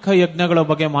ಆತ್ಮಿಕ ಯಜ್ಞಗಳ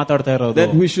ಬಗ್ಗೆ ಮಾತಾಡ್ತಾ ಇರೋದು.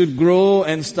 That we should grow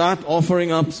and start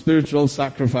offering up spiritual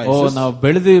sacrifices. ಓ ನಾವು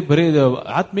ಬೆಳೆದು ಬರೀ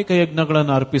ಆತ್ಮಿಕ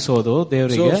ಯಜ್ಞಗಳನ್ನು ಅರ್ಪಿಸೋದು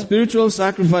ದೇವರಿಗೆ. So spiritual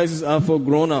sacrifices are for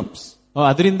grown-ups.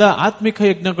 ಅದರಿಂದ ಆತ್ಮಿಕ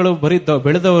ಯಜ್ಞಗಳು ಬರೀ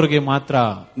ಬೆಳೆದವರಿಗೆ ಮಾತ್ರ.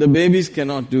 The babies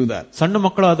cannot do that. ಸಣ್ಣ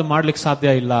ಮಕ್ಕಳು ಅದು ಮಾಡ್ಲಿಕ್ಕೆ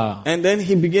ಸಾಧ್ಯ ಇಲ್ಲ. And then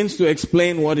he begins to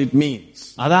explain what it means.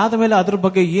 ಅದಾದ ಮೇಲೆ ಅದ್ರ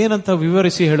ಬಗ್ಗೆ ಏನಂತ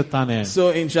ವಿವರಿಸಿ ಹೇಳುತ್ತಾನೆ. So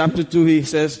in chapter 2 he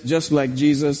says, just like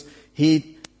Jesus, he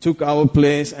took our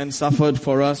place and suffered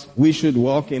for us, we should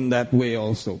walk in that way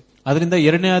also. ಅದರಿಂದ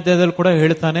 2ನೇ ಅಧ್ಯಾಯದಲ್ಲಿ ಕೂಡ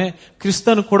ಹೇಳ್ತಾನೆ,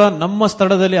 ಕ್ರಿಸ್ತನು ಕೂಡ ನಮ್ಮ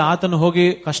ಸ್ಥಳದಲ್ಲಿ ಆತನು ಹೋಗಿ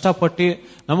ಕಷ್ಟಪಟ್ಟು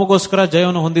ನಮಗೋಸ್ಕರ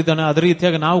ಜಯವನ್ನು ಹೊಂದಿದ್ದಾನೆ, ಅದೇ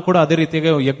ರೀತಿಯಾಗಿ ನಾವು ಕೂಡ ಅದೇ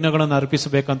ರೀತಿಯಾಗಿ ಯಜ್ಞಗಳನ್ನು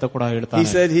ಅರ್ಪಿಸಬೇಕಂತ ಕೂಡ ಹೇಳ್ತಾನೆ. He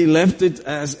said he left it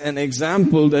as an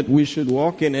example that we should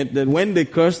walk in it, that when they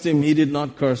cursed him he did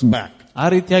not curse back. ಆ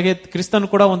ರೀತಿಯಾಗಿ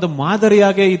ಕ್ರಿಸ್ತನು ಕೂಡ ಒಂದು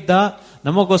ಮಾದರಿಯಾಗೇ ಇದ್ದ,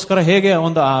 ನಮಗೋಸ್ಕರ ಹೇಗೆ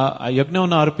ಒಂದು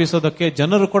ಯಜ್ಞವನ್ನು ಅರ್ಪಿಸೋದಕ್ಕೆ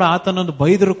ಜನರು ಕೂಡ ಆತನನ್ನು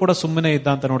ಬೈದರು ಕೂಡ ಸುಮ್ಮನೆ ಇದ್ದ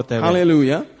ಅಂತ ನೋಡ್ತೇವೆ.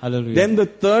 Hallelujah. Hallelujah. Then the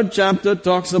 3rd chapter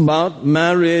talks about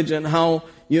marriage and how,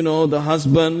 you know, the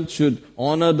husband should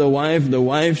honor the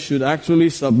wife should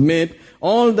actually submit.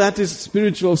 All that is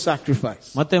spiritual sacrifice.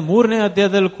 ಮತ್ತೆ 3ನೇ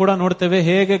ಅಧ್ಯಾಯದಲ್ಲಿ ಕೂಡ ನೋಡ್ತೇವೆ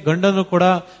ಹೇಗೆ ಗಂಡನು ಕೂಡ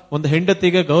ಒಂದು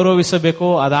ಹೆಂಡತಿಗೆ ಗೌರವಿಸಬೇಕು,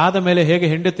 ಅದಾದ ಮೇಲೆ ಹೇಗೆ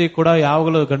ಹೆಂಡತಿ ಕೂಡ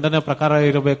ಯಾವಾಗಲೂ ಗಂಡನ ಪ್ರಕಾರ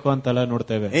ಇರಬೇಕು ಅಂತೆಲ್ಲ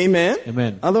ನೋಡ್ತೇವೆ. Amen.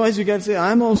 Amen. Otherwise you can say,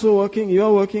 I'm also working, you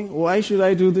are working, why should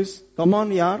I do this? Come on,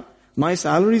 yaar, my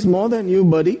salary is more than you,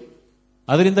 buddy.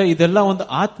 ಅದರಿಂದ ಇದೆಲ್ಲ ಒಂದು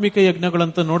ಆತ್ಮಿಕ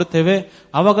ಯಜ್ಞಗಳಂತ ನೋಡುತ್ತೇವೆ.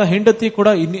 ಅವಾಗ ಹೆಂಡತಿ ಕೂಡ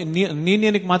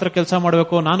ನೀನೇನಕ್ಕೆ ಮಾತ್ರ ಕೆಲಸ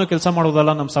ಮಾಡಬೇಕು, ನಾನು ಕೆಲಸ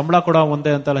ಮಾಡೋದಲ್ಲ, ನಮ್ಮ ಸಂಬಳ ಕೂಡ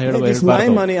ಒಂದೇ ಅಂತೆಲ್ಲ ಹೇಳುವ. It's my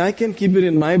money, I can keep it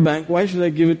in my bank, why should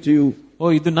I give it to you?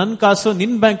 ಓ ಇದು ನನ್ನ ಕಾಸು,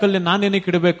 ನಿನ್ ಬ್ಯಾಂಕ್ ಅಲ್ಲಿ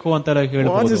ನಾನೇನಕ್ಕೆ ಇಡಬೇಕು ಅಂತೆಲ್ಲ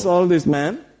ಹೇಳಬಹುದು. What is all this,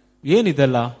 man?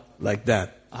 ಏನಿದೆಲ್ಲ like that.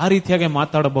 ಆ ರೀತಿಯಾಗಿ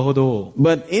ಮಾತಾಡಬಹುದು.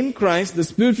 But in Christ the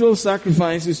spiritual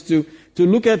sacrifice is to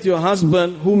look at your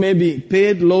husband who may be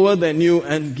paid lower than you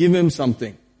and give him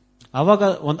something. ಅವಾಗ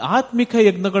ಒಂದು ಆತ್ಮಿಕ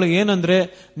ಯಜ್ಞಗಳು ಏನಂದ್ರೆ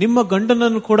ನಿಮ್ಮ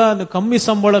ಗಂಡನನ್ನು ಕೂಡ ಕಮ್ಮಿ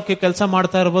ಸಂಬಳಕ್ಕೆ ಕೆಲಸ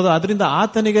ಮಾಡ್ತಾ ಇರಬಹುದು, ಅದರಿಂದ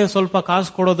ಆತನಿಗೆ ಸ್ವಲ್ಪ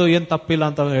ಕಾಸು ಕೊಡೋದು ಏನ್ ತಪ್ಪಿಲ್ಲ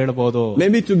ಅಂತ ಹೇಳ್ಬಹುದು.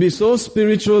 Maybe to be so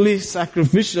spiritually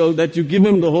sacrificial that you give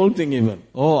him the whole thing even.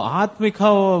 ಓ ಆತ್ಮಿಕ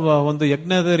ಒಂದು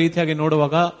ಯಜ್ಞದ ರೀತಿಯಾಗಿ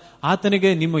ನೋಡುವಾಗ ಆತನಿಗೆ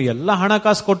ನಿಮ್ಮ ಎಲ್ಲ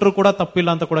ಹಣಕಾಸು ಕೊಟ್ಟರು ಕೂಡ ತಪ್ಪಿಲ್ಲ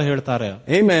ಅಂತ ಕೂಡ ಹೇಳ್ತಾರೆ.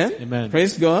 Amen. Amen.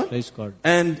 Praise God. Praise God.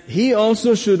 And he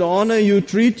also should honor you,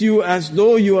 treat you as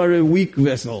though you are a weak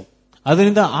vessel.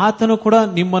 ಅದರಿಂದ ಆತನು ಕೂಡ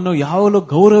ನಿಮ್ಮನ್ನು ಯಾವಾಗಲೂ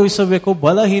ಗೌರವಿಸಬೇಕು,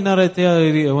 ಬಲಹೀನ ರೀತಿಯ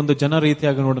ಒಂದು ಜನ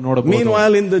ರೀತಿಯಾಗಿ ನೋಡಬಹುದು.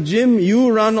 Meanwhile in the gym you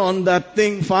run on that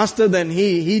thing faster than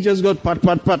he just got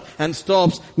pat and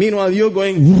stops. Meanwhile you're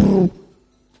going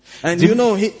and you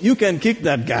know you can kick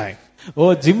that guy.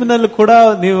 O gym ನಲ್ಲಿ ಕೂಡ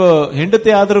ನೀವು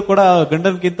ಹೆಂಡತಿ ಆದ್ರೂ ಕೂಡ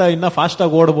ಗಂಡನ್ಗಿಂತ ಇನ್ನ ಫಾಸ್ಟ್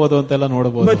ಆಗಿ ಓಡಬಹುದು ಅಂತೆಲ್ಲ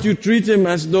ನೋಡಬಹುದು. But you treat him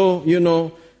as though, you know,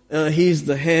 he's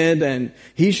the head and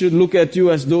he should look at you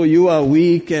as though you are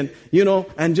weak and,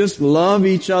 and just love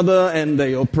each other and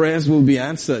your prayers will be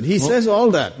answered. He says all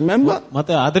that. Remember?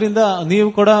 ಮತ್ತೆ ಅದರಿಂದ ನೀವು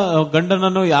ಕೂಡ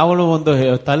ಗಂಡನನ್ನು ಯಾವಳು ಒಂದು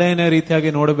ತಲೆಯನೇ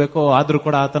ರೀತಿಯಾಗಿ ನೋಡಬೇಕು, ಆದ್ರೂ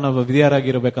ಕೂಡ ಆತನ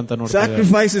ವಿಧಿಯರಾಗಿರ್ಬೇಕಂತ ನೋಡಿ.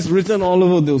 Sacrifice is written all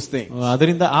over those things.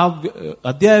 ಅದರಿಂದ ಆ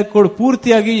ಅಧ್ಯಾಯ ಕೂಡ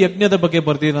ಪೂರ್ತಿಯಾಗಿ ಯಜ್ಞದ ಬಗ್ಗೆ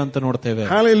ಬರ್ದಿದೆ ಅಂತ ನೋಡ್ತೇವೆ.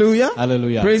 Hallelujah.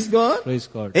 Hallelujah. Praise God. Praise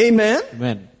God. Amen.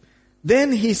 Amen. Then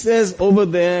he says over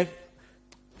there,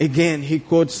 again, he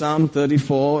quotes Psalm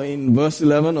 34 in verse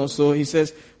 11 or so. He says,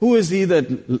 who is he that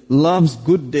loves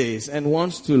good days and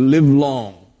wants to live long?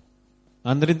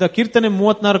 ಅಂದ್ರಿಂದ ಕೀರ್ತನೆ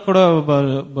 34 ಕೂಡ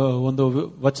ಒಂದು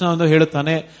ವಚನವನ್ನು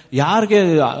ಹೇಳುತ್ತಾನೆ, ಯಾರಿಗೆ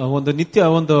ಒಂದು ನಿತ್ಯ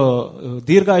ಒಂದು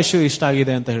ದೀರ್ಘಾಯುಷ್ಯ ಇಷ್ಟ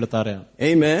ಆಗಿದೆ ಅಂತ ಹೇಳ್ತಾರೆ.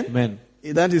 Amen. Amen.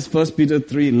 That is 1 Peter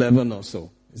 3:11 or so,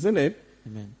 isn't it?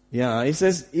 Amen. Yeah, he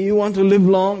says, you want to live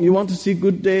long, you want to see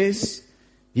good days.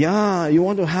 Yeah, you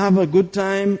want to have a good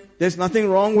time. There's nothing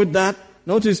wrong with that.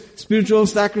 Notice spiritual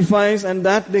sacrifice and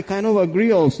that they kind of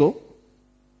agree also.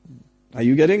 Are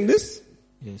you getting this?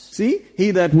 Yes. See, he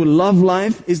that will love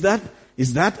life, is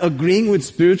that agreeing with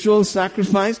spiritual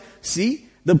sacrifice? See,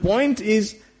 the point is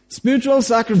spiritual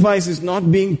sacrifice is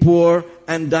not being poor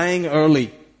and dying early.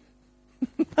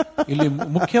 ಇಲ್ಲಿ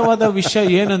ಮುಖ್ಯವಾದ ವಿಷಯ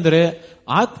ಏನಂದ್ರೆ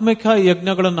ಆತ್ಮಿಕ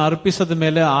ಯಜ್ಞಗಳನ್ನು ಅರ್ಪಿಸದ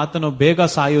ಮೇಲೆ ಆತನು ಬೇಗ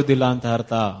ಸಾಯುವುದಿಲ್ಲ ಅಂತ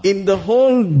ಅರ್ಥ. In the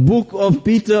whole book of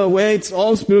Peter where it's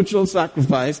all spiritual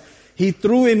sacrifice, he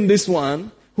threw in this one,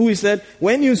 who he said,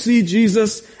 when you see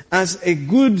Jesus as a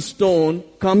good stone,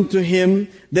 come to him.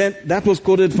 Then that was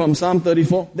quoted from Psalm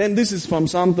 34. Then this is from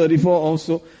Psalm 34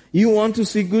 also. You want to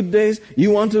see good days?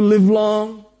 You want to live long?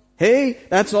 Hey,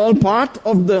 that's all part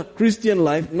of the Christian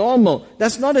life, normal.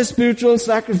 That's not a spiritual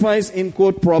sacrifice in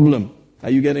quote problem.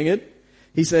 Are you getting it?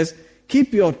 He says, keep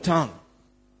your tongue.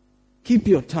 Keep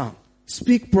your tongue.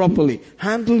 Speak properly.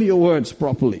 Handle your words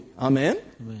properly. Amen?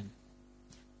 Amen.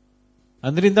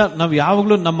 ಅದರಿಂದ ನಾವು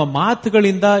ಯಾವಾಗಲೂ ನಮ್ಮ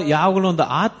ಮಾತುಗಳಿಂದ ಯಾವಾಗಲೂ ಒಂದು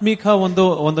ಆತ್ಮಿಕ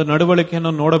ಒಂದು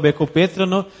ನಡವಳಿಕೆಯನ್ನು ನೋಡಬೇಕು.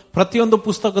 ಪೇತ್ರನು ಪ್ರತಿಯೊಂದು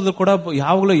ಪುಸ್ತಕದಲ್ಲೂ ಕೂಡ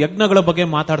ಯಾವಾಗಲೂ ಯಜ್ಞಗಳ ಬಗ್ಗೆ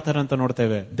ಮಾತಾಡ್ತಾರೆ ಅಂತ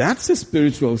ನೋಡ್ತೇವೆ. That's a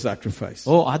spiritual sacrifice.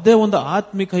 ಅದೇ ಒಂದು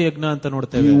ಆತ್ಮಿಕ ಯಜ್ಞ ಅಂತ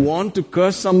ನೋಡ್ತೇವೆ. You want to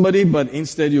curse somebody, but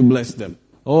instead you bless them.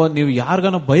 ನೀವು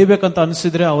ಯಾರಿಗಾನ ಬೈಬೇಕಂತ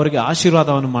ಅನಿಸಿದ್ರೆ ಅವರಿಗೆ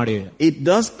ಆಶೀರ್ವಾದವನ್ನು ಮಾಡಿ. It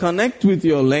does connect with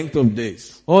your length of days.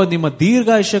 ನಿಮ್ಮ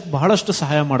ದೀರ್ಘಾಯುಷ್ಯಕ್ಕೆ ಬಹಳಷ್ಟು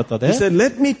ಸಹಾಯ ಮಾಡುತ್ತದೆ. He said,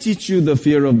 let me teach you the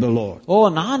fear of the Lord.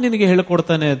 ನಾನು ನಿನಗೆ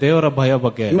ಹೇಳಿಕೊಡ್ತೇನೆ ದೇವರ ಭಯ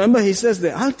ಬಗ್ಗೆ. Remember, he says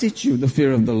that I'll teach you the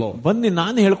fear of the Lord. ಬನ್ನಿ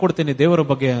ನಾನು ಹೇಳಿಕೊಡ್ತೇನೆ ದೇವರ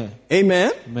ಬಗ್ಗೆ.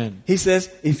 Amen. Amen. He says,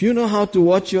 if you know how to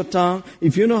watch your tongue,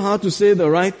 if you know how to say the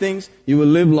right things, you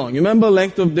will live long. You remember,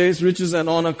 length of days, riches and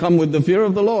honor come with the fear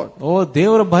of the Lord.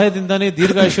 ದೇವರ ಭಯದಿಂದಾನೇ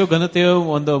ದೀರ್ಘಾಯುಷ್ಯ ಘನತೆಯು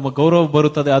ಒಂದು ಗೌರವ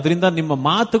ಬರುತ್ತದೆ. ಅದರಿಂದ ನಿಮ್ಮ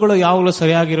ಮಾತುಗಳು ಯಾವಾಗಲೂ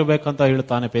ಸರಿಯಾಗಿರಬೇಕಂತ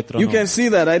ಹೇಳ್ತಾನೆ ಪೇತ್ರನು. You can see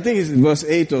that. I think it's verse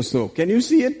 8 or so. Can you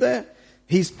see it there?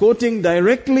 He's quoting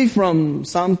directly from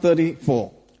Psalm 34.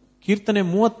 ಕೀರ್ತನೆ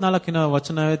 34ನ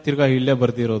ವಚನ ತಿರ್ಗಾ ಇಲ್ಲೇ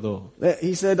ಬರ್ದಿರೋದು.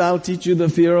 He said, I'll teach you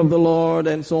the fear of the Lord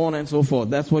and so on and so forth.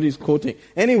 That's what he's quoting.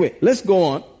 Anyway, let's go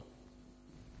on.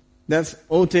 That's,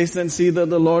 oh, taste and see that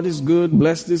the Lord is good.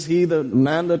 Blessed is he, the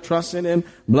man that trusts in him.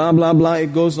 Blah, blah, blah.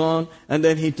 It goes on. And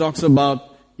then he talks about,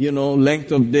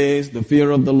 length of days, the fear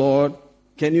of the Lord.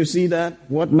 Can you see that?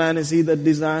 What man is he that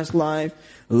desires life,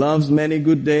 loves many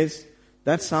good days?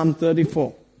 That's Psalm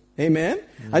 34. Amen?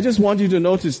 I just want you to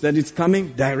notice that it's coming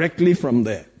directly from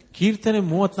there. ಕೀರ್ತನೆ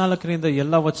 34ರಿಂದ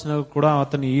ಎಲ್ಲ ವಚನಗಳು ಕೂಡ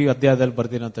ಆತನು ಈ ಅಧ್ಯಾಯದಲ್ಲಿ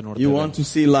ಬರ್ದಿನ ಅಂತ ನೋಡ್ತೀವಿ. You want to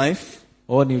see life?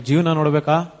 ನೀವು ಜೀವನ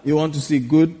ನೋಡ್ಬೇಕಾ? You want to see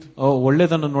good?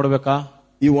 ಒಳ್ಳೆದನ್ನು ನೋಡ್ಬೇಕಾ?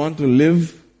 You want to live?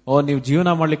 ನೀವು ಜೀವನ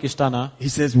ಮಾಡ್ಲಿಕ್ಕೆ ಇಷ್ಟನಾ?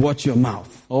 He says, watch your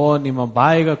mouth. ನಿಮ್ಮ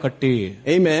ಬಾಯಿಗ ಕಟ್ಟಿ.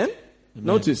 Amen?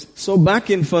 Notice, so back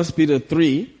in 1 Peter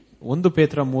 3, 1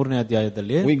 ಪೇತ್ರ 3ನೇ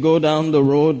ಅಧ್ಯಾಯದಲ್ಲಿ we go down the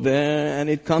road there and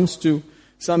it comes to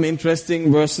some interesting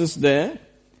verses there.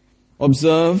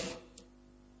 Observe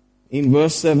in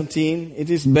verse 17, it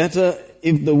is better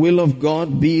if the will of God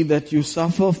be that you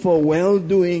suffer for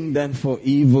well-doing than for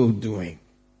evil-doing.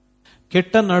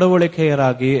 ಕೆಟ್ಟ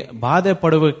ನಡವಳಿಕೆಯರಾಗಿ ಬಾಧೆ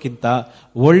ಪಡುವುದಕ್ಕಿಂತ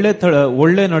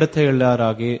ಒಳ್ಳೆ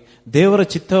ನಡತೆಯುಳ್ಳವರಾಗಿ ದೇವರ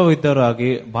ಚಿತ್ತವಿದ್ದವರಾಗಿ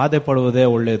ಬಾಧೆ ಪಡುವುದೇ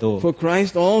ಒಳ್ಳೆಯದು. For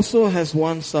Christ also has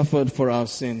once suffered for our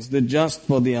sins, the just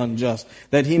for the unjust,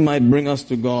 that he might bring us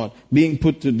to God, being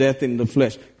put to death in the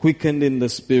flesh, quickened in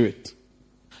the spirit.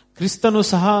 ಕ್ರಿಸ್ತನು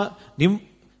ಸಹ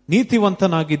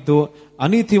ನೀತಿವಂತನಾಗಿದ್ದು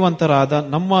ಅನೀತಿವಂತರಾದ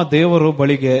ನಮ್ಮ ದೇವರು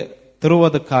ಬಳಿಗೆ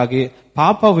ತರುವುದಕ್ಕಾಗಿ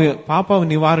ಪಾಪ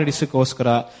ನಿವಾರಿಸೋಸ್ಕರ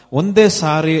ಒಂದೇ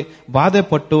ಸಾರಿ ಬಾಧೆ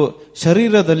ಪಟ್ಟು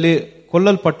ಶರೀರದಲ್ಲಿ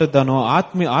ಕೊಲ್ಲಲ್ಪಟ್ಟಿದ್ದನು,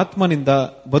 ಆತ್ಮನಿಂದ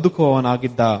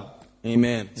ಬದುಕುವವನಾಗಿದ್ದ.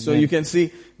 Amen. So you can see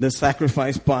the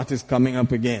sacrifice part is coming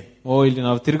up again. ಇಲ್ಲಿ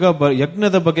ನಾವು ತಿರ್ಗಾ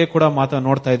ಯಜ್ಞದ ಬಗ್ಗೆ ಕೂಡ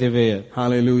ನೋಡ್ತಾ ಇದ್ದೇವೆ.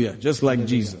 Hallelujah. Just like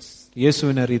Jesus.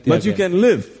 ಯೇಸುವಿನ ರೀತಿ. But you can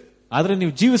live. ಆದ್ರೆ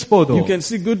ನೀವು ಜೀವಿಸಬಹುದು. You can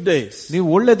see good days. ನೀವು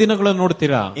ಒಳ್ಳೆ ದಿನಗಳನ್ನು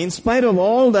ನೋಡ್ತೀರಾ. In spite of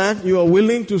all that, you are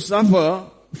willing to suffer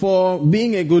for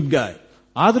being a good guy.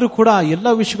 ಆದ್ರೂ ಕೂಡ ಎಲ್ಲ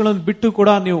ವಿಷಯಗಳನ್ನು ಬಿಟ್ಟು ಕೂಡ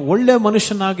ನೀವು ಒಳ್ಳೆ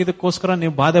ಮನುಷ್ಯನಾಗಿದ್ದಕ್ಕೋಸ್ಕರ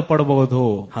ನೀವು ಬಾಧೆ ಪಡಬಹುದು.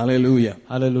 Hallelujah.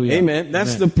 Hallelujah. Amen.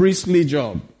 That's the priestly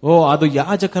job. ಅದು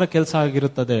ಯಾಜಕರ ಕೆಲಸ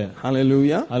ಆಗಿರುತ್ತದೆ.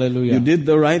 Hallelujah. Hallelujah. You did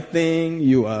the right thing,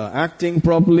 you are acting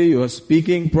properly, you are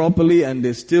speaking properly, and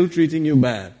they're still treating you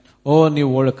bad.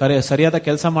 ನೀವು ಸರಿಯಾದ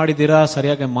ಕೆಲಸ ಮಾಡಿದ್ದೀರಾ,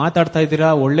 ಸರಿಯಾಗಿ ಮಾತಾಡ್ತಾ ಇದ್ದೀರಾ,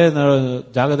 ಒಳ್ಳೆ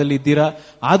ಜಾಗದಲ್ಲಿ ಇದ್ದೀರಾ,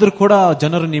 ಆದ್ರೂ ಕೂಡ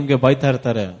ಜನರು ನಿಮ್ಗೆ ಬೈತಾ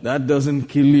ಇರ್ತಾರೆ. That doesn't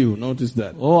kill you. Notice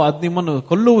that. ಅದ್ ನಿಮ್ಮನ್ನು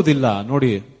ಕೊಲ್ಲುವುದಿಲ್ಲ.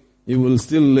 ನೋಡಿ, you will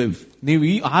still live. ನೀವು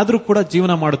ಆದ್ರೂ ಕೂಡ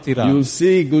ಜೀವನ ಮಾಡುತ್ತೀರಾ. You will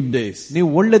see good days. ನೀವು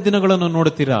ಒಳ್ಳೆ ದಿನಗಳನ್ನು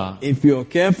ನೋಡುತ್ತೀರಾ. If you are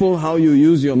careful how you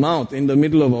use your mouth in the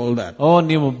middle of all that.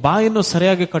 ನೀವು ಬಾಯನ್ನು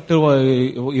ಸರಿಯಾಗಿ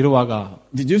ಇರುವಾಗ.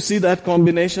 Did you see that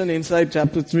combination inside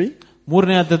chapter 3?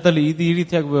 3ನೇ ಅಧ್ಯಾಯದಲ್ಲಿ ಈ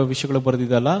ರೀತಿಯಾಗಿ ವಿಷಯಗಳು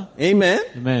ಬರೆದಿದ್ದಲ್ಲ. Amen.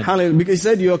 Hallelujah. Because he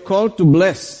said you are called to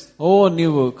bless.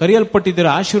 ನೀವು ಕರೆಯಲ್ಪಟ್ಟಿದ್ದೀರಾ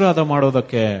ಆಶೀರ್ವಾದ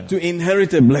ಮಾಡೋದಕ್ಕೆ. To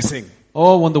inherit a blessing.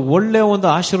 ಒಂದು ಒಳ್ಳೆ ಒಂದು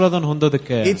ಆಶೀರ್ವಾದ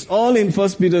ಹೊಂದೋದಕ್ಕೆ. It's all in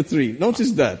 1 Peter 3.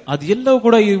 Notice that. ಅದೆಲ್ಲವೂ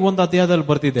ಕೂಡ ಈ ಒಂದು ಅಧ್ಯಾಯದಲ್ಲಿ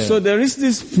ಬರ್ತಿದೆ. So there is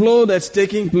this flow that's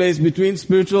taking place between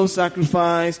spiritual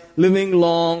sacrifice, living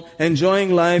long,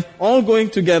 enjoying life, all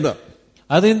going together.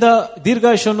 ಅದರಿಂದ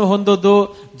ದೀರ್ಘಾಯುಷ್ಯವನ್ನು ಹೊಂದೋದು,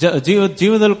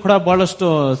 ಜೀವನದಲ್ಲಿ ಕೂಡ ಬಹಳಷ್ಟು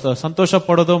ಸಂತೋಷ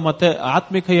ಪಡೋದು, ಮತ್ತೆ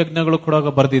ಆತ್ಮಿಕ ಯಜ್ಞಗಳು ಕೂಡ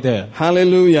ಬರ್ದಿದೆ.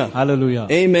 Hallelujah. Hallelujah.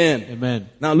 Amen. Amen.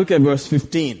 Now look at verse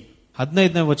 15.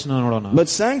 15ನೇ ವಚನ ನೋಡೋಣ. But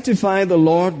sanctify the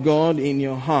Lord God in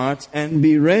your hearts and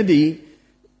be ready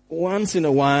once in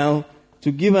a while to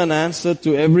give an answer to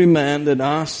every man that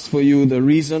asks for you the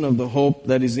reason of the hope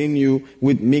that is in you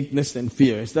with meekness and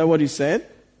fear. Is that what he said?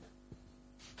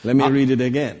 Let me read it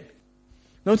again.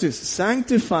 Notice,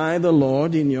 sanctify the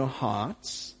Lord in your hearts.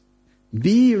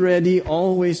 Be ready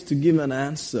always to give an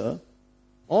answer.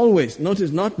 Always.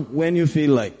 Notice, not when you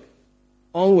feel like.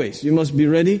 Always. You must be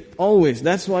ready. Always.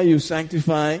 That's why you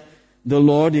sanctify the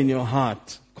Lord in your heart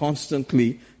constantly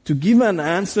to give an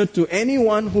answer to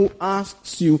anyone who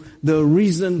asks you the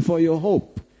reason for your hope.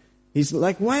 He's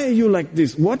like, why are you like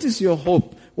this? What is your hope?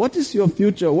 What is your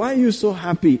future? Why are you so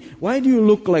happy? Why do you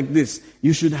look like this?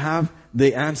 You should have the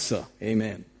answer.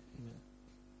 Amen.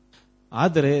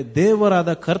 ಆದರೆ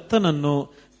ದೇವರಾದ ಕರ್ತನನ್ನು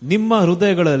ನಿಮ್ಮ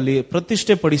ಹೃದಯಗಳಲ್ಲಿ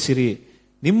ಪ್ರತಿಷ್ಠೆಪಡಿಸಿರಿ.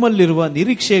 ನಿಮ್ಮಲ್ಲಿರುವ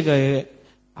ನಿರೀಕ್ಷೆಗೆ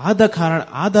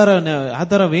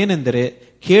ಆಧಾರವೇನೆಂದರೆ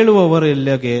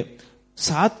ಕೇಳುವವರೆಲ್ಲಗೆ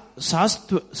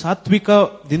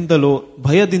ಸಾತ್ವಿಕದಿಂದಲೂ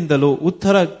ಭಯದಿಂದಲೂ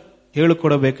ಉತ್ತರ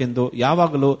ಹೇಳಿಕೊಡಬೇಕೆಂದು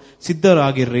ಯಾವಾಗಲೂ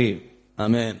ಸಿದ್ಧರಾಗಿರ್ರಿ.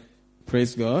 Amen.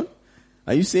 Praise God.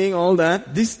 Are you seeing all that?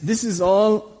 This is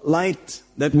all light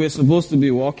that we're supposed to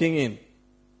be walking in.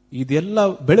 ಇದೆಲ್ಲ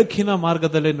ಬೆಳಕಿನ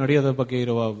ಮಾರ್ಗದಲ್ಲಿ ನಡೆಯೋದ ಬಗ್ಗೆ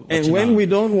ಇರುವ. And when we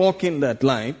don't walk in that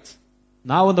light,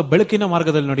 ನಾವೊಂದು ಬೆಳಕಿನ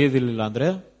ಮಾರ್ಗದಲ್ಲಿ ನಡೆಯೋದಿಲ್ಲ ಅಂದ್ರೆ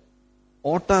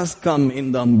otters come in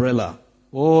the umbrella.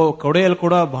 ಕೊಡೆಯಲ್ಲಿ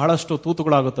ಕೂಡ ಬಹಳಷ್ಟು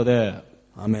ತೂತುಗಳಾಗುತ್ತದೆ.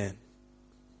 Amen.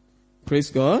 Praise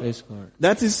God. Praise God.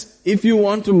 That is if you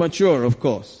want to mature, of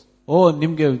course.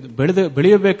 ನಿಮ್ಗೆ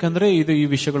ಬೆಳೆಯಬೇಕಂದ್ರೆ ಇದು ಈ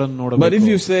ವಿಷಯಗಳನ್ನು ನೋಡಬೇಕು. But if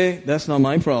you say that's not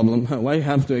my problem, why you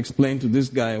have to explain to this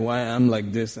guy why I'm like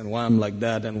this and why I'm like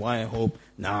that and why I hope?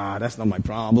 Nah, that's not my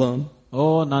problem.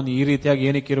 ನಾನು ಈ ರೀತಿಯಾಗಿ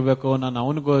ಏನಕ್ಕೆ ಇರಬೇಕು, ನಾನು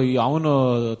ಅವನು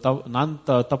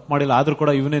ತಪ್ಪು ಮಾಡಿಲ್ಲ ಆದ್ರೂ ಕೂಡ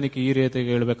ಇವನೇನಕ್ಕೆ ಈ ರೀತಿಯಾಗಿ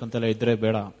ಹೇಳ್ಬೇಕಂತೆಲ್ಲ ಇದ್ರೆ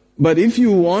ಬೇಡ. But if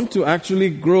you want to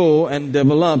actually grow and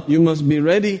develop, you must be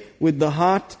ready with the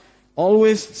heart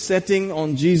always setting on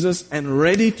Jesus and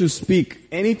ready to speak.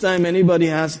 Anytime anybody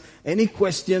has any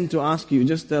question to ask you,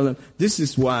 just tell them, this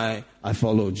is why I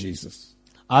follow Jesus.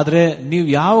 ಆದ್ರೆ ನೀವು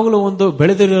ಯಾವಾಗಲೂ ಒಂದು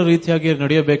ಬೆಳೆದಿರೋ ರೀತಿಯಾಗಿ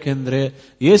ನಡೆಯಬೇಕೆಂದ್ರೆ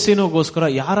ಯೇಸುವಿನಗೋಸ್ಕರ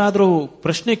ಯಾರಾದ್ರೂ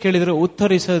ಪ್ರಶ್ನೆ ಕೇಳಿದ್ರೆ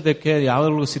ಉತ್ತರಿಸೋದಕ್ಕೆ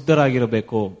ಯಾವಾಗಲೂ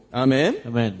ಸಿದ್ಧರಾಗಿರಬೇಕು. Amen.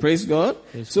 Amen. Praise God.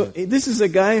 So this is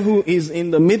a guy who is in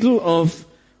the middle of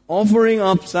offering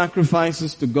up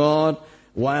sacrifices to God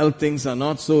while things are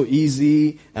not so easy,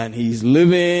 and he's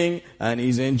living and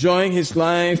he's enjoying his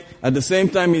life. At the same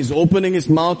time, he's opening his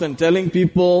mouth and telling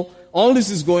people all this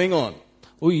is going on.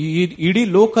 ಇಡೀ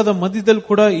ಲೋಕದ ಮಧ್ಯದಲ್ಲಿ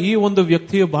ಕೂಡ ಈ ಒಂದು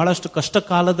ವ್ಯಕ್ತಿಯು ಬಹಳಷ್ಟು ಕಷ್ಟ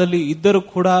ಕಾಲದಲ್ಲಿ ಇದ್ದರೂ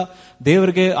ಕೂಡ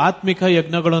ದೇವರಿಗೆ ಆತ್ಮಿಕ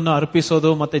ಯಜ್ಞಗಳನ್ನು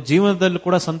ಅರ್ಪಿಸೋದು ಮತ್ತೆ ಜೀವನದಲ್ಲಿ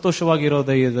ಕೂಡ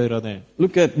ಸಂತೋಷವಾಗಿರೋದೇ.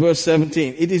 Look at verse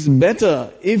 17. It is better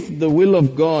if the will of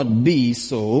God be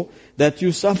so that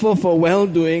you suffer for well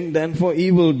doing than for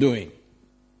evil doing.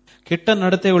 ಕೆಟ್ಟ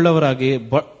ನಡತೆ ಉಳ್ಳವರಾಗಿ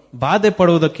ಬಾಧೆ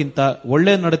ಪಡುವುದಕ್ಕಿಂತ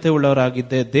ಒಳ್ಳೆ ನಡತೆ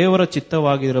ಉಳ್ಳವರಾಗಿದ್ದೆ ದೇವರ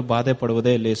ಚಿತ್ತವಾಗಿರೋ ಬಾಧೆ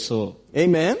ಪಡುವುದೇ ಲೇಸು.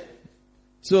 Amen.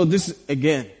 So this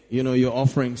again, you're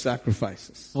offering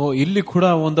sacrifices. ಇಲ್ಲಿ ಕೂಡ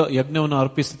ಒಂದು ಯಜ್ಞವನ್ನು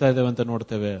ಅರ್ಪಿಸ್ತಾ ಇದ್ದೇವೆ ಅಂತ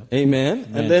ನೋಡ್ತೇವೆ. Amen.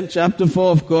 And then chapter 4,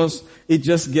 of course, it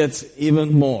just gets even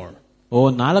more.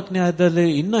 4ನೇ ಅಧ್ಯಾಯದಲ್ಲಿ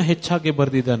ಇನ್ನೂ ಹೆಚ್ಚಾಗಿ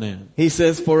ಬರೆದಿದ್ದಾನೆ. He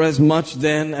says, for as much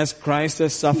then as Christ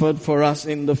has suffered for us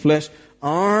in the flesh,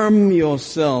 arm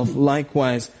yourself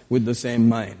likewise with the same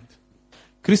mind.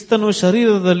 ಕ್ರಿಸ್ತನು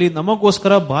ಶರೀರದಲ್ಲಿ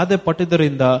ನಮಗೋಸ್ಕರ ಬಾಧೆ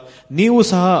ಪಟ್ಟಿದ್ದರಿಂದ ನೀವು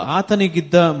ಸಹ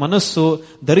ಆತನಿಗಿದ್ದ ಮನಸ್ಸು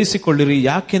ಧರಿಸಿಕೊಳ್ಳಿರಿ.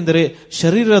 ಯಾಕೆಂದರೆ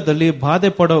ಶರೀರದಲ್ಲಿ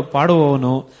ಬಾಧೆ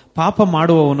ಪಾಡುವವನು ಪಾಪ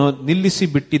ಮಾಡುವವನು ನಿಲ್ಲಿಸಿ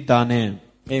ಬಿಟ್ಟಿದ್ದಾನೆ.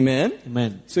 Amen.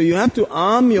 Amen. So you have to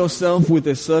arm yourself with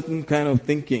a certain kind of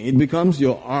thinking. It becomes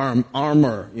your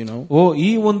armor, you know. ಈ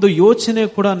ಒಂದು ಯೋಚನೆ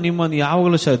ಕೂಡ ನಿಮ್ಮನ್ನು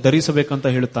ಯಾವಾಗಲೂ ಧರಿಸಬೇಕಂತ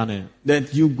ಹೇಳ್ತಾನೆ. That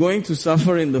you're going to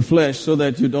suffer in the flesh so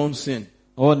that you don't sin.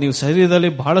 ನೀವು ಶರೀರದಲ್ಲಿ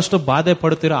ಬಹಳಷ್ಟು ಬಾಧೆ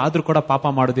ಪಡ್ತೀರಾ ಆದ್ರೂ ಕೂಡ ಪಾಪ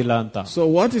ಮಾಡೋದಿಲ್ಲ ಅಂತ. So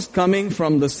what is coming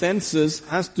from the senses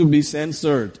has to be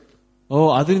censored.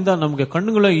 ಅದರಿಂದ ನಮ್ಗೆ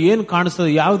ಕಣ್ಣುಗಳು ಏನ್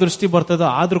ಕಾಣಿಸ್ತದೆ, ಯಾವ ದೃಷ್ಟಿ ಬರ್ತದೋ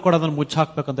ಆದ್ರೂ ಕೂಡ ಅದನ್ನ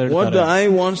ಮುಚ್ಚಾಕ್ಬೇಕಂತ ಹೇಳ್ತಾರೆ. What the eye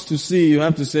wants to see, you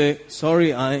have to say, sorry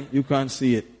eye, you can't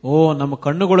see it. ನಮ್ಮ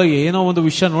ಕಣ್ಣುಗಳು ಏನೋ ಒಂದು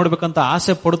ವಿಷಯ ನೋಡ್ಬೇಕಂತ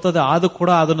ಆಸೆ ಪಡುತ್ತದೆ, ಆದ್ರೂ ಕೂಡ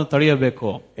ಅದನ್ನು ತಡೆಯಬೇಕು.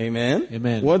 Amen.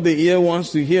 Amen. What the ear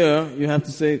wants to hear, you have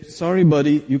to say, sorry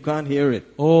buddy, you can't hear it.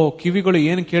 ಕಿವಿಗಳು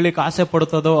ಏನ್ ಕೇಳಿಕ್ ಆಸೆ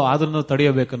ಪಡುತ್ತದೋ ಅದನ್ನು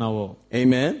ತಡೆಯಬೇಕು ನಾವು.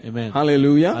 Amen. Amen.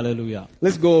 Hallelujah. Hallelujah.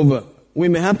 Let's go over. We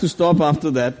may have to stop after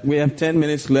that. We have 10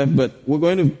 minutes left, but we're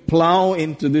going to plow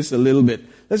into this a little bit.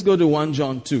 Let's go to 1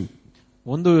 John 2.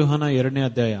 1 ಯೋಹನ 2ನೇ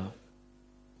ಅಧ್ಯಾಯ.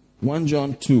 1 John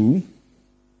 2.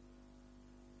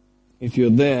 If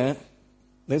you're there,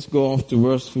 let's go off to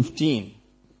verse 15.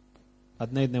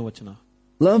 15ನೇ ವಚನ.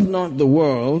 Love not the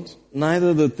world,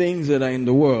 neither the things that are in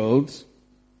the world,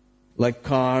 like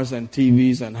cars and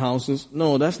TVs and houses. No,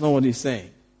 that's not what he's saying.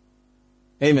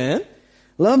 Amen.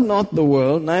 Love not the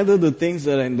world, neither the things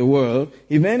that are in the world.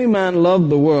 If any man love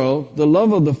the world, the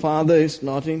love of the Father is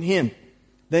not in him.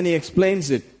 Then he explains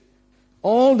it.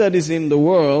 All that is in the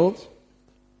world,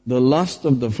 the lust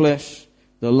of the flesh,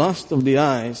 the lust of the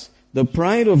eyes, the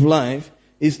pride of life,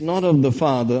 is not of the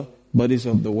Father, but is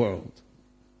of the world.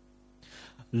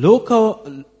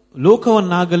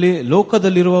 ಲೋಕವನ್ನಾಗಲಿ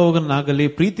ಲೋಕದಲ್ಲಿರುವವನ್ನಾಗಲಿ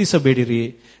ಪ್ರೀತಿಸಬೇಡಿರಿ.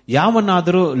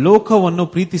 ಯಾವನಾದರೂ ಲೋಕವನ್ನು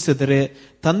ಪ್ರೀತಿಸಿದರೆ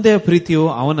ತಂದೆಯ ಪ್ರೀತಿಯು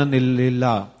ಅವನಲ್ಲಿಲ್ಲ.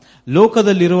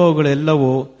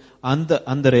 ಲೋಕದಲ್ಲಿರುವವುಗಳೆಲ್ಲವೂ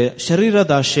ಅಂದರೆ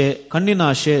ಶರೀರದಾಶೆ,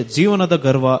 ಕಣ್ಣಿನಾಶೆ, ಜೀವನದ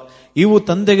ಗರ್ವ, ಇವು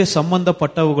ತಂದೆಗೆ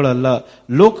ಸಂಬಂಧಪಟ್ಟವುಗಳಲ್ಲ,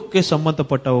 ಲೋಕಕ್ಕೆ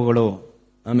ಸಂಬಂಧಪಟ್ಟವುಗಳು.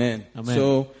 Amen. So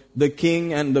the king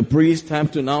and the priest have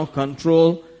to now control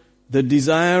the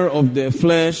desire of their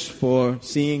flesh for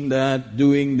seeing that,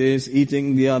 doing this, eating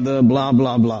the other, blah,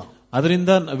 blah, blah. ಅದರಿಂದ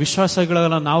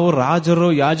ವಿಶ್ವಾಸಗಳನ್ನ ನಾವು ರಾಜರು,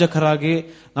 ಯಾಜಕರಾಗಿ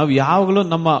ನಾವು ಯಾವಾಗಲೂ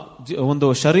ನಮ್ಮ ಒಂದು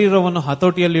ಶರೀರವನ್ನು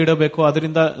ಹತೋಟಿಯಲ್ಲಿ ಇಡಬೇಕು.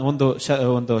 ಅದರಿಂದ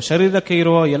ಒಂದು ಶರೀರಕ್ಕೆ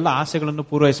ಇರುವ ಎಲ್ಲ ಆಸೆಗಳನ್ನು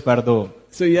ಪೂರೈಸಬಾರದು.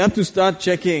 So you have to start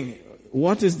checking,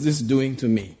 what is this doing to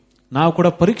me? ನಾವು ಕೂಡ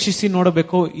ಪರೀಕ್ಷಿಸಿ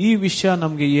ನೋಡಬೇಕು, ಈ ವಿಷಯ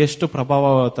ನಮ್ಗೆ ಎಷ್ಟು ಪ್ರಭಾವ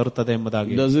ತರುತ್ತದೆ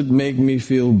ಎಂಬುದಾಗಿ. Does it make me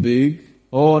feel big?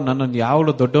 ನನ್ನನ್ನು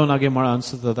ಯಾವಾಗಲೂ ದೊಡ್ಡವನಾಗಿ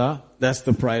ಅನ್ಸುತ್ತದ? That's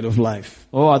the pride of life.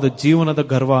 ಅದು ಜೀವನದ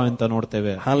ಗರ್ವ ಅಂತ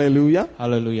ನೋಡ್ತೇವೆ. Hallelujah.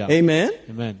 Hallelujah. Amen.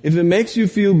 Amen. If it makes you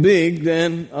feel big, then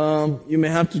you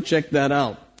may have to check that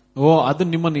out. ಅದು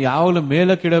ನಿಮ್ಮನ್ನು ಯಾವಾಗಲೂ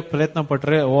ಮೇಲಕ್ಕೆ ಇಡಕ್ಕೆ ಪ್ರಯತ್ನ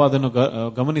ಪಟ್ರೆ ಅದನ್ನು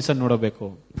ಗಮನಿಸಿ ನೋಡಬೇಕು.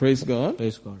 Praise God.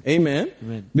 Praise God. Amen.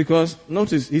 Amen. Because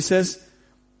notice, he says,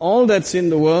 all that's in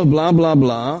the world, blah, blah,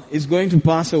 blah, is going to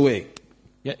pass away.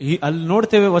 ಅಲ್ಲಿ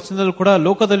ನೋಡ್ತೇವೆ ವಚನದಲ್ಲಿ ಕೂಡ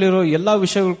ಲೋಕದಲ್ಲಿರೋ ಎಲ್ಲಾ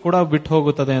ವಿಷಯಗಳು ಕೂಡ ಬಿಟ್ಟು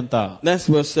ಹೋಗುತ್ತದೆ ಅಂತ. That's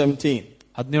verse 17.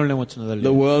 17ನೇ ವಚನದಲ್ಲಿ.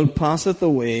 The world passeth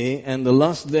away and the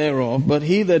lust thereof, but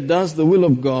he that does the will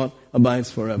of God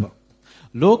abides forever.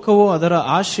 ಲೋಕವು ಅದರ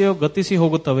ಆಶೆಯು ಗತಿಸಿ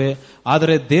ಹೋಗುತ್ತವೆ,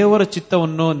 ಆದರೆ ದೇವರ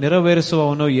ಚಿತ್ತವನ್ನು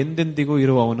ನೆರವೇರಿಸುವವನು ಎಂದೆಂದಿಗೂ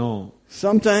ಇರುವವನು.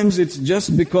 Sometimes it's just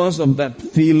because of that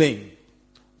feeling.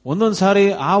 ಒಂದೊಂದು ಸಾರಿ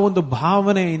ಆ ಒಂದು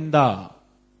ಭಾವನೆಯಿಂದ.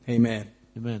 Amen.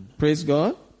 Amen. Praise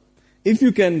God. If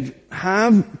you can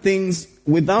have things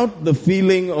without the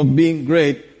feeling of being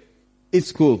great,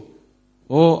 it's cool.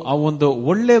 ಆ ಒಂದು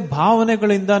ಒಳ್ಳೆ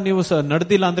ಭಾವನೆಗಳಿಂದ ನೀವು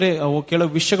ನಡೆದಿಲ್ಲ ಅಂದ್ರೆ ಕೆಲವು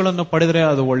ವಿಷಯಗಳನ್ನು ಪಡೆದ್ರೆ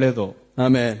ಅದು ಒಳ್ಳೇದು.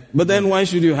 Amen. But then why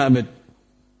should you have it?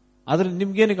 ಆದ್ರೆ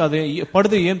ನಿಮ್ಗೇನಕ್ಕೆ ಅದೇ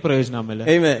ಪಡೆದು ಏನ್ ಪ್ರಯೋಜನ ಆಮೇಲೆ?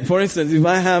 Amen. For instance, if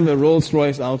I have a Rolls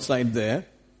Royce outside there,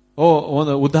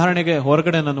 ಒಂದು ಉದಾಹರಣೆಗೆ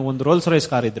ಹೊರಗಡೆ ನಾನು ಒಂದು ರೋಲ್ಸ್ ರಾಯ್ಸ್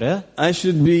ಕಾರ್ ಇದ್ರೆ, I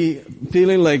should be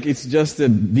feeling like it's just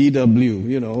a VW,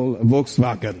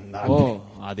 Volkswagen.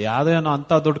 ಅದು ಯಾವ್ದೇನೋ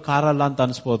ಅಂತ ದೊಡ್ಡ ಕಾರ್ ಅಲ್ಲ ಅಂತ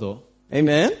ಅನ್ಸ್ಬೋದು.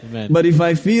 Amen? Amen. But if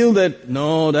I feel that, no,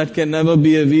 that can never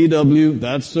be a VW,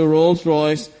 that's a Rolls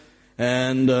Royce,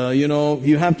 and,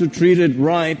 you have to treat it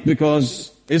right because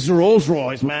it's a Rolls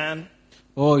Royce, man.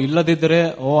 ಇಲ್ಲದಿದ್ರೆ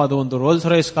ಅದು ಒಂದು rolls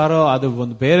Royce car, ಅದು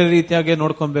ಒಂದು ಬೇರೆ ರೀತಿಯಾಗಿ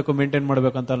ನೋಡ್ಕೊಬೇಕು, maintain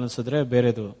ಮಾಡ್ಬೇಕಂತ ಅನ್ಸಿದ್ರೆ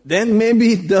ಬೇರೆದು. Then maybe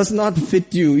it does not fit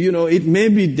you, it may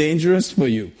be dangerous for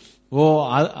you.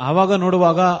 ಆವಾಗ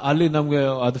ನೋಡುವಾಗ ಅಲ್ಲಿ ನಮ್ಗೆ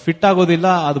ಅದು ಫಿಟ್ ಆಗೋದಿಲ್ಲ,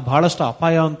 ಅದು ಬಹಳಷ್ಟು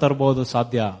ಅಪಾಯ ಅಂತ ತರಬಹುದು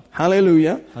ಸಾಧ್ಯ.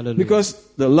 Hallelujah. Hallelujah. Because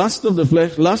the lust of the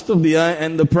flesh, lust of the eye,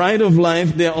 and the pride of life,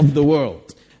 they are of the world.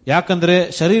 ಯಾಕಂದ್ರೆ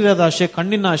ಶರೀರದ ಆಶೆ,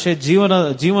 ಕಣ್ಣಿನ ಆಶೆ,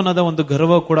 ಜೀವನದ ಒಂದು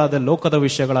ಗರ್ವ ಕೂಡ ಅದೇ ಲೋಕದ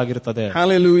ವಿಷಯಗಳಾಗಿರ್ತದೆ.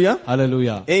 Hallelujah.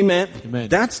 Hallelujah. Amen. Amen.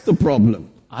 That's the problem.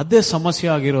 ಅದೇ ಸಮಸ್ಯೆ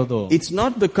ಆಗಿರೋದು. It's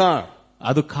not the car.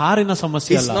 ಅದು ಕಾರಿನ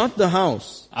ಸಮಸ್ಯೆ ಅಲ್ಲ. It's not the house.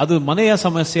 ಅದು ಮನೆಯ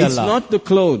ಸಮಸ್ಯೆ ಅಲ್ಲ. It's not the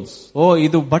clothes.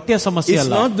 ಇದು ಬಟ್ಟೆಯ ಸಮಸ್ಯೆ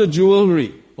ಅಲ್ಲ. It's not the jewelry.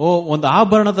 ಒಂದು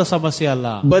ಆಭರಣದ ಸಮಸ್ಯೆ ಅಲ್ಲ,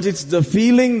 but it's the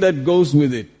feeling that goes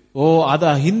with it. ಅದ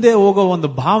ಹಿಂದೆ ಹೋಗೋ ಒಂದು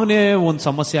ಭಾವನೆ ಒಂದು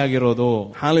ಸಮಸ್ಯೆ ಆಗಿರೋದು.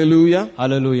 Hallelujah.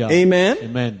 Hallelujah. Amen.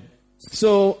 Amen.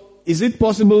 So, is it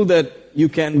possible that you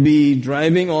can be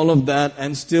driving all of that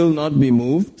and still not be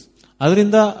moved?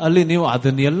 ಅದರಿಂದ ಅಲ್ಲಿ ನೀವು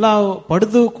ಅದನ್ನೆಲ್ಲ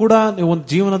ಪಡೆದು ಕೂಡ ಒಂದು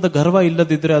ಜೀವನದ ಗರ್ವ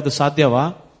ಇಲ್ಲದಿದ್ರೆ ಅದು ಸಾಧ್ಯವಾ?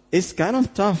 It's kind of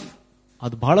tough.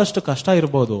 ಅದು ಬಹಳಷ್ಟು ಕಷ್ಟ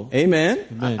ಇರಬಹುದು. Amen.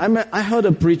 I heard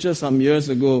a preacher some years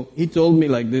ago. He told me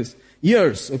like this.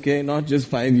 Years, okay, not just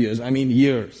 5 years. I mean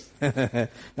years.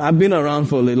 I've been around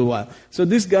for a little while. So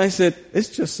this guy said,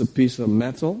 it's just a piece of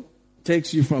metal. Takes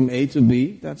you from A to B.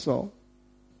 That's all.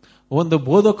 ಒಂದು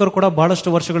ಬೋಧಕರು ಕೂಡ ಬಹಳಷ್ಟು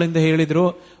ವರ್ಷಗಳಿಂದ ಹೇಳಿದ್ರು,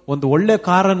 ಒಂದು ಒಳ್ಳೆ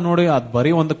ಕಾರನ್ನು ನೋಡಿ ಅದು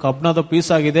ಬರೀ ಒಂದು ಕಬ್ಣದ ಪೀಸ್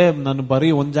ಆಗಿದೆ, ನಾನು ಬರೀ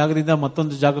ಒಂದ್ ಜಾಗದಿಂದ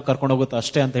ಮತ್ತೊಂದು ಜಾಗ ಕರ್ಕೊಂಡು ಹೋಗುತ್ತೆ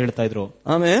ಅಷ್ಟೇ ಅಂತ ಹೇಳ್ತಾ ಇದ್ರು.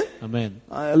 Amen. Amen.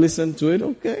 I listened to it.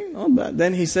 Okay, not bad.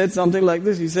 Then he said something like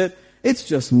this. He said, it's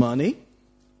just money.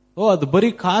 ಅದು ಬರೀ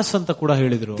ಕಾಸು ಅಂತ ಕೂಡ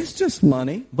ಹೇಳಿದ್ರು. It's just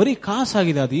money. ಬರೀ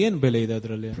ಕಾಸಾಗಿದೆ, ಅದು ಏನ್ ಬೆಲೆ ಇದೆ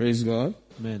ಅದರಲ್ಲಿ? Praise God.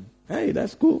 Amen. Hey,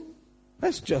 that's cool.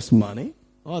 That's just money.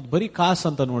 ಅದು ಬರೀ ಕಾಸು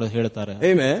ಅಂತ ನೋಡಿ ಹೇಳ್ತಾರೆ.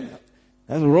 Amen.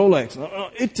 That's a Rolex.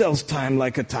 It tells time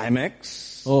like a Timex.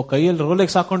 ಕೈಯಲ್ಲಿ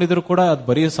ರೋಲೆಕ್ಸ್ ಹಾಕೊಂಡಿದ್ರು ಕೂಡ ಅದು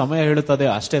ಬರೀ ಸಮಯ ಹೇಳುತ್ತದೆ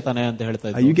ಅಷ್ಟೇ ತಾನೇ ಅಂತ ಹೇಳ್ತಾ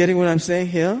ಇದ್ರು. Are you getting what I'm saying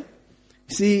here?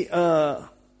 See,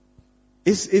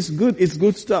 it's good. It's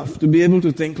good stuff to be able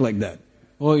to think like that.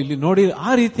 ಇಲ್ಲಿ ನೋಡಿ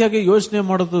ಆ ರೀತಿಯಾಗಿ ಯೋಚನೆ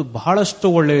ಮಾಡೋದು ಬಹಳಷ್ಟು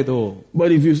ಒಳ್ಳೆಯದು. But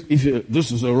if you this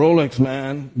is a Rolex,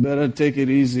 man, better take it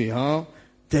easy, huh?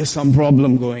 There's some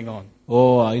problem going on.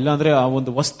 ಇಲ್ಲಾಂದ್ರೆ ಆ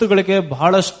ಒಂದು ವಸ್ತುಗಳಿಗೆ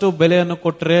ಬಹಳಷ್ಟು ಬೆಲೆಯನ್ನು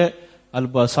ಕೊಟ್ರೆ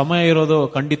ಅಲ್ಪ ಸಮಯ ಇರೋದು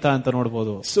ಖಂಡಿತ ಅಂತ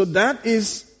ನೋಡಬಹುದು. So that is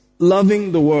loving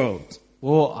the world.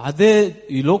 ಅದೇ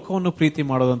ಈ ಲೋಕವನ್ನು ಪ್ರೀತಿ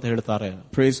ಮಾಡೋದು ಅಂತ ಹೇಳ್ತಾರೆ.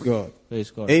 Praise God.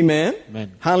 Praise God. Amen. Amen.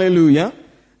 Hallelujah.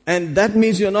 And that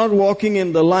means you're not walking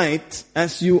in the light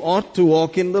as you ought to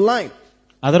walk in the light.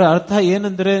 ಅದರ ಅರ್ಥ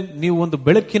ಏನಂದ್ರೆ ನೀವು ಒಂದು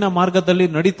ಬೆಳಕಿನ ಮಾರ್ಗದಲ್ಲಿ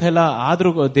ನಡೀತಾ ಇಲ್ಲ, ಆದ್ರೂ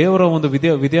ದೇವರ ಒಂದು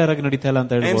ವಿಧಿಯಾಗಿ ನಡೀತಾ ಇಲ್ಲ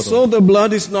ಅಂತ ಹೇಳ್ಬೋದು. And so the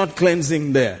blood is not cleansing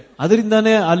there.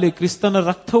 ಅದರಿಂದಾನೇ ಅಲ್ಲಿ ಕ್ರಿಸ್ತನ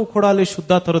ರಕ್ತವು ಕೂಡ ಅಲ್ಲಿ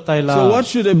ಶುದ್ಧ ತರುತ್ತಾ ಇಲ್ಲ. So what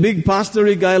should a big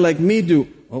pastory guy like me do?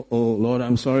 Oh Lord,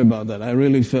 I'm sorry about that. I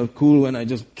really felt cool when I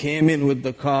just came in with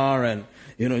the car and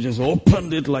just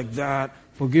opened it like that.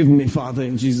 Forgive me, Father,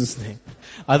 in Jesus' name.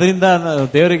 ಅದರಿಂದ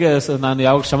ದೇವರಿಗೆ ನಾನು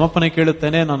ಯಾವಾಗ ಕ್ಷಮಾಪಣೆ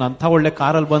ಕೇಳುತ್ತೇನೆ, ನಾನು ಅಂತ ಒಳ್ಳೆ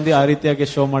ಕಾರಲ್ಲಿ ಬಂದು ಆ ರೀತಿಯಾಗಿ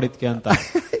ಶೋ ಮಾಡಿದ್ಕೆ ಅಂತ.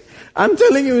 I'm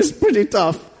telling you, it's pretty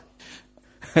tough.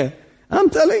 I'm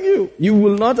telling you, you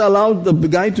will not allow the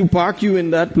guy to park you in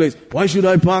that place. Why should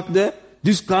I park there?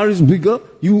 This car is bigger.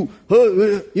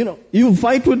 You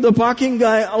fight with the parking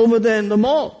guy over there in the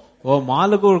mall.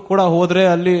 ಮಾಲ್ಗೂ ಕೂಡ ಹೋದ್ರೆ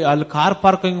ಅಲ್ಲಿ car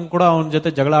parking ಕೂಡ ಅವನ ಜೊತೆ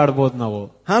ಜಗಳ ಆಡಬಹುದು ನಾವು.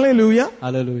 Hallelujah.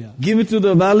 Hallelujah. Give it to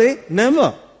the valet? Never.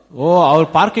 ಅವ್ರು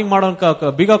ಪಾರ್ಕಿಂಗ್ ಮಾಡೋನ್ಕ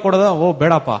ಬೀಗ ಕೊಡದ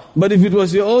ಬೇಡಪ್ಪ. But if it was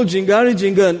your old jingari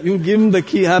jingan, you give him the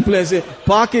key happily and say,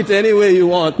 park it anywhere you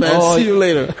want, man. See you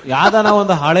later. ಯಾವ್ದಾನ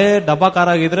ಒಂದು ಹಳೆ ಡಬ್ಬಾ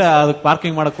car ಆಗಿದ್ರೆ ಅದಕ್ಕೆ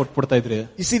parking ಮಾಡಕ್ ಕೊಟ್ಬಿಡ್ತಾ ಇದ್ರಿ.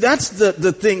 You see, that's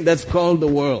the thing that's called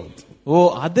the world.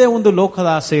 ಅದೇ ಒಂದು ಲೋಕದ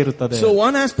ಆಸೆ ಇರುತ್ತದೆ. So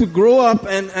one has to grow up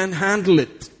and handle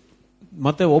it.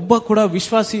 ಮತ್ತೆ ಒಬ್ಬ ಕೂಡ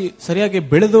ವಿಶ್ವಾಸಿ ಸರಿಯಾಗಿ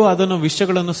ಬೆಳೆದು ಅದನ್ನು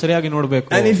ವಿಷಯಗಳನ್ನು ಸರಿಯಾಗಿ ನೋಡಬೇಕು.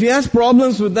 And if he has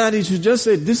problems with that, he should just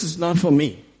say, this is not for me.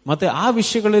 ಮತ್ತೆ ಆ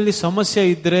ವಿಷಯಗಳಲ್ಲಿ ಸಮಸ್ಯೆ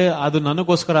ಇದ್ರೆ ಅದು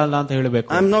ನನಗೋಸ್ಕರ ಅಲ್ಲ ಅಂತ ಹೇಳಬೇಕು.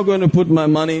 I'm not going to put my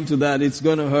money into that. It's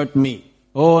going to hurt me.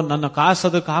 ನನ್ನ ಕಾಸು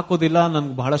ಅದಕ್ಕೆ ಹಾಕೋದಿಲ್ಲ,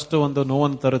 ನನ್ಗೆ ಬಹಳಷ್ಟು ಒಂದು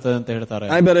ನೋವನ್ನು ತರುತ್ತದೆ ಅಂತ ಹೇಳ್ತಾರೆ.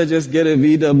 I better just get a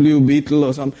VW Beetle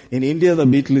or something. In India, the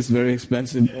Beetle is very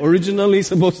expensive. Originally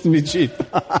supposed to be cheap.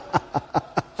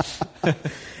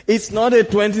 It's not a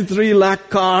 23 lakh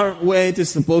car where it is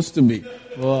supposed to be.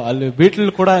 ಅಲ್ಲಿ beetle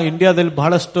ಕೂಡ ಇಂಡಿಯಾದಲ್ಲಿ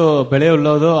ಬಹಳಷ್ಟು ಬೆಲೆ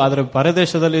ಉಳ್ಳೋದು, ಆದ್ರೆ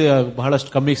ಪರದೇಶದಲ್ಲಿ ಬಹಳಷ್ಟು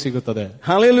ಕಮ್ಮಿ ಸಿಗುತ್ತದೆ.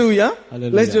 Hallelujah.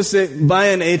 Let's just say buy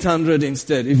an 800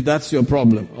 instead if that's your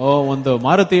problem. ಒಂದು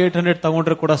ಮಾರುತಿ 800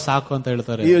 ತಗೊಂಡ್ರೆ ಕೂಡ ಸಾಕು ಅಂತ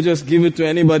ಹೇಳ್ತಾರೆ. You just give it to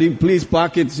anybody, please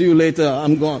park it, see you later,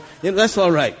 I'm gone. That's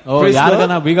all right.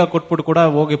 ಯಾರಿಗಾನ ಬೀಗ ಕೊಟ್ಬಿಟ್ಟು ಕೂಡ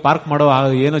ಹೋಗಿ ಪಾರ್ಕ್ ಮಾಡೋ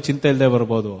ಏನೋ ಚಿಂತೆ ಇಲ್ಲದೆ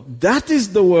ಬರಬಹುದು. That is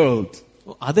the world.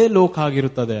 ಅದೇ ಲೋಕ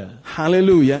ಆಗಿರುತ್ತದೆ.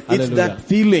 Hallelujah. It's that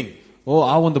feeling.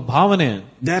 ಆ ಒಂದು ಭಾವನೆ,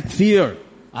 that fear,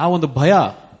 ಆ ಒಂದು ಭಯ,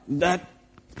 that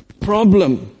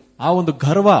problem, ಆ ಒಂದು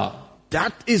ಗರ್ವ,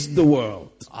 that is the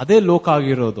world. ಅದೇ ಲೋಕ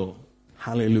ಆಗಿರೋದು.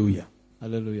 Hallelujah.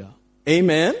 Hallelujah.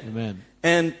 Amen. Amen.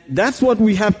 And that's what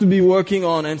we have to be working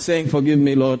on and saying, forgive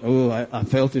me, Lord. I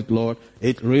felt it, Lord.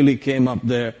 It really came up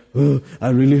there.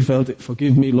 I really felt it.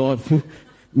 Forgive me, Lord.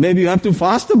 Maybe you have to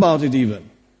fast about it even.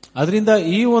 ಅದರಿಂದ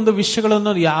ಈ ಒಂದು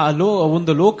ವಿಷಯಗಳನ್ನು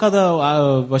ಒಂದು ಲೋಕದ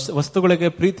ವಸ್ತುಗಳಿಗೆ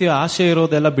ಪ್ರೀತಿಯ ಆಶೆ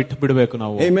ಇರೋದೆಲ್ಲ ಬಿಟ್ಟು ಬಿಡಬೇಕು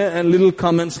ನಾವು. Amen. And little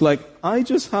comments like, I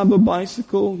just have a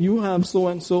bicycle, you have so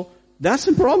and so. That's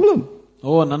a problem.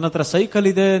 ನನ್ನ ಹತ್ರ ಸೈಕಲ್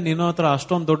ಇದೆ, ನಿನ್ನ ಹತ್ರ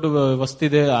ಅಷ್ಟೊಂದು ದೊಡ್ಡ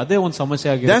ವಸ್ತಿದೆ, ಅದೇ ಒಂದು ಸಮಸ್ಯೆ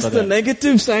ಆಗಿರುತ್ತೆ. That's the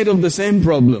negative side of the same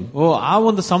problem. ಆ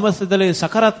ಒಂದು ಸಮಸ್ಯೆದಲ್ಲಿ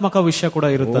ಸಕಾರಾತ್ಮಕ ವಿಷಯ ಕೂಡ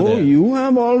ಇರುತ್ತದೆ. You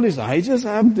have all this, I just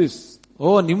have this.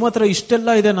 ನಿಮ್ಮ ಹತ್ರ ಇಷ್ಟೆಲ್ಲ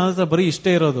ಇದೆ, ನನ್ನ ಹತ್ರ ಬರೀ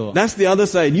ಇಷ್ಟೇ ಇರೋದು. That's the other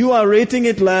side. You are rating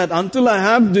it, lad. Until I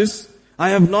have this, I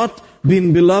have not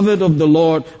been beloved of the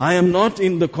Lord. I am not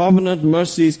in the covenant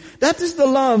mercies. That is the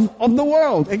love of the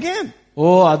world. Again.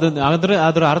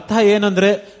 ಅದರ ಅರ್ಥ ಏನಂದ್ರೆ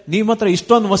ನಿಮ್ಮ ಹತ್ರ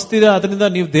ಇಷ್ಟೊಂದು ವಸ್ತಿದೆ, ಅದರಿಂದ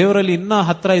ನೀವು ದೇವರಲ್ಲಿ ಇನ್ನ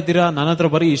ಹತ್ರ ಇದ್ದೀರಾ, ನನ್ನ ಹತ್ರ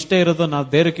ಬರೀ ಇಷ್ಟೇ ಇರೋದು, ನಾವು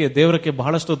ದೇವರಕ್ಕೆ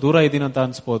ಬಹಳಷ್ಟು ದೂರ ಇದ್ದೀನಿ ಅಂತ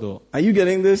ಅನ್ಸ್ಬೋದು. Are you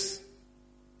getting this?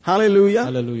 Hallelujah.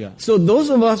 Hallelujah. So those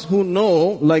of us who know,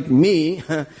 like me,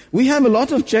 we have a lot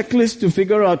of checklists to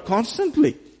figure out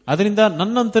constantly. ಅದರಿಂದ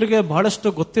ನನ್ನಂತರಿಗೆ ಬಹಳಷ್ಟು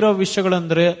ಗೊತ್ತಿರೋ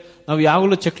ವಿಷಯಗಳಂದ್ರೆ ನಾವು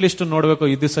ಯಾವಾಗಲೂ ಚೆಕ್ ಲಿಸ್ಟ್ ನೋಡ್ಬೇಕು,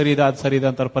 ಇದು ಸರಿ ಇದೆ ಅದು ಸರಿ ಇದೆ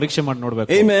ಅಂತ ಪರೀಕ್ಷೆ ಮಾಡಿ ನೋಡ್ಬೇಕು.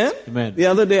 Amen. Amen. The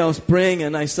other day I was praying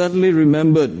and I suddenly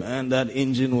remembered, man, that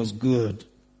engine was good.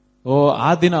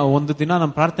 ಒಂದು ದಿನ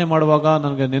ನಾನು ಪ್ರಾರ್ಥನೆ ಮಾಡುವಾಗ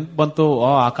ನನಗೆ ನೆನಪು ಬಂತು,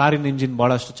 ಆ ಕಾರಿನ ಇಂಜಿನ್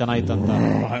ಬಹಳಷ್ಟು ಚೆನ್ನಾಗಿತ್ತು ಅಂತ.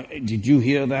 Did you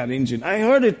hear that engine? I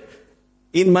heard it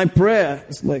in my prayer.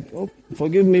 It's like, oh,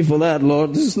 forgive me for that, Lord.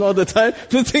 This is not the time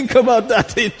to think about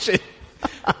that engine.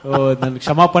 ನನ್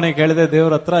ಕ್ಷಮಾಪಣೆ ಕೇಳಿದೆ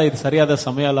ದೇವ್ರ ಹತ್ರ, ಇದು ಸರಿಯಾದ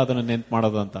ಸಮಯ ಅಲ್ಲ ಅದನ್ನ ನೆನ್ಪು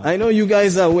ಮಾಡೋದು ಅಂತ. I know you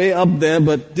guys are way up there,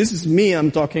 but this is me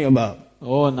I'm talking about.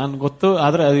 ನನ್ ಗೊತ್ತು,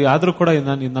 ಆದ್ರೂ ಕೂಡ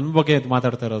ನನ್ನ ಬಗ್ಗೆ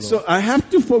ಮಾತಾಡ್ತಾ ಇರೋದು. So I have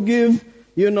to forgive,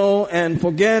 and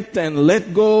forget and let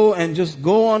go and just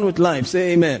go on with life. Say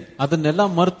amen. ಅದನ್ನೆಲ್ಲ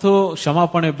ಮರೆತು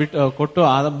ಕ್ಷಮಾಪಣೆ ಕೊಟ್ಟು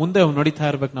ಮುಂದೆ ನಡೀತಾ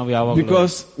ಇರ್ಬೇಕು ನಾವು ಯಾವಾಗ.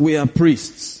 Because we are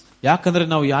priests. ಯಾಕಂದ್ರೆ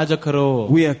ನಾವು ಯಾಜಕರು,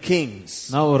 we are kings,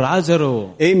 ನಾವು ರಾಜರು.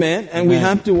 Amen. And we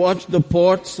have to watch the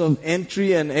ports of entry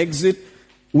and exit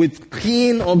with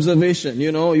keen observation.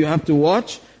 You have to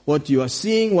watch what you are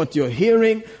seeing, what you're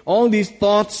hearing, all these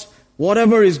thoughts,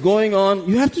 whatever is going on,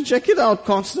 you have to check it out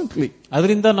constantly.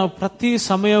 ಅದರಿಂದ ನಾವು ಪ್ರತಿ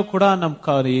ಸಮಯ ಕೂಡ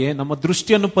ನಮ್ಮ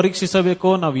ದೃಷ್ಟಿಯನ್ನು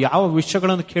ಪರೀಕ್ಷಿಸಬೇಕು. ನಾವು ಯಾವ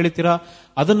ವಿಷಯಗಳನ್ನು ಕೇಳ್ತೀರಾ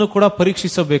ಅದನ್ನು ಕೂಡ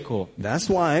ಪರೀಕ್ಷಿಸಬೇಕು. That's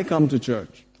why I come to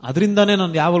church. ಅದರಿಂದಾನೇ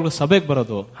ನಾನು ಯಾವಾಗಲೂ ಸಭೆಗೆ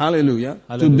ಬರೋದು. Hallelujah.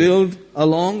 To build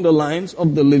along the lines of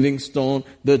the living stone,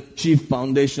 the chief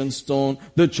foundation stone,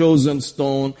 the chosen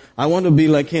stone. I want to be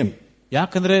like him.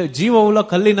 ಯಾಕಂದ್ರೆ ಜೀವವುಳ್ಳ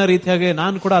ಕಲ್ಲಿನ ರೀತಿಯಾಗಿ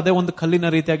ನಾನು ಕೂಡ ಅದೇ ಒಂದು ಕಲ್ಲಿನ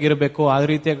ರೀತಿಯಾಗಿ ಇರಬೇಕು, ಆ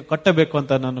ರೀತಿಯಾಗಿ ಕಟ್ಟಬೇಕು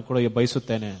ಅಂತ ನಾನು ಕೂಡ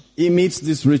ಬಯಸುತ್ತೇನೆ. He meets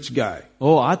this rich guy.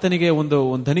 ಆತನಿಗೆ ಒಂದು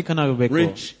ಧನಿಕನಾಗಬೇಕು.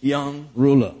 Rich young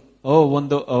ruler.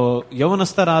 ಒಂದು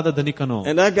ಯವನಸ್ಥರಾದ ಧನಿಕನು.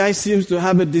 And that guy seems to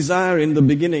have a desire in the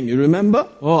beginning. You remember?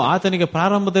 ಆತನಿಗೆ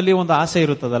ಪ್ರಾರಂಭದಲ್ಲಿ ಒಂದು ಆಸೆ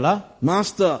ಇರುತ್ತದಲ್ಲ.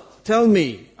 Master, tell me,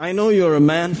 I know you're a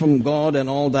man from God and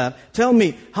all that. Tell me,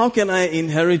 how can I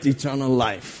inherit eternal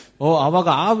life? ಅವಾಗ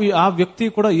ಆ ವ್ಯಕ್ತಿ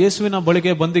ಕೂಡ ಯೇಸುವಿನ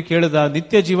ಬಳಿಗೆ ಬಂದು ಕೇಳಿದ,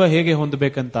 ನಿತ್ಯ ಜೀವ ಹೇಗೆ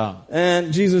ಹೊಂದಬೇಕಂತ. And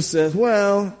Jesus says,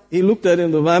 well, he looked at him,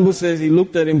 the Bible says he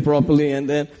looked at him properly, and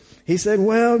then he said,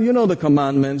 well, you know the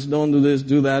commandments, don't do this,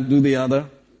 do that, do the other.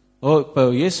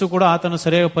 ಯೇಸು ಕೂಡ ಆತನ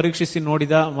ಸರಿಯಾಗಿ ಪರೀಕ್ಷಿಸಿ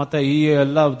ನೋಡಿದ, ಮತ್ತೆ ಈ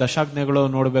ಎಲ್ಲ ದಶಾಜ್ಞೆಗಳು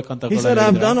ನೋಡ್ಬೇಕಂತ. He said,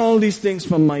 I've done all these things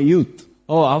from my youth.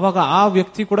 ಅವಾಗ ಆ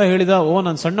ವ್ಯಕ್ತಿ ಕೂಡ ಹೇಳಿದ,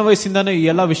 ನಾನು ಸಣ್ಣ ವಯಸ್ಸಿಂದಾನೇ ಈ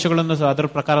ಎಲ್ಲಾ ವಿಷಯಗಳನ್ನು ಅದರ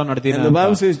ಪ್ರಕಾರ ನಡೆದಿದ್ದೀನಿ. And the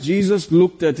Bible says Jesus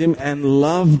looked at him and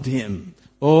loved him.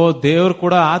 ದೇವರು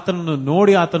ಕೂಡ ಆತನನ್ನು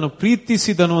ನೋಡಿ ಆತನು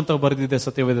ಪ್ರೀತಿಸಿದನು ಅಂತ ಬರೆದಿದೆ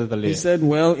ಸತ್ಯವೇದದಲ್ಲಿ. He said,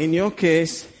 well, in your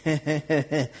case,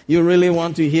 you really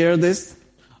want to hear this?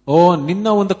 ನಿನ್ನ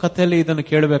ಒಂದು ಕಥೆಯಲ್ಲಿ ಇದನ್ನು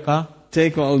ಕೇಳಬೇಕಾ?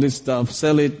 Take all this stuff,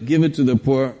 sell it, give it to the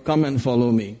poor, come and follow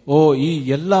me. ಈ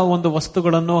ಎಲ್ಲಾ ಒಂದು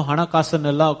ವಸ್ತುಗಳನ್ನು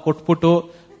ಹಣಕಾಸನ್ನೆಲ್ಲ ಕೊಟ್ಬಿಟ್ಟು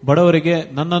ಬಡವರಿಗೆ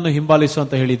ನನ್ನನ್ನು ಹಿಂಬಾಲಿಸು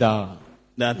ಅಂತ ಹೇಳಿದ.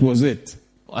 That was it.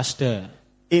 ಅಷ್ಟೇ.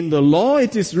 In the law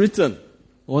it is written,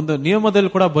 ಒಂದು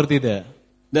ನಿಯಮದಲ್ಲಿ ಕೂಡ ಬರೆದಿದೆ,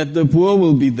 that the poor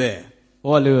will be there.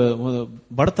 ಅಲ್ಲಿ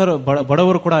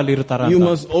ಬಡವರು ಕೂಡ ಅಲ್ಲಿ ಇರ್ತಾರ. You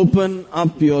must open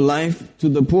up your life to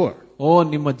the poor.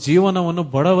 ನಿಮ್ಮ ಜೀವನವನ್ನು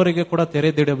ಬಡವರಿಗೆ ಕೂಡ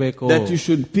ತೆರೆದಿಡಬೇಕು. That you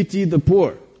should pity the poor.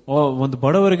 ಒಂದು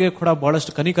ಬಡವರಿಗೆ ಕೂಡ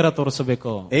ಬಹಳಷ್ಟು ಕನಿಕರ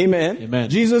ತೋರಿಸಬೇಕು. Amen. Amen.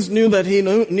 Jesus knew that. He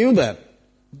knew that.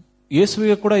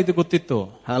 ಯೇಸುವಿಗೆ ಕೂಡ ಇದು ಗೊತ್ತಿತ್ತು.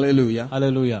 Hallelujah.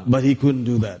 Hallelujah. But he couldn't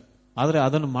do that. ಆದ್ರೆ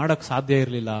ಅದನ್ನು ಮಾಡಕ್ ಸಾಧ್ಯ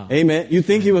ಇರಲಿಲ್ಲ. Amen. You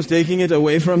think he was taking it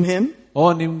away from him?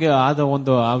 ನಿಮ್ಗೆ ಆದ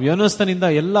ಒಂದು ಆ ವ್ಯವಸ್ಥೆನಿಂದ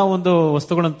ಎಲ್ಲಾ ಒಂದು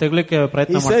ವಸ್ತುಗಳನ್ನು ತೆಗಲಿಕ್ಕೆ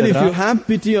ಪ್ರಯತ್ನ ಮಾಡ್ತಿದ್ರಾ? He said, if you have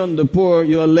pity on the poor,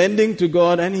 you are lending to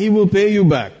God and he will pay you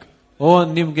back.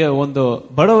 ನಿಮ್ಗೆ ಒಂದು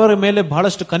ಬಡವರ ಮೇಲೆ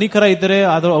ಬಹಳಷ್ಟು ಕನಿಕರ ಇದ್ದರೆ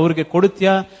ಅದು ಅವ್ರಿಗೆ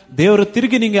ಕೊಡುತ್ತೀಯಾ, ದೇವರು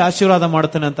ತಿರುಗಿ ನಿಂಗೆ ಆಶೀರ್ವಾದ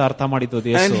ಮಾಡ್ತಾನೆ ಅಂತ ಅರ್ಥ ಮಾಡಿದ್ದು.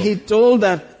 And he told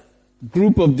that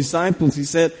group of disciples, he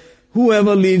said,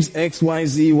 whoever leaves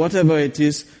XYZ, whatever it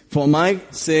is, for my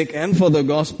sake and for the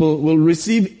gospel, will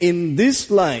receive in this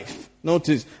life,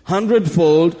 notice,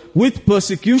 100-fold with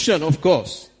persecution, of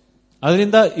course.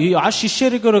 ಅದರಿಂದ ಆ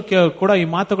ಶಿಷ್ಯರಿಗೂ ಕೂಡ ಈ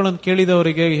ಮಾತುಗಳನ್ನು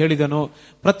ಕೇಳಿದವರಿಗೆ ಹೇಳಿದನು,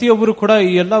 ಪ್ರತಿಯೊಬ್ಬರು ಕೂಡ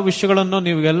ಈ ಎಲ್ಲಾ ವಿಷಯಗಳನ್ನು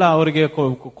ನೀವೆಲ್ಲ ಅವರಿಗೆ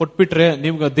ಕೊಟ್ಬಿಟ್ರೆ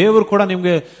ನಿಮ್ಗೆ ದೇವರು ಕೂಡ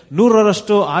ನಿಮ್ಗೆ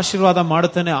 100ರಷ್ಟು ಆಶೀರ್ವಾದ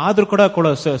ಮಾಡುತ್ತಾನೆ. ಆದ್ರೂ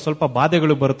ಕೂಡ ಸ್ವಲ್ಪ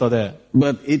ಬಾಧೆಗಳು ಬರುತ್ತದೆ.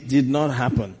 But it did not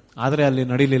happen. ಆದ್ರೆ ಅಲ್ಲಿ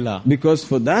ನಡೀಲಿಲ್ಲ. Because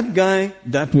for that guy,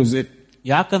 that was it.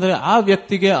 ಯಾಕಂದ್ರೆ ಆ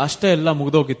ವ್ಯಕ್ತಿಗೆ ಅಷ್ಟೇ ಎಲ್ಲ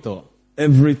ಮುಗ್ದೋಗಿತ್ತು.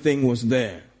 Everything was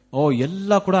there.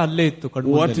 ಎಲ್ಲ ಕೂಡ ಅಲ್ಲೇ ಇತ್ತು.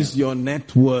 What is your net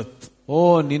worth?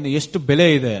 ನಿನ್ನ ಎಷ್ಟು ಬೆಲೆ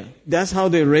ಇದೆ. That's how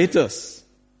they rate us.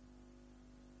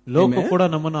 ಲೋಕ ಕೂಡ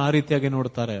ನಮ್ಮನ್ನು ಆ ರೀತಿಯಾಗಿ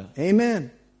ನೋಡ್ತಾರೆ. Amen.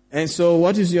 And so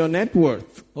what is your net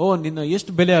worth? ನಿನ್ನ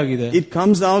ಎಷ್ಟು ಬೆಲೆ ಆಗಿದೆ. It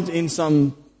comes out in some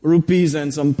rupees and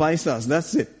some paisas.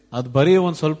 That's it. ಅದು ಬರೀ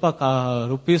ಒಂದ್ ಸ್ವಲ್ಪ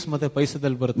ರುಪೀಸ್ ಮತ್ತೆ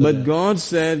ಪೈಸದಲ್ಲಿ ಬರುತ್ತೆ. But God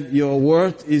said your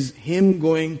worth is Him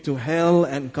going to hell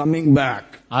and coming back.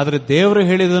 ಆದ್ರೆ ದೇವರು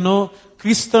ಹೇಳಿದನು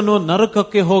ಕ್ರಿಸ್ತನು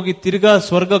ನರಕಕ್ಕೆ ಹೋಗಿ ತಿರ್ಗಾ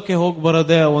ಸ್ವರ್ಗಕ್ಕೆ ಹೋಗಿ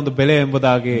ಬರೋದೇ ಒಂದು ಬೆಲೆ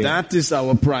ಎಂಬುದಾಗಿ. That is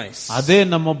our price. ಅದೇ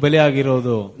ನಮ್ಮ ಬೆಲೆ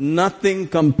ಆಗಿರೋದು. Nothing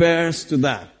compares to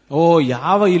that.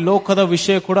 ಯಾವ ಈ ಲೋಕದ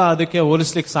ವಿಷಯ ಕೂಡ ಅದಕ್ಕೆ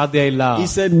ಹೋಲಿಸ್ಲಿಕ್ಕೆ ಸಾಧ್ಯ ಇಲ್ಲ. He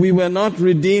said we were not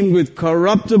redeemed with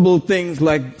corruptible things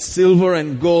like silver and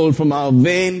gold from our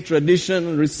vain tradition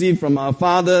received from our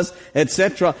fathers,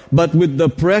 etc., but with the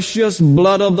precious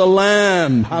blood of the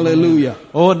Lamb. Hallelujah.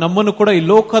 ನಮ್ಮನ್ನು ಕೂಡ ಈ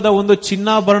ಲೋಕದ ಒಂದು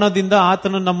ಚಿನ್ನಾಭರಣದಿಂದ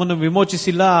ಆತನು ನಮ್ಮನ್ನು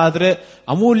ವಿಮೋಚಿಸಿಲ್ಲ, ಆದ್ರೆ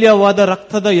ಅಮೂಲ್ಯವಾದ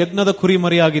ರಕ್ತದ ಯಜ್ಞದ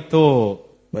ಕುರಿಮರಿಯಾಗಿತ್ತು.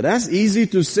 But that's easy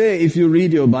to say if you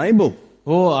read your Bible.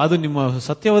 ಅದು ನಿಮ್ಮ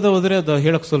ಸತ್ಯವಾದ ಓದಿದ್ರೆ ಅದು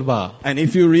ಹೇಳಕ್ ಸುಲಭ. And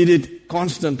if you read it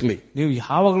constantly. ನೀವು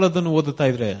ಯಾವಾಗಲೂ ಅದನ್ನು ಓದುತ್ತಾ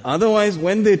ಇದ್ರೆ. Otherwise,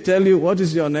 when they tell you what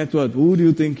is your net worth, who do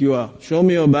you think you are? Show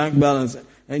me your bank balance,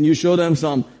 and you show them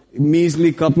some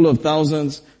measly couple of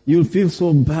thousands, you'll feel so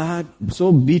bad, so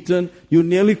beaten, you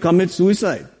nearly commit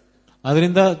suicide.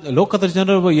 ಅದರಿಂದ ಲೋಕದ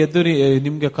ಜನರು ಎದ್ದು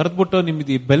ನಿಮ್ಗೆ ಕರೆದ್ಬಿಟ್ಟು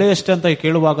ನಿಮ್ದು ಬೆಲೆ ಎಷ್ಟೇ ಅಂತ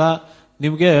ಕೇಳುವಾಗ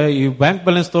ನಿಮ್ಗೆ ಈ ಬ್ಯಾಂಕ್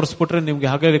ಬ್ಯಾಲೆನ್ಸ್ ತೋರಿಸ್ಬಿಟ್ರೆ ನಿಮ್ಗೆ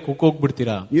ಹಾಗೆ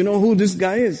ಕುಕ್ಕೋಗ್ಬಿಡ್ತೀರಾ. You know who this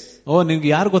guy is? ನಿಮ್ಗೆ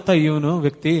ಯಾರು ಗೊತ್ತಾ ಇವನು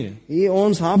ವ್ಯಕ್ತಿ? He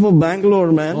owns half of Bangalore,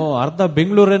 man. ಅರ್ಧ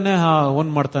ಬೆಂಗಳೂರನ್ನೇ ಓನ್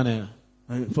ಮಾಡ್ತಾನೆ.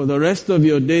 And for the rest of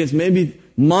your days, maybe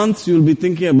months, you'll be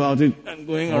thinking about it and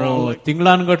going around like,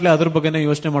 ತಿಂಗಳಾನುಗಟ್ಲೆ ಅದ್ರ ಬಗ್ಗೆನೇ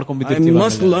ಯೋಚನೆ ಮಾಡ್ಕೊಂಡು I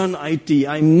must learn IT.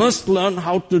 I must learn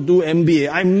how to do MBA.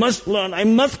 I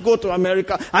must go to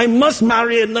America. I must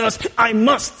marry a nurse. I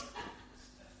must.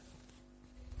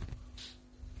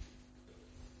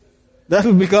 That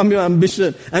will become your ambition,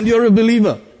 and you're a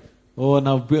believer.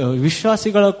 ನಾವು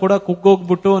ವಿಶ್ವಾಸಿಗಳ ಕೂಡ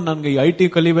ಕುಗ್ಗೋಗ್ಬಿಟ್ಟು ನನ್ಗೆ IT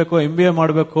ಕಲಿಬೇಕು, MBA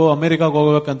ಮಾಡಬೇಕು, ಅಮೆರಿಕಾಗೆ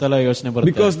ಹೋಗ್ಬೇಕಂತೆಲ್ಲ ಯೋಚನೆ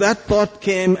ಬರುತ್ತೆ. Because that thought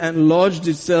came and lodged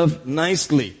itself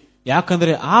nicely.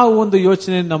 ಯಾಕಂದ್ರೆ ಆ ಒಂದು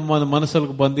ಯೋಚನೆ ನಮ್ಮ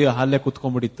ಮನಸ್ಸಲ್ಲಿ ಬಂದು ಅಲ್ಲೇ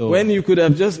ಕುತ್ಕೊಂಡ್ಬಿಟ್ಟಿತ್ತು. When you could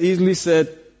have just easily said,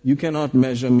 you cannot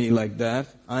measure me like that.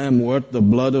 I am worth the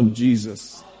blood of Jesus.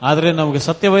 ಆದ್ರೆ ನಮಗೆ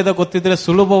ಸತ್ಯವೇದ ಗೊತ್ತಿದ್ರೆ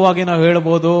ಸುಲಭವಾಗಿ ನಾವು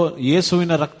ಹೇಳಬಹುದು,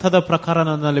 ಯೇಸುವಿನ ರಕ್ತದ ಪ್ರಕಾರ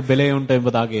ನನ್ನಲ್ಲಿ ಬೆಲೆ ಉಂಟು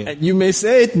ಎಂಬುದಾಗಿ. You may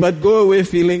say it, but go away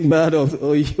feeling bad.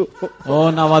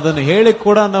 ನಾವು ಅದನ್ನು ಹೇಳಿ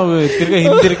ಕೂಡ ನಾವು ತಿರ್ಗಿ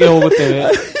ಹಿಂದಿರುಗಿ ಹೋಗುತ್ತೇವೆ.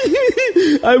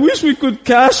 I wish we could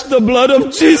cash the blood of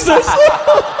Jesus.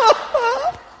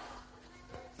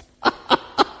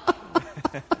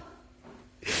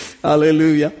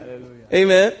 Hallelujah.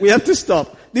 Amen. We have to stop.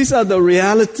 These are the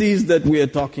realities that we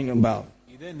are talking about.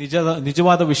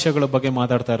 ನಿಜವಾದ ವಿಷಯಗಳ ಬಗ್ಗೆ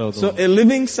ಮಾತಾಡ್ತಾ ಇರೋದು. So a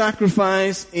living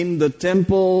sacrifice in the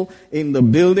temple, in the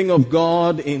building of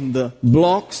God, in the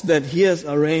blocks that He has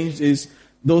arranged, is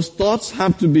those thoughts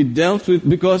have to be dealt with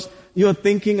because you're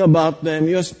thinking about them,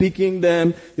 you're speaking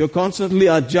them, you're constantly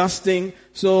adjusting.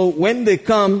 So when they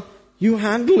come, you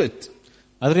handle it.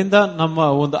 ಅದರಿಂದ ನಮ್ಮ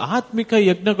ಒಂದು ಆತ್ಮಿಕ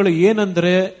ಯಜ್ಞಗಳು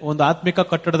ಏನಂದ್ರೆ, ಒಂದು ಆತ್ಮಿಕ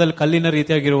ಕಟ್ಟಡದಲ್ಲಿ ಕಲ್ಲಿನ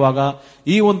ರೀತಿಯಾಗಿರುವಾಗ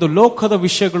ಈ ಒಂದು ಲೋಕದ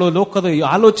ವಿಷಯಗಳು, ಲೋಕದ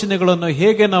ಆಲೋಚನೆಗಳನ್ನು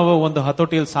ಹೇಗೆ ನಾವು ಒಂದು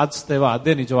ಹತೋಟಿಯಲ್ಲಿ ಸಾಧಿಸ್ತೇವೆ,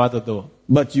 ಅದೇ ನಿಜವಾದದ್ದು.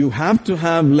 But you have to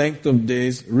have length of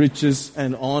days, riches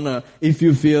and honor if you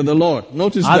fear the Lord.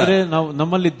 Notice that. ಆದ್ರೆ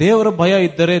ನಮ್ಮಲ್ಲಿ ದೇವರ ಭಯ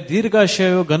ಇದ್ದರೆ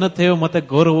ದೀರ್ಘಾಶಯವು, ಘನತೆಯು ಮತ್ತೆ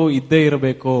ಗೌರವವು ಇದ್ದೇ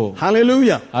ಇರಬೇಕು.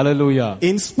 Hallelujah. Hallelujah.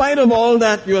 In spite of all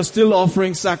that, you are still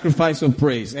offering sacrifice of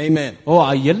praise. Amen.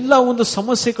 ಆ ಎಲ್ಲ ಒಂದು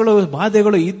ಸಮಸ್ಯೆಗಳು,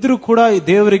 ಬಾಧೆಗಳು ಇದ್ರೂ ಕೂಡ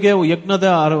ದೇವರಿಗೆ ಯಜ್ಞದ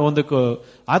ಒಂದು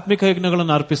ಆತ್ಮಿಕ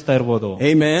ಯಜ್ಞಗಳನ್ನು ಅರ್ಪಿಸ್ತಾ ಇರಬಹುದು.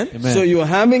 Amen. So you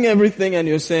are having everything and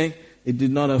you're saying, it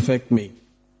did not affect me.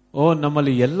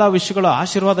 ನಮ್ಮಲ್ಲಿ ಎಲ್ಲಾ ವಿಷಯಗಳ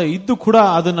ಆಶೀರ್ವಾದ ಇದ್ದು ಕೂಡ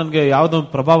ಅದು ನನಗೆ ಯಾವುದೋ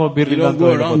ಪ್ರಭಾವ ಬೀರಲಿಲ್ಲ ಅಂತ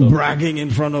ಹೇಳ್ಬೋದು. Bragging in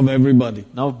front of everybody.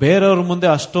 ನಾವು ಬೇರೆಯವ್ರ ಮುಂದೆ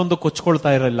ಅಷ್ಟೊಂದು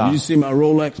ಕೊಚ್ಕೊಳ್ತಾ ಇರಲ್ಲ. Did you see my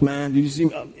Rolex, man? Did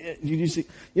you see?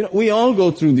 We all go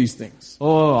through these things.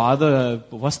 ಅದು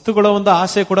ವಸ್ತುಗಳ ಒಂದು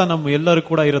ಆಸೆ ಕೂಡ ನಮ್ಮ ಎಲ್ಲರಿಗೂ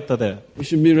ಕೂಡ ಇರುತ್ತದೆ. We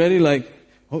should be ready like,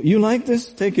 you like this?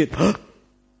 Take it.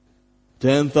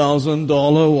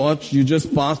 $10,000 watch you just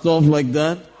passed off like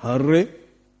that? Hurry.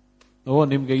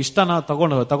 ನಿಮ್ಗೆ ಇಷ್ಟನಾ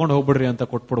ತಗೊಂಡು ಹೋಗ್ಬಿಡ್ರಿ ಅಂತ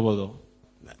ಕೊಟ್ಬಿಡ್ಬೋದು.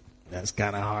 That's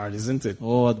kind of hard, isn't it?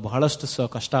 ಅದು ಬಹಳಷ್ಟು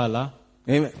ಕಷ್ಟ ಅಲ್ಲ.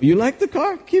 Amen. You like the car?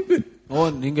 Keep it.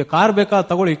 ನಿಂಗೆ car ಬೇಕಾ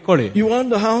ತಗೊಳ್ಳಿ, ಇಕ್ಕೊಳ್ಳಿ. You want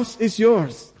the house? It's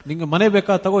yours. ನಿಂಗೆ ಮನೆ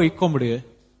ಬೇಕಾ ತಗೋ, ಇಕ್ಕೊಂಬಿಡಿ.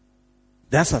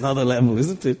 That's another level,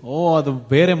 isn't it? ಅದು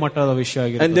ಬೇರೆ ಮಟ್ಟದ ವಿಷಯ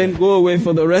ಆಗಿದೆ. And then go away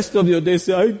for the rest of your day.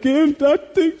 Say, I gave that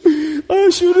thing. I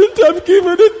shouldn't have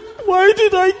given it. Why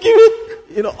did I give it?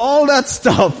 All that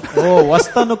stuff.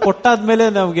 ವಸ್ತನ್ನು ಕೊಟ್ಟಾದ್ಮೇಲೆ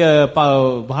ನಮ್ಗೆ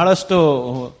ಬಹಳಷ್ಟು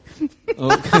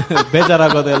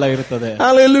ಬೇಜಾರಾಗೋದೆಲ್ಲ ಇರುತ್ತದೆ.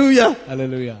 Hallelujah.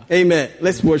 Hallelujah. Amen.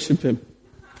 Let's worship Him.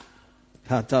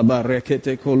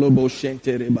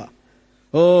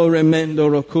 Oh, remendo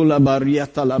rokula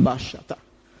bariata labashata.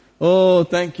 Oh,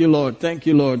 thank you, Lord. Thank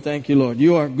you, Lord. Thank you, Lord.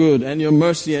 You are good and your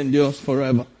mercy endures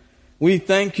forever. We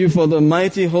thank you for the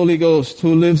mighty Holy Ghost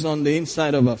who lives on the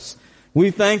inside of us. We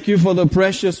thank you for the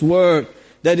precious word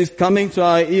that is coming to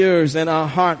our ears and our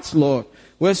hearts, Lord.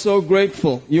 We're so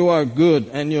grateful. You are good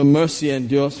and your mercy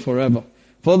endures forever.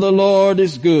 For the Lord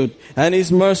is good, and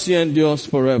His mercy endures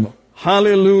forever.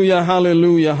 Hallelujah,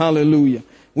 hallelujah, hallelujah.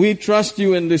 We trust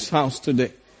You in this house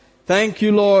today. Thank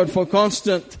You, Lord, for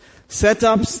constant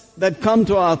setups that come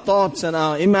to our thoughts and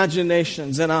our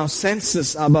imaginations and our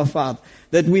senses, Abba Father,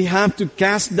 that we have to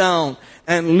cast down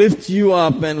and lift You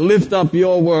up and lift up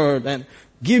Your word and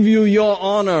give You Your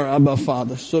honor, Abba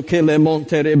Father.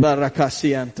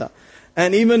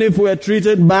 And even if we're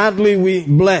treated badly, we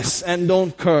bless and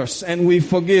don't curse, and we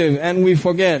forgive and we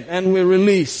forget and we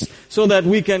release so that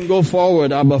we can go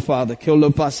forward, Abba Father.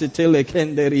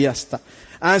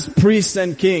 As priests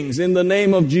and kings, in the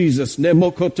name of Jesus, a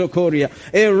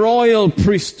royal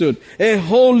priesthood, a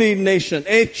holy nation,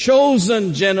 a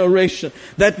chosen generation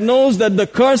that knows that the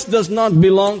curse does not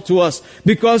belong to us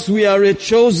because we are a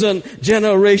chosen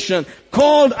generation,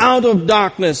 called out of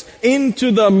darkness into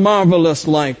the marvelous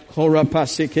light.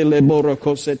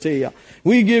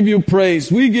 We give You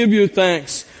praise. We give You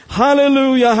thanks.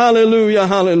 Hallelujah, hallelujah,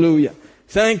 hallelujah.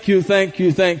 Thank You, thank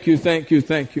You, thank You, thank You,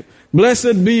 thank You.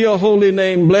 Blessed be Your holy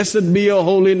name. Blessed be Your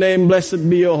holy name. Blessed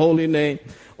be Your holy name.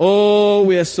 Oh,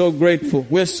 we are so grateful.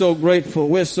 We're so grateful.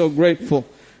 We're so grateful.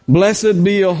 Blessed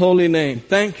be Your holy name.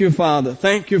 Thank You, Father.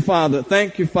 Thank You, Father.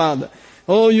 Thank You, Father.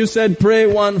 Oh, You said pray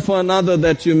one for another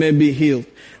that you may be healed.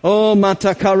 Oh,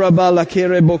 matakarabala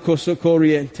kereboko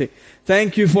sokoriente.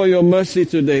 Thank You for Your mercy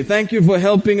today. Thank You for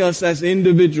helping us as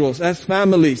individuals, as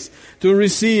families, to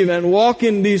receive and walk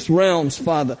in these realms,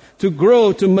 Father, to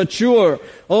grow, to mature,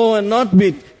 oh, and not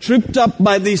be tripped up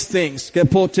by these things.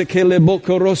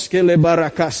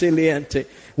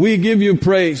 We give You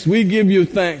praise. We give You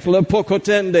thanks.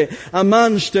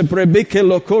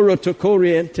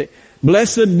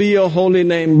 Blessed be Your holy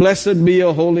name. Blessed be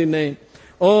Your holy name.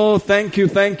 Oh, thank You,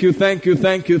 thank You, thank You,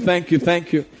 thank You, thank You,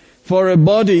 thank You. For a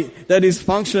body that is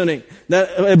functioning,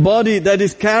 a body that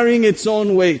is carrying its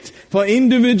own weight, for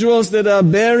individuals that are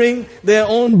bearing their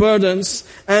own burdens,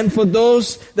 and for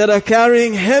those that are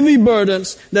carrying heavy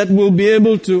burdens that will be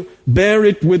able to bear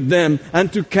it with them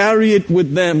and to carry it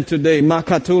with them today.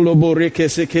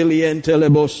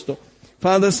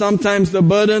 Father, sometimes the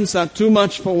burdens are too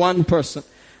much for one person.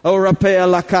 So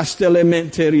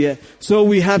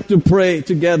we have to pray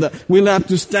together. We'll have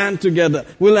to stand together.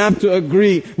 We'll have to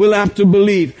agree. We'll have to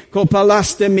believe.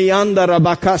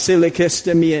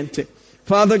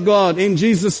 Father God, in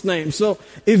Jesus' name. So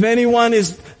if anyone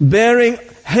is bearing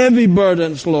heavy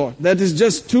burdens, Lord, that is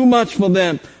just too much for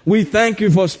them, we thank You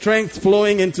for strength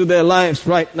flowing into their lives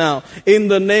right now. In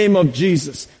the name of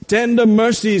Jesus. Tender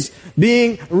mercies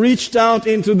being reached out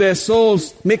into their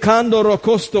souls, Mikando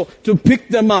Rocosto, to pick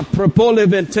them up, Propole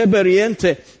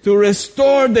Venteberiente, to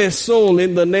restore their soul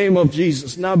in the name of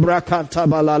Jesus.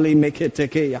 Nabrakatabala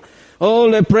meketekeya. Oh,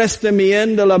 le preste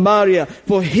mienda la Maria,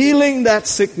 for healing that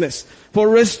sickness, for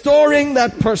restoring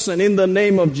that person in the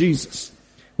name of Jesus.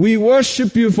 We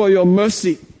worship You for Your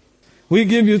mercy. We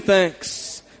give You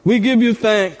thanks. We give You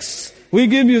thanks. We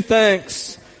give You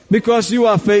thanks because You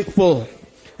are faithful.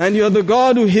 And You're the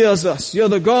God who hears us. You're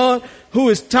the God who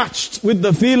is touched with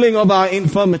the feeling of our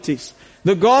infirmities.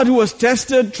 The God who was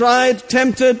tested, tried,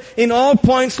 tempted in all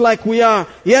points like we are,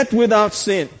 yet without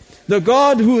sin. The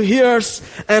God who hears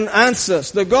and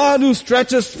answers. The God who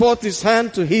stretches forth His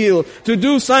hand to heal, to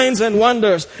do signs and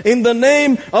wonders in the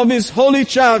name of His holy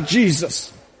child,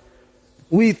 Jesus.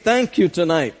 We thank You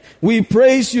tonight. We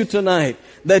praise You tonight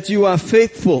that You are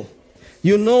faithful.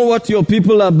 You know what Your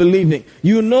people are believing.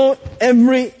 You know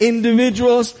every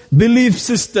individual's belief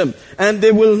system, and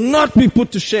they will not be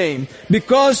put to shame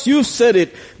because You said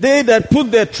it. They that put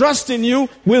their trust in You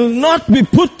will not be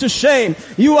put to shame.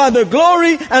 You are the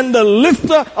glory and the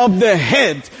lifter of their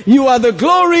head. You are the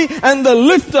glory and the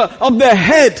lifter of their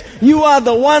head. You are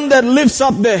the one that lifts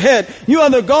up their head. You are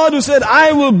the God who said,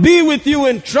 I will be with you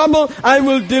in trouble. I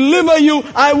will deliver you.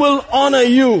 I will honor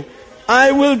you.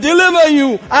 I will deliver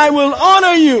you. I will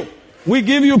honor you. We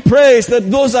give You praise that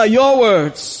those are Your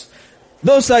words.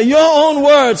 Those are Your own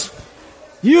words.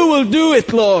 You will do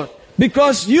it, Lord,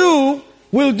 because You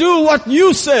will do what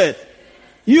You said.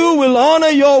 You will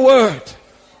honor Your word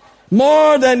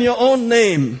more than Your own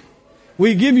name.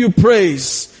 We give You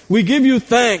praise. We give You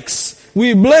thanks.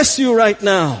 We bless You right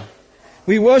now.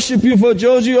 We worship You for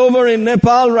Joji over in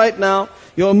Nepal right now.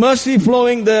 Your mercy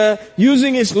flowing there,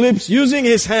 using his lips, using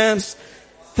his hands.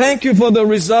 Thank You for the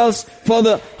results, for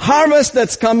the harvest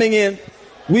that's coming in.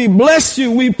 We bless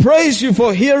You. We praise You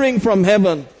for hearing from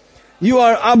heaven. You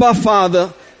are Abba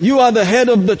Father. You are the head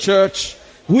of the church.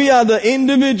 We are the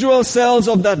individual cells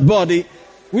of that body.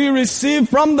 We receive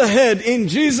from the head in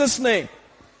Jesus' name.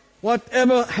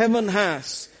 Whatever heaven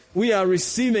has, we are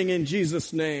receiving in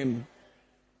Jesus' name.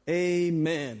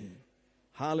 Amen.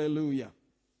 Hallelujah.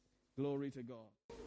 Glory to God.